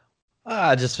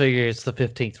 I just figure it's the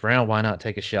 15th round. Why not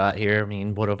take a shot here? I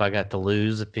mean, what have I got to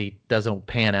lose? If he doesn't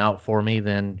pan out for me,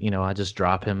 then, I just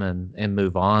drop him and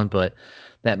move on. But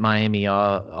that Miami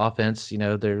offense,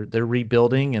 they're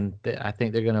rebuilding, and I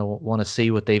think they're going to want to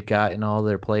see what they've got in all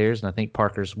their players. And I think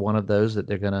Parker's one of those that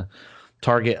they're going to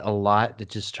target a lot to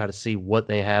just try to see what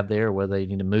they have there, whether they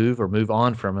need to move or move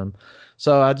on from him.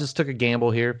 So I just took a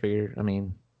gamble here.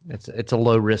 It's a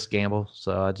low risk gamble.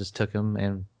 So I just took him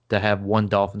and to have one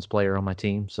Dolphins player on my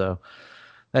team. So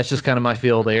that's just kind of my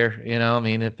feel there.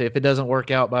 If it doesn't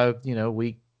work out by,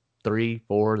 week 3,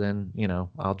 4, then,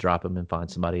 I'll drop him and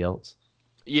find somebody else.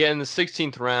 Yeah, in the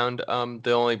 16th round,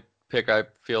 the only pick I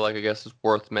feel like I guess is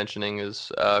worth mentioning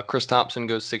is Chris Thompson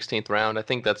goes 16th round. I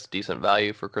think that's decent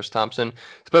value for Chris Thompson,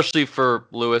 especially for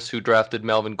Lewis, who drafted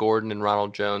Melvin Gordon and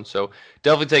Ronald Jones. So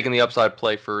definitely taking the upside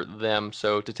play for them.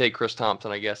 So to take Chris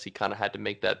Thompson, I guess he kind of had to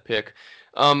make that pick.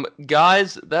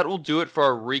 Guys, that will do it for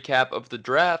our recap of the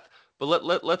draft. But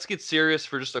let's get serious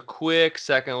for just a quick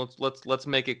second. Let's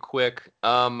make it quick.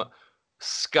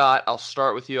 Scott, I'll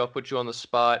start with you. I'll put you on the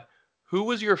spot. Who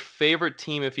was your favorite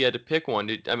team if you had to pick one?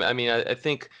 I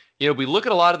think, we look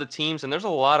at a lot of the teams, and there's a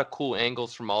lot of cool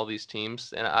angles from all these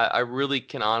teams. And I really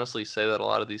can honestly say that a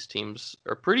lot of these teams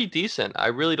are pretty decent. I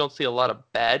really don't see a lot of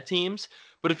bad teams.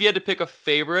 But if you had to pick a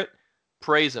favorite,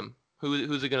 praise them.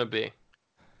 Who's it going to be?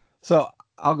 So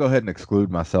I'll go ahead and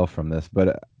exclude myself from this,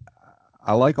 but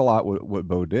I like a lot what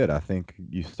Bo did. I think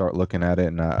you start looking at it,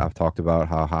 and I've talked about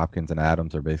how Hopkins and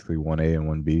Adams are basically 1A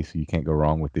and 1B, so you can't go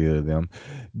wrong with either of them.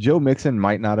 Joe Mixon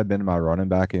might not have been my running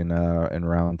back in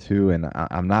round 2, and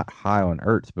I'm not high on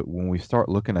Ertz, but when we start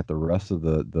looking at the rest of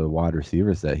the wide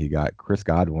receivers that he got, Chris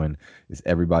Godwin is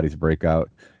everybody's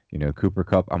breakout. Cooper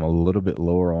Kupp, I'm a little bit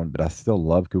lower on, but I still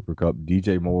love Cooper Kupp.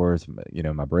 DJ Moore is,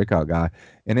 my breakout guy.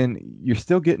 And then you're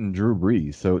still getting Drew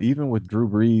Brees. So even with Drew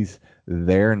Brees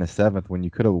there in the 7th, when you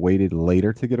could have waited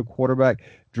later to get a quarterback,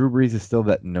 Drew Brees is still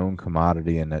that known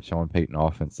commodity in that Sean Payton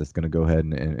offense that's going to go ahead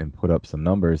and put up some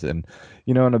numbers. And,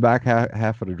 in the back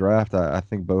half of the draft, I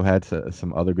think Bo had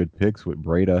some other good picks with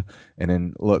Breda. And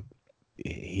then, look,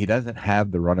 he doesn't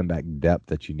have the running back depth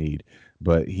that you need,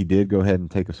 but he did go ahead and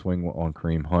take a swing on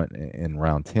Kareem Hunt in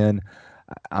round 10.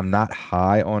 I'm not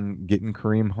high on getting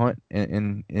Kareem Hunt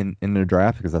in the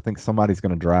draft because I think somebody's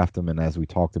going to draft him, and as we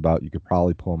talked about, you could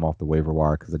probably pull him off the waiver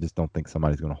wire because I just don't think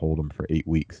somebody's going to hold him for 8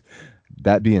 weeks.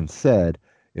 That being said,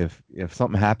 if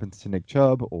something happens to Nick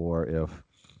Chubb, or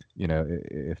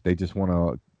if they just want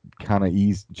to kind of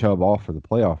ease Chubb off for the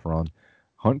playoff run,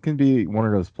 Hunt can be one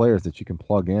of those players that you can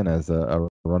plug in as a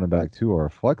running back 2 or a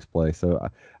flex play. So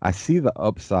I see the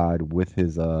upside with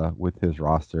his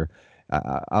roster.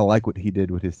 I like what he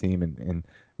did with his team, and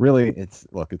really it's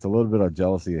a little bit of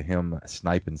jealousy of him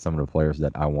sniping some of the players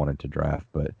that I wanted to draft.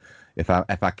 But if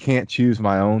I can't choose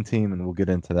my own team, and we'll get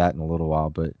into that in a little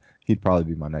while, but he'd probably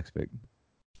be my next pick.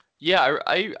 Yeah,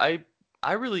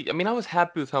 I really, I was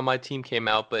happy with how my team came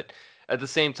out, but at the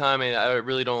same time, I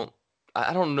really don't.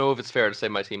 I don't know if it's fair to say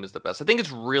my team is the best. I think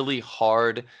it's really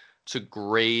hard to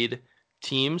grade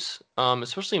teams,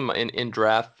 especially in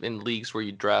draft, in leagues where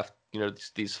you draft,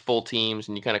 these full teams,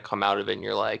 and you kind of come out of it and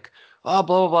you're like, oh,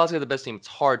 blah, blah, blah, it's got the best team. It's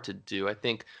hard to do. I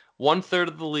think 1/3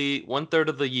 of the league, 1/3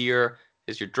 of the year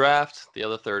is your draft. The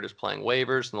other third is playing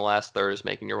waivers, and the last third is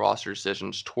making your roster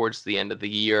decisions towards the end of the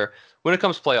year when it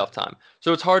comes to playoff time.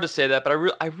 So it's hard to say that,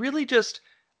 but I really just,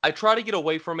 I try to get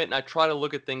away from it, and I try to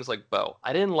look at things like Bo.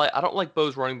 I don't like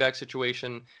Bo's running back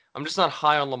situation. I'm just not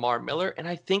high on Lamar Miller, and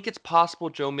I think it's possible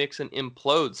Joe Mixon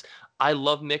implodes. I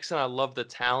love Mixon. I love the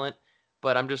talent,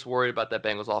 but I'm just worried about that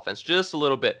Bengals offense just a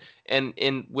little bit. And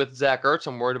with Zach Ertz,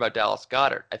 I'm worried about Dallas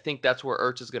Goedert. I think that's where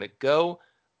Ertz is going to go,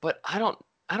 but I don't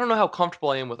know how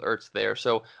comfortable I am with Ertz there.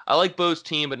 So I like Bo's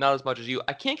team, but not as much as you.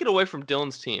 I can't get away from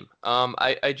Dylan's team. I'm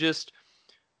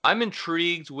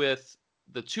intrigued with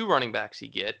the 2 running backs he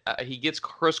gets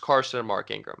Chris Carson and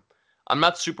Mark Ingram. I'm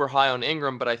not super high on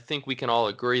Ingram, but I think we can all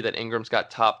agree that Ingram's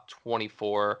got top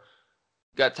 24.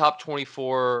 Got top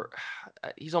 24.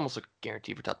 He's almost like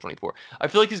guaranteed for top 24. I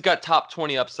feel like he's got top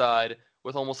 20 upside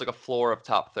with almost like a floor of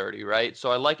top 30, right?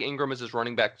 So I like Ingram as his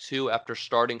running back too after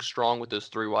starting strong with those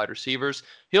 3 wide receivers.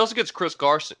 He also gets Chris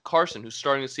Carson, who's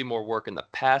starting to see more work in the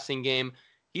passing game.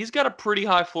 He's got a pretty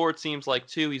high floor, it seems like,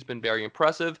 too. He's been very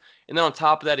impressive. And then on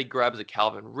top of that, he grabs a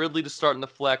Calvin Ridley to start in the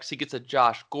flex. He gets a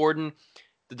Josh Gordon.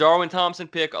 The Darwin Thompson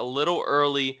pick a little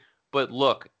early, but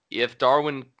look, if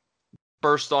Darwin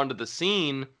burst onto the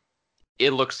scene, he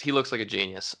looks like a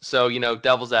genius. So,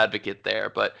 devil's advocate there.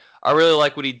 But I really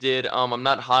like what he did. I'm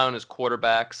not high on his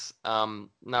quarterbacks.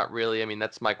 Not really. I mean,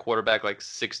 that's my quarterback, like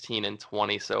 16 and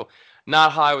 20. So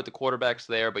not high with the quarterbacks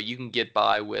there, but you can get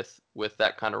by with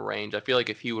that kind of range. I feel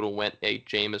like if he would have went a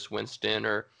Jameis Winston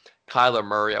or Kyler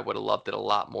Murray, I would have loved it a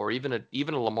lot more, even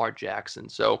a Lamar Jackson.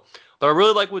 So, but I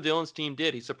really like what Dylan's team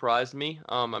did. He surprised me.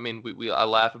 I mean, I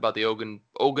laugh about the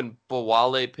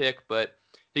Ogunbowale pick, but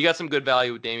he got some good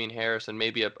value with Damian Harris and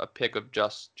maybe a pick of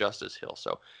Justice Hill.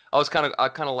 So I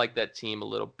kind of like that team a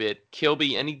little bit.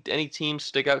 Kilby, any teams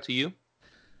stick out to you?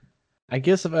 I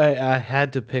guess if I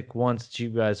had to pick one that you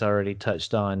guys already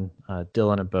touched on,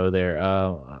 Dylan and Bo there,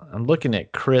 I'm looking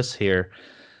at Chris here.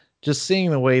 Just seeing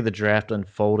the way the draft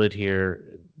unfolded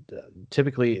here,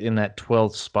 typically in that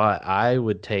 12th spot, I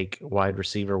would take wide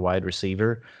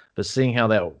receiver. But seeing how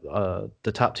that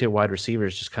the top tier wide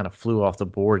receivers just kind of flew off the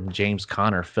board and James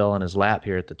Conner fell in his lap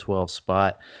here at the 12th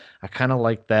spot, I kind of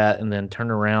like that. And then turn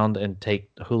around and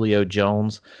take Julio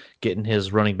Jones, getting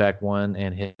his running back 1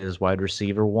 and his wide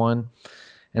receiver 1.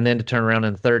 And then to turn around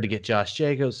in the 3rd to get Josh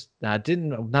Jacobs. Now,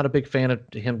 I'm not a big fan of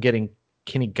him getting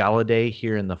Kenny Galladay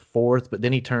here in the 4th, but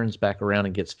then he turns back around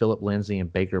and gets Phillip Lindsay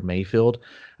and Baker Mayfield.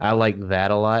 I like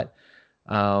that a lot.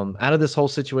 Out of this whole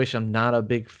situation, I'm not a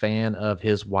big fan of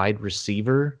his wide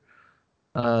receiver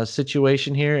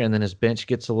situation here, and then his bench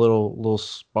gets a little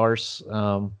sparse.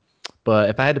 But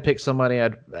if I had to pick somebody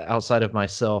outside of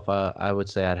myself, I would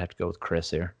say I'd have to go with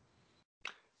Chris here.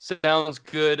 Sounds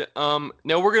good. Now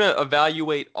we're going to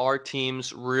evaluate our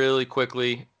teams really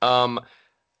quickly.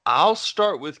 I'll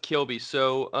start with Kilby.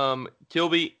 So,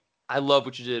 Kilby, I love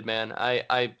what you did, man.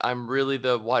 I'm really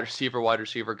the wide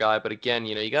receiver guy. But again,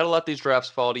 you got to let these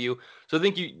drafts fall to you. So I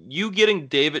think you getting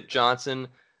David Johnson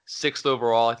 6th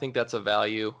overall, I think that's a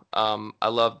value. I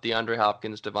love DeAndre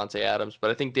Hopkins, Devontae Adams,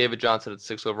 but I think David Johnson at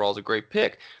 6th overall is a great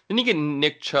pick. Then you get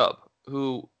Nick Chubb,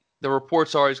 who the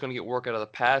reports are he's going to get work out of the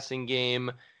passing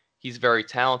game. He's very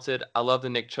talented. I love the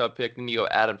Nick Chubb pick. Then you go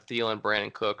Adam Thielen,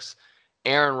 Brandon Cooks,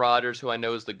 Aaron Rodgers, who I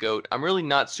know is the GOAT. I'm really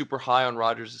not super high on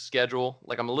Rodgers' schedule.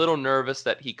 Like, I'm a little nervous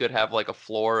that he could have like a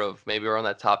floor of maybe around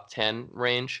that top 10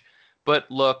 range. But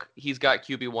look, he's got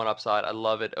QB1 upside. I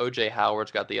love it. OJ Howard's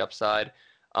got the upside.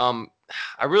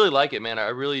 I really like it, man. I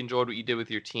really enjoyed what you did with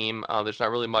your team. There's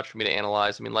not really much for me to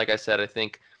analyze. I mean, like I said, I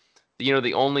think,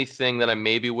 the only thing that I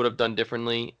maybe would have done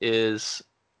differently is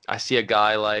I see a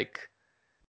guy like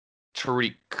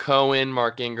Tariq Cohen,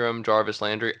 Mark Ingram, Jarvis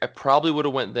Landry. I probably would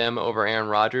have went them over Aaron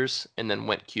Rodgers and then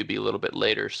went QB a little bit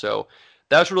later. So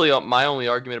that's really my only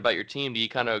argument about your team. Do you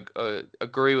kind of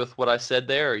agree with what I said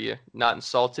there? Are you not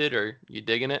insulted, or you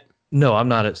digging it? No, I'm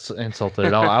not insulted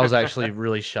at all. I was actually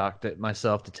really shocked at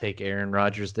myself to take Aaron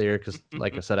Rodgers there because,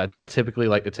 like I said, I typically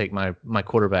like to take my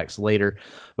quarterbacks later.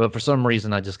 But for some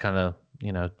reason, I just kind of,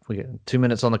 we get 2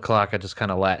 minutes on the clock. I just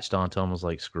kind of latched onto him, was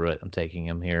like, screw it, I'm taking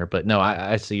him here. But no,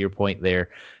 I see your point there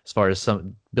as far as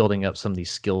some building up some of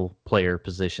these skill player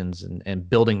positions and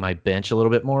building my bench a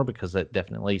little bit more, because that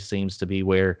definitely seems to be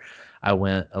where I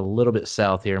went a little bit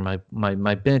south here.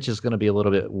 My bench is going to be a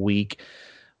little bit weak.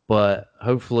 But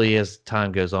hopefully, as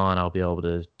time goes on, I'll be able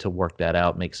to work that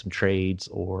out, make some trades,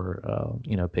 or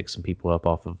pick some people up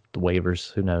off of the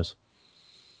waivers. Who knows?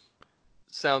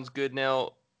 Sounds good.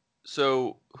 Now,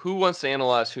 so who wants to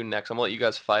analyze who next? I'm gonna let you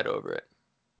guys fight over it.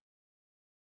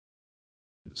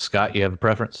 Scott, you have a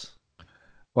preference?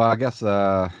 Well, I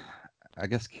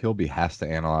guess Kilby has to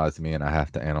analyze me, and I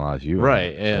have to analyze you.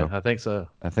 Right? Yeah, so I think so.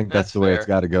 I think that's the way it's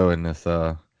got to go in this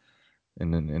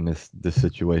in this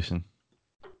situation.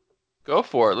 Go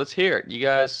for it. Let's hear it. You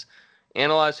guys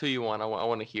analyze who you want. I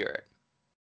want to hear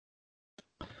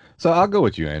it. So I'll go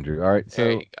with you, Andrew. All right. So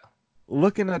there you go.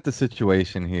 Looking at the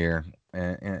situation here,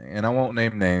 and I won't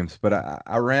name names, but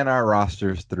I ran our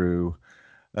rosters through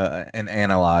an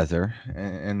analyzer,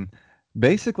 and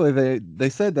basically they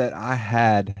said that I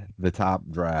had the top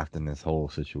draft in this whole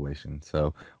situation.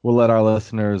 So we'll let our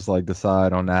listeners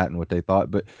decide on that and what they thought.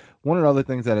 But one of the other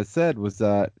things that it said was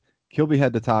that Kilby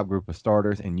had the top group of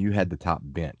starters and you had the top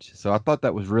bench. So I thought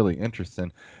that was really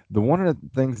interesting. One of the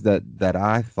things that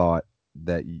I thought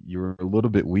that you're a little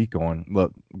bit weak on.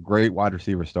 Look, great wide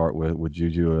receiver start with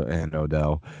Juju and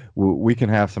Odell. We can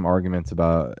have some arguments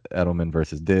about Edelman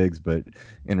versus Diggs, but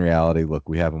in reality, look,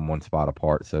 we have them one spot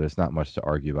apart, so there's not much to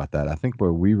argue about that. I think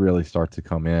where we really start to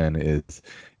come in is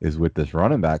with this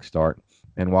running back start.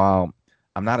 And while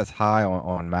I'm not as high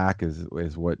on Mac as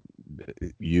what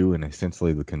you and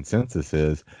essentially the consensus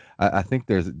is, I think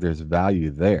there's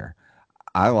value there.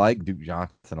 I like Duke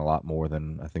Johnson a lot more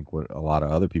than I think what a lot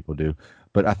of other people do.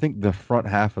 But I think the front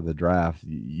half of the draft,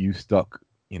 you stuck,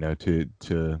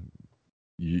 to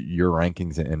your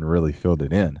rankings and really filled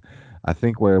it in. I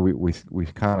think where we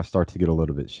kind of start to get a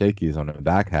little bit shaky is on the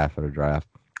back half of the draft.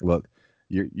 Look,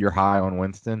 you're high on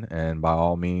Winston, and by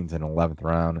all means, in the 11th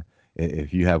round,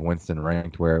 if you have Winston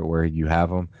ranked where you have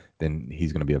him, then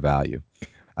he's going to be a value.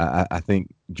 I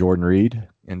think Jordan Reed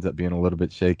ends up being a little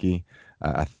bit shaky.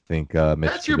 I think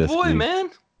Mitch That's your Trubisky, boy, man.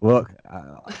 Look,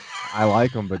 I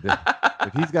like him, but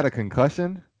if he's got a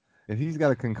concussion,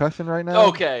 right now,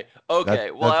 Okay.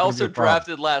 Well, I also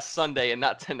drafted last Sunday and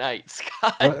not tonight,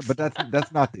 Scott. But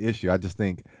that's not the issue. I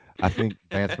think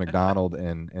Vance McDonald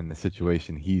and the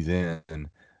situation he's in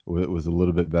was a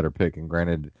little bit better pick. And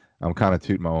granted, I'm kind of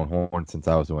tooting my own horn since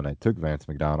I was the one that took Vance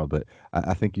McDonald, but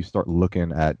I think you start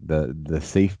looking at the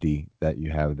safety that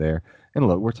you have there. And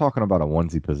look, we're talking about a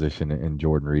onesie position in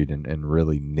Jordan Reed and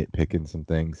really nitpicking some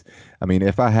things. I mean,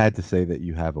 if I had to say that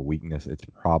you have a weakness, it's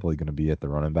probably going to be at the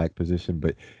running back position,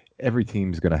 but every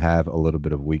team's going to have a little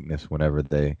bit of weakness whenever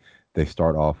they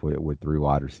start off with 3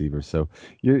 wide receivers. So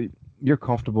you're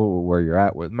comfortable with where you're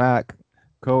at with Mac.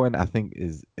 Cohen, I think,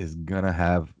 is going to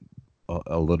have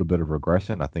a little bit of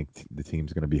regression. I think the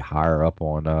team's going to be higher up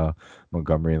on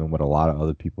Montgomery than what a lot of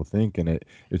other people think, and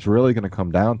it's really going to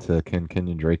come down to can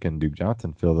Kenyon Drake and Duke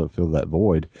Johnson fill that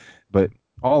void. But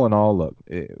all in all, look,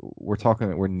 we're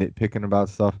nitpicking about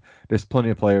stuff. There's plenty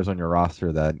of players on your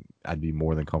roster that I'd be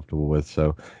more than comfortable with.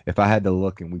 So if I had to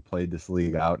look and we played this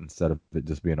league out instead of it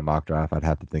just being a mock draft, I'd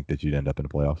have to think that you'd end up in the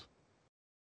playoffs.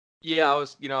 Yeah, I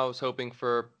was hoping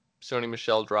for Sony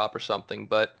Michel drop or something,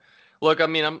 but look, I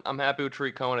mean, I'm happy with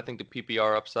Tariq Cohen. I think the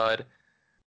PPR upside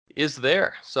is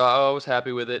there, so I was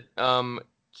happy with it.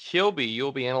 Kilby,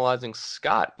 you'll be analyzing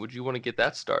Scott. Would you want to get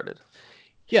that started?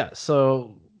 Yeah,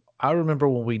 so I remember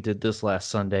when we did this last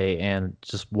Sunday and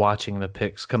just watching the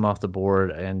picks come off the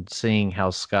board and seeing how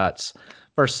Scott's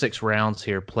first 6 rounds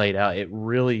here played out. It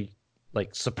really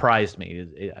surprised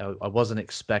me. I wasn't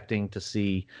expecting to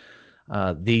see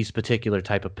these particular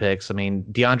type of picks. I mean,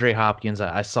 DeAndre Hopkins,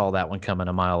 I saw that one coming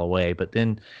a mile away, but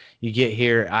then you get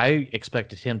here, I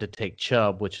expected him to take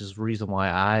Chubb, which is the reason why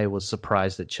I was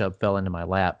surprised that Chubb fell into my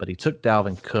lap, but he took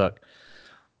Dalvin Cook.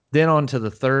 Then on to the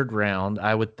 3rd round,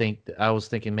 I was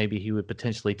thinking maybe he would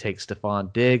potentially take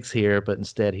Stephon Diggs here, but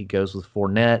instead he goes with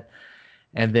Fournette.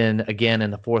 And then again in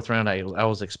the 4th round, I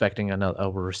was expecting a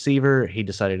receiver. He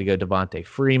decided to go Devontae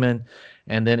Freeman.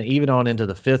 And then even on into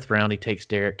the 5th round, he takes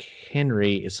Derrick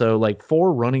Henry. So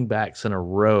 4 running backs in a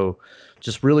row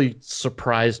just really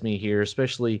surprised me here,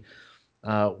 especially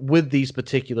with these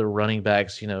particular running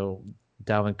backs,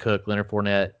 Dalvin Cook, Leonard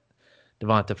Fournette,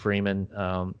 Devonta Freeman.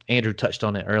 Andrew touched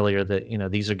on it earlier that,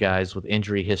 these are guys with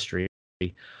injury history.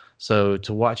 So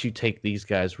to watch you take these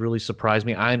guys really surprised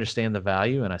me. I understand the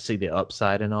value and I see the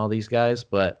upside in all these guys,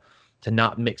 but to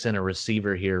not mix in a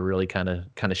receiver here really kind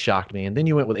of shocked me. And then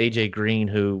you went with AJ Green,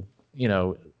 who,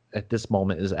 at this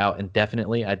moment is out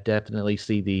indefinitely. I definitely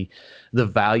see the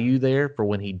value there for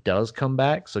when he does come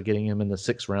back. So getting him in the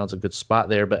 6th round is a good spot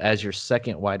there. But as your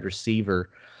second wide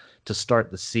receiver to start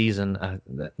the season,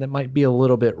 that might be a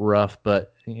little bit rough,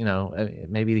 but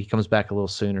maybe he comes back a little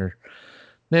sooner.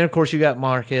 Then, of course, you got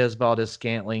Marquez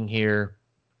Valdes-Scantling here,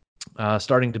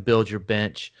 starting to build your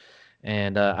bench.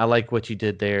 And I like what you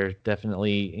did there.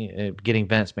 Definitely getting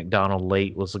Vance McDonald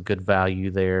late was a good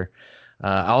value there.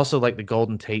 I also like the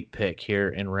Golden Tate pick here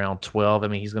in round 12. I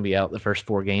mean, he's going to be out the first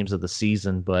 4 games of the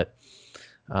season, but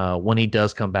when he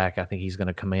does come back, I think he's going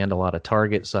to command a lot of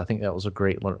targets. So I think that was a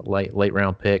great late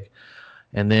round pick.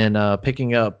 And then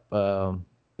picking up Ben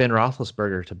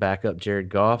Roethlisberger to back up Jared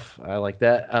Goff. I like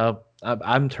that.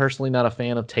 I'm personally not a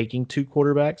fan of taking 2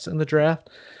 quarterbacks in the draft.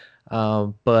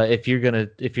 But if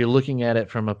you're looking at it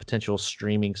from a potential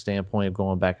streaming standpoint of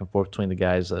going back and forth between the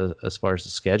guys as far as the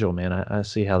schedule, man, I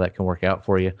see how that can work out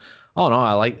for you. Oh no,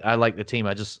 I like the team.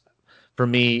 For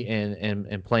me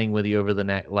and playing with you over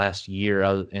the last year,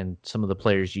 and some of the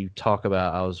players you talk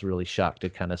about, I was really shocked to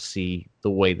kind of see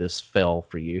the way this fell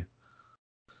for you.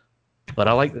 But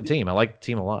I like the team. I like the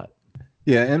team a lot.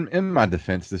 Yeah, in my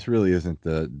defense, this really isn't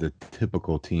the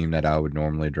typical team that I would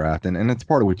normally draft, and it's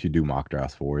part of what you do mock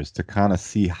drafts for, is to kind of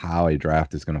see how a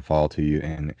draft is going to fall to you,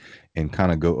 and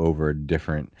kind of go over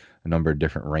a number of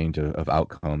different range of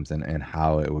outcomes, and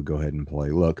how it would go ahead and play.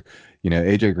 Look,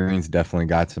 AJ Green's definitely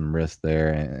got some risk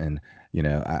there, and you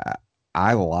know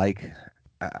I like.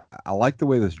 I like the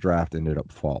way this draft ended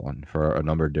up falling for a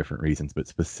number of different reasons, but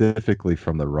specifically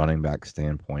from the running back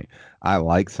standpoint, I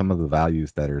like some of the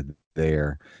values that are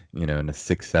there, in the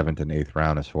sixth, seventh, and eighth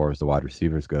round as far as the wide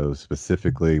receivers goes,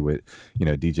 specifically with,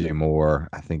 DJ Moore.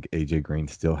 I think AJ Green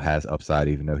still has upside,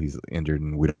 even though he's injured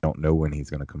and we don't know when he's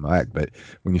going to come back. But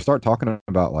when you start talking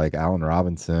about like Allen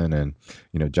Robinson and,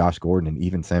 Josh Gordon and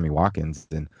even Sammy Watkins,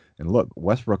 and look,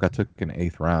 Westbrook, I took in the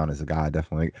eighth round as a guy.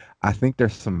 Definitely, I think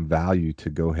there's some value to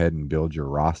go ahead and build your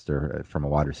roster from a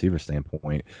wide receiver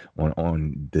standpoint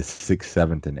on the sixth,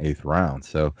 seventh, and eighth round.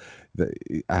 So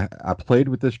I played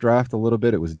with this draft a little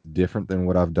bit. It was different than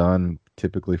what I've done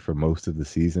typically for most of the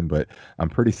season, but I'm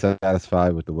pretty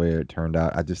satisfied with the way it turned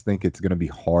out. I just think it's going to be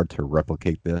hard to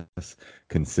replicate this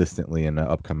consistently in the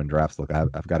upcoming drafts. Look,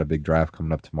 I've got a big draft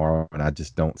coming up tomorrow, and I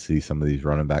just don't see some of these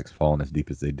running backs falling as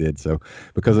deep as they did. So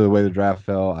because of the way the draft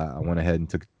fell, I went ahead and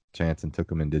took a chance and took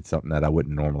them and did something that I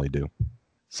wouldn't normally do.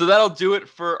 So that'll do it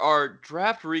for our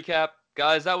draft recap.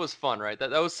 Guys, that was fun, right?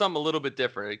 That was something a little bit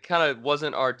different. It kind of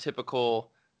wasn't our typical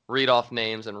read off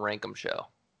names and rank 'em show.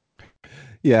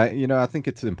 Yeah, I think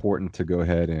it's important to go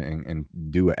ahead and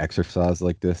do an exercise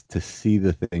like this to see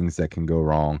the things that can go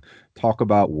wrong. Talk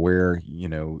about where,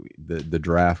 the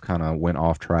draft kind of went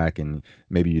off track and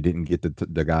maybe you didn't get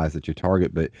the guys that you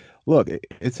target. But look,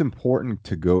 it's important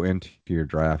to go into your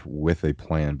draft with a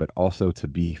plan, but also to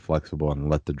be flexible and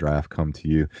let the draft come to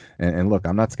you. And look,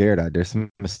 I'm not scared. There's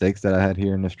some mistakes that I had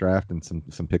here in this draft and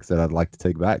some picks that I'd like to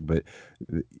take back. But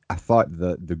I thought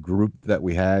the group that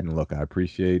we had, and look, I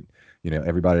appreciate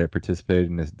everybody that participated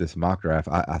in this mock draft.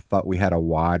 I thought we had a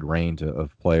wide range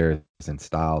of players and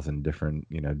styles and different,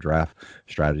 draft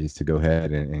strategies to go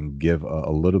ahead and give a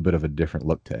little bit of a different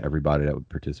look to everybody that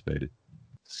participated.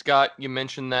 Scott, you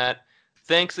mentioned that.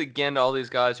 Thanks again to all these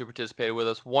guys who participated with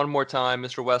us. One more time,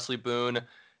 Mr. Wesley Boone.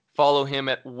 Follow him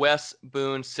at Wes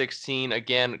Boone 16.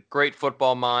 Again, great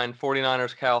football mind,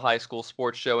 49ers Cal High School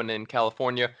sports show in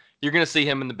California. You're going to see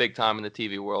him in the big time in the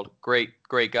TV world. Great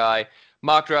guy.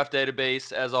 Mock Draft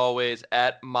Database, as always,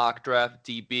 at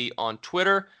MockDraftDB on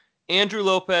Twitter. Andrew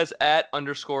Lopez at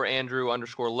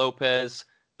 _Andrew_Lopez.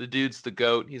 The dude's the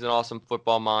GOAT. He's an awesome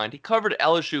football mind. He covered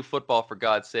LSU football, for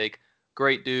God's sake.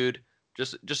 Great dude.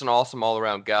 Just an awesome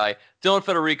all-around guy. Dylan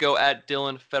Federico at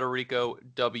Dylan Federico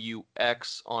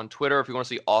WX on Twitter. If you want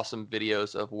to see awesome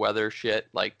videos of weather shit,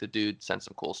 like the dude sends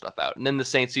some cool stuff out. And then the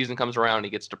Saints season comes around and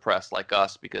he gets depressed like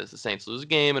us because the Saints lose a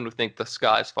game and we think the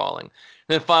sky's falling. And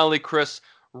then finally, Chris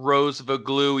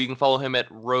Rosvoglou. You can follow him at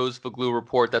Rosvoglou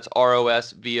Report. That's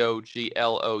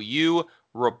ROSVOGLOU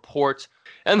Report.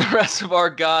 And the rest of our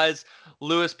guys,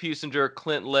 Lewis Pusinger,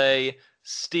 Clint Lay,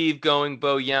 Steve Going,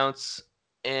 Bo Younts.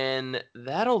 And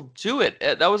that'll do it.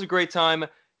 That was a great time.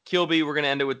 Kilby, we're going to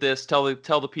end it with this. Tell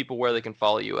the people where they can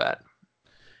follow you at.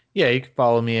 Yeah, you can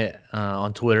follow me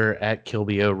on Twitter at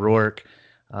Kilby O'Rourke.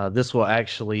 This will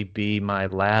actually be my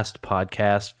last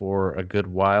podcast for a good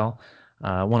while.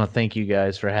 I want to thank you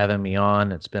guys for having me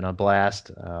on. It's been a blast.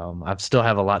 I still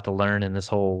have a lot to learn in this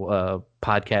whole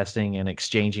podcasting and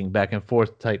exchanging back and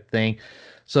forth type thing.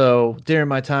 So during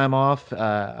my time off,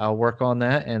 I'll work on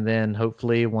that, and then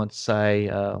hopefully once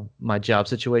my job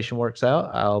situation works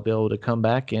out, I'll be able to come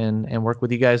back and work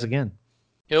with you guys again.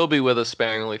 He'll be with us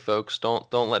sparingly, folks. Don't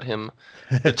let him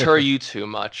deter you too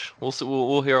much.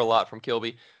 We'll hear a lot from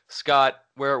Kilby. Scott,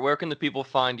 where can the people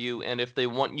find you, and if they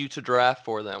want you to draft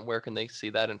for them, where can they see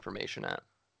that information at?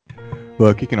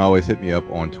 Look, you can always hit me up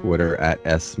on Twitter at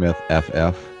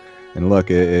SSmithFF. And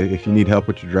look, if you need help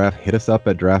with your draft, hit us up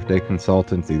at Draft Day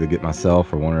Consultants. Either get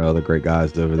myself or one of the other great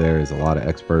guys over there. There's a lot of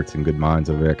experts and good minds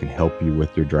over there can help you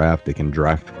with your draft. They can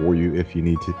draft for you if you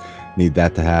need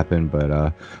that to happen. But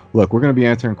look, we're going to be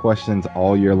answering questions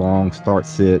all year long. Start,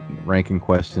 sit, ranking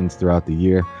questions throughout the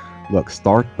year. Look,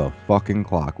 start the fucking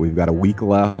clock. We've got a week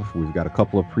left. We've got a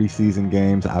couple of preseason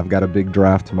games. I've got a big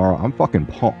draft tomorrow. I'm fucking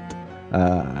pumped.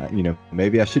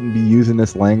 Maybe I shouldn't be using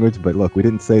this language, but look, we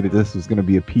didn't say that this was going to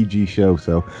be a PG show,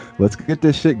 so let's get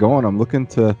this shit going. I'm looking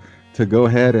to go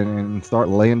ahead and start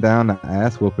laying down the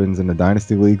ass whoopings in the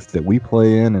dynasty leagues that we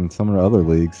play in and some of the other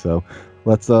leagues. So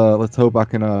let's hope I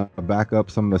can back up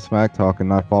some of the smack talk and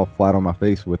not fall flat on my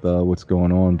face with what's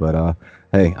going on. But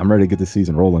hey, I'm ready to get this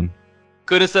season rolling.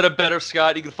 Couldn't have said it better,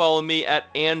 Scott. You can follow me at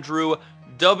Andrew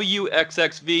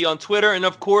WXXV on Twitter, and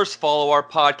of course follow our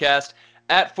podcast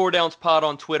at 4downspod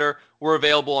on Twitter. We're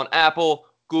available on Apple,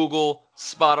 Google,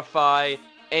 Spotify,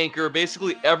 Anchor,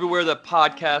 basically everywhere that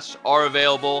podcasts are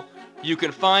available. You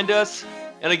can find us.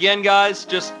 And again, guys,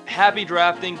 just happy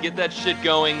drafting. Get that shit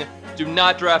going. Do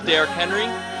not draft Derrick Henry.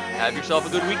 Have yourself a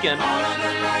good weekend. Turn up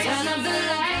the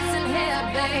lights in here,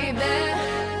 baby.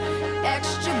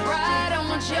 Extra bright, I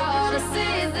want y'all to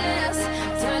see this.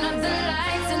 Turn up the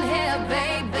lights in here,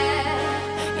 baby.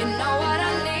 You know what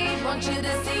I need. Want you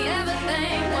to see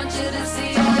everything. Want you to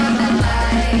see all of the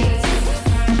lights.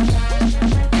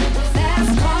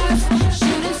 Fast cars,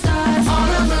 shooting stars.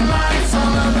 All of the lights,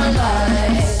 all of the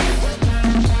lights.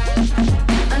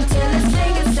 Until it's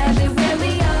taken everywhere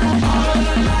we are. All of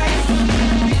the lights.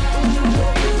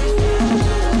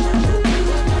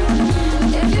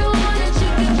 If you want it, you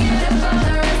can get it for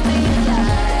the rest of your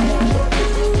life.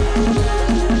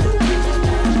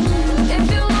 If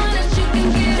you want it, you can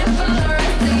get it for the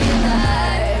rest of your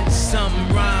life. Something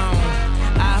wrong,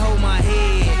 I hold my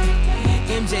head.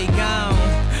 MJ gone,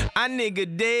 I nigga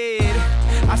dead.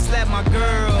 I slapped my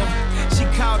girl, she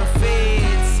called the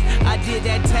feds. I did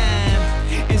that time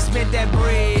and spent that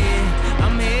bread.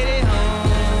 I'm headed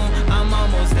home, I'm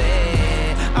almost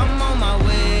there. I'm on my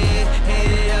way,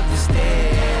 headed up the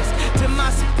stairs. To my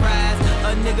surprise,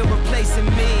 a nigga replacing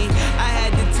me. I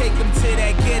had to take him to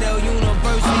that ghetto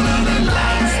university. The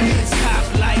lights, cop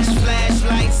lights,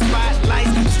 flashlights,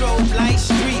 spotlights, strobe lights,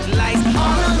 street lights.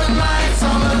 All of the lights,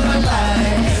 all of the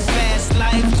lights. Fast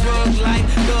life, drug life,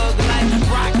 thug life,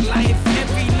 rock life,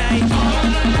 every night. All of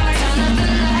the lights. Turn up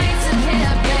the lights in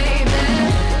here, baby.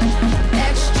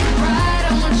 Extra bright,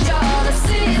 I want y'all to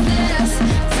see this.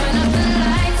 Turn up the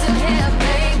lights in here,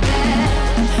 baby.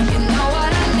 You know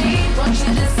what I need. Want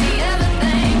you to see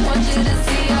everything. Want you to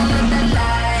see all of the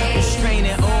lights.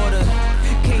 Restraining order,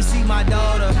 can't see my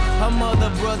daughter. Her mother,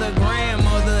 brother,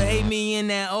 grandmother hate me in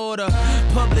that order.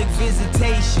 Public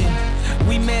visitation,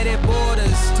 we met at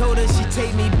borders. Told her she'd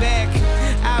take me back,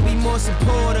 I'll be more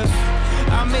supportive.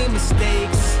 I made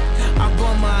mistakes, I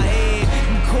bumped my head,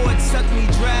 and court sucked me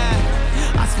dry.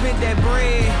 I spent that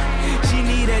bread, she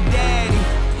need a daddy.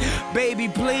 Baby,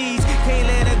 please, can't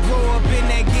let her grow up in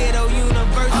that ghetto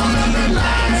university. The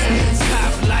lights,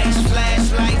 top lights,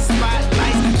 flashlights,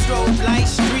 spotlights, strobe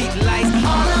lights, street lights.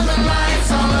 All of the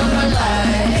lights, all of the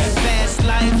lights. Fast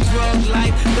life, drug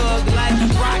life, thug life,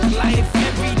 rock life,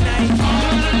 every night. All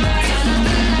of the lights. Turn up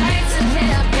the lights in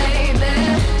here, baby.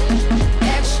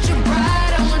 Extra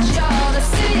bright, I want y'all to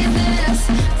see this.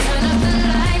 Turn up the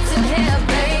lights in here,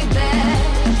 baby.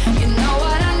 You know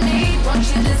what I need. Want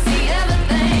you to see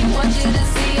everything. Want you to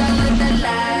see all of the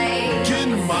lights. Get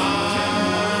in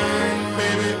mine,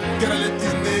 baby. Gotta let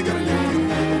this nigga live.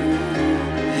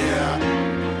 Yeah.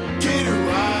 Get it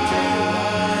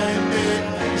right, baby.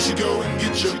 You should go and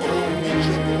get your own.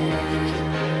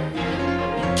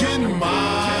 Get in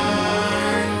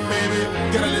mine, baby.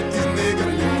 Gotta let this nigga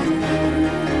live.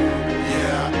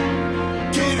 Yeah.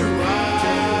 Get it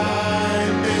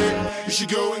right, baby. You should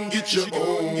go and get your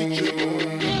own.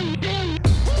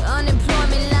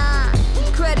 Unemployment line,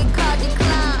 credit card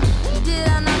decline. Did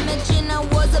I not mention I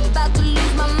was about to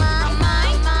lose my mind?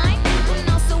 And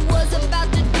also was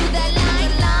about to do that line.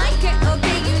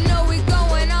 Okay, you know we're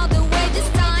going all the way this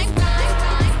time.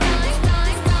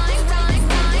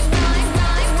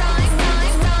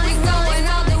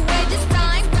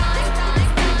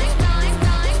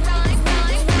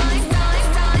 We're going all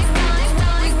the way this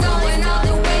time. We're going all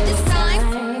the way this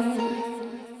time.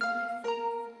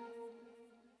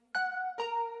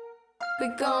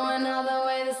 We're going all the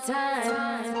way this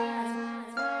time.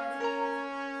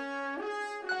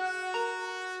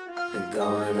 We're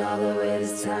going all the way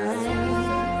this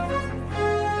time.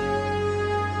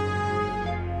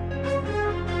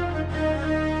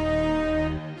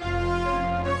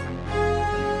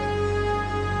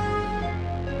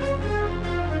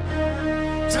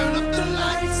 Turn up the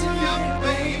lights in here,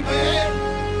 baby.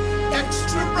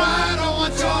 Extra bright, I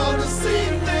want y'all to see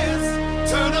this.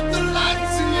 Turn up the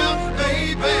lights in here,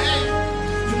 baby.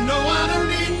 You know what I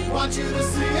need. Want you to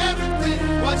see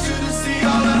everything. Want you to see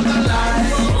all of the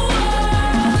lights.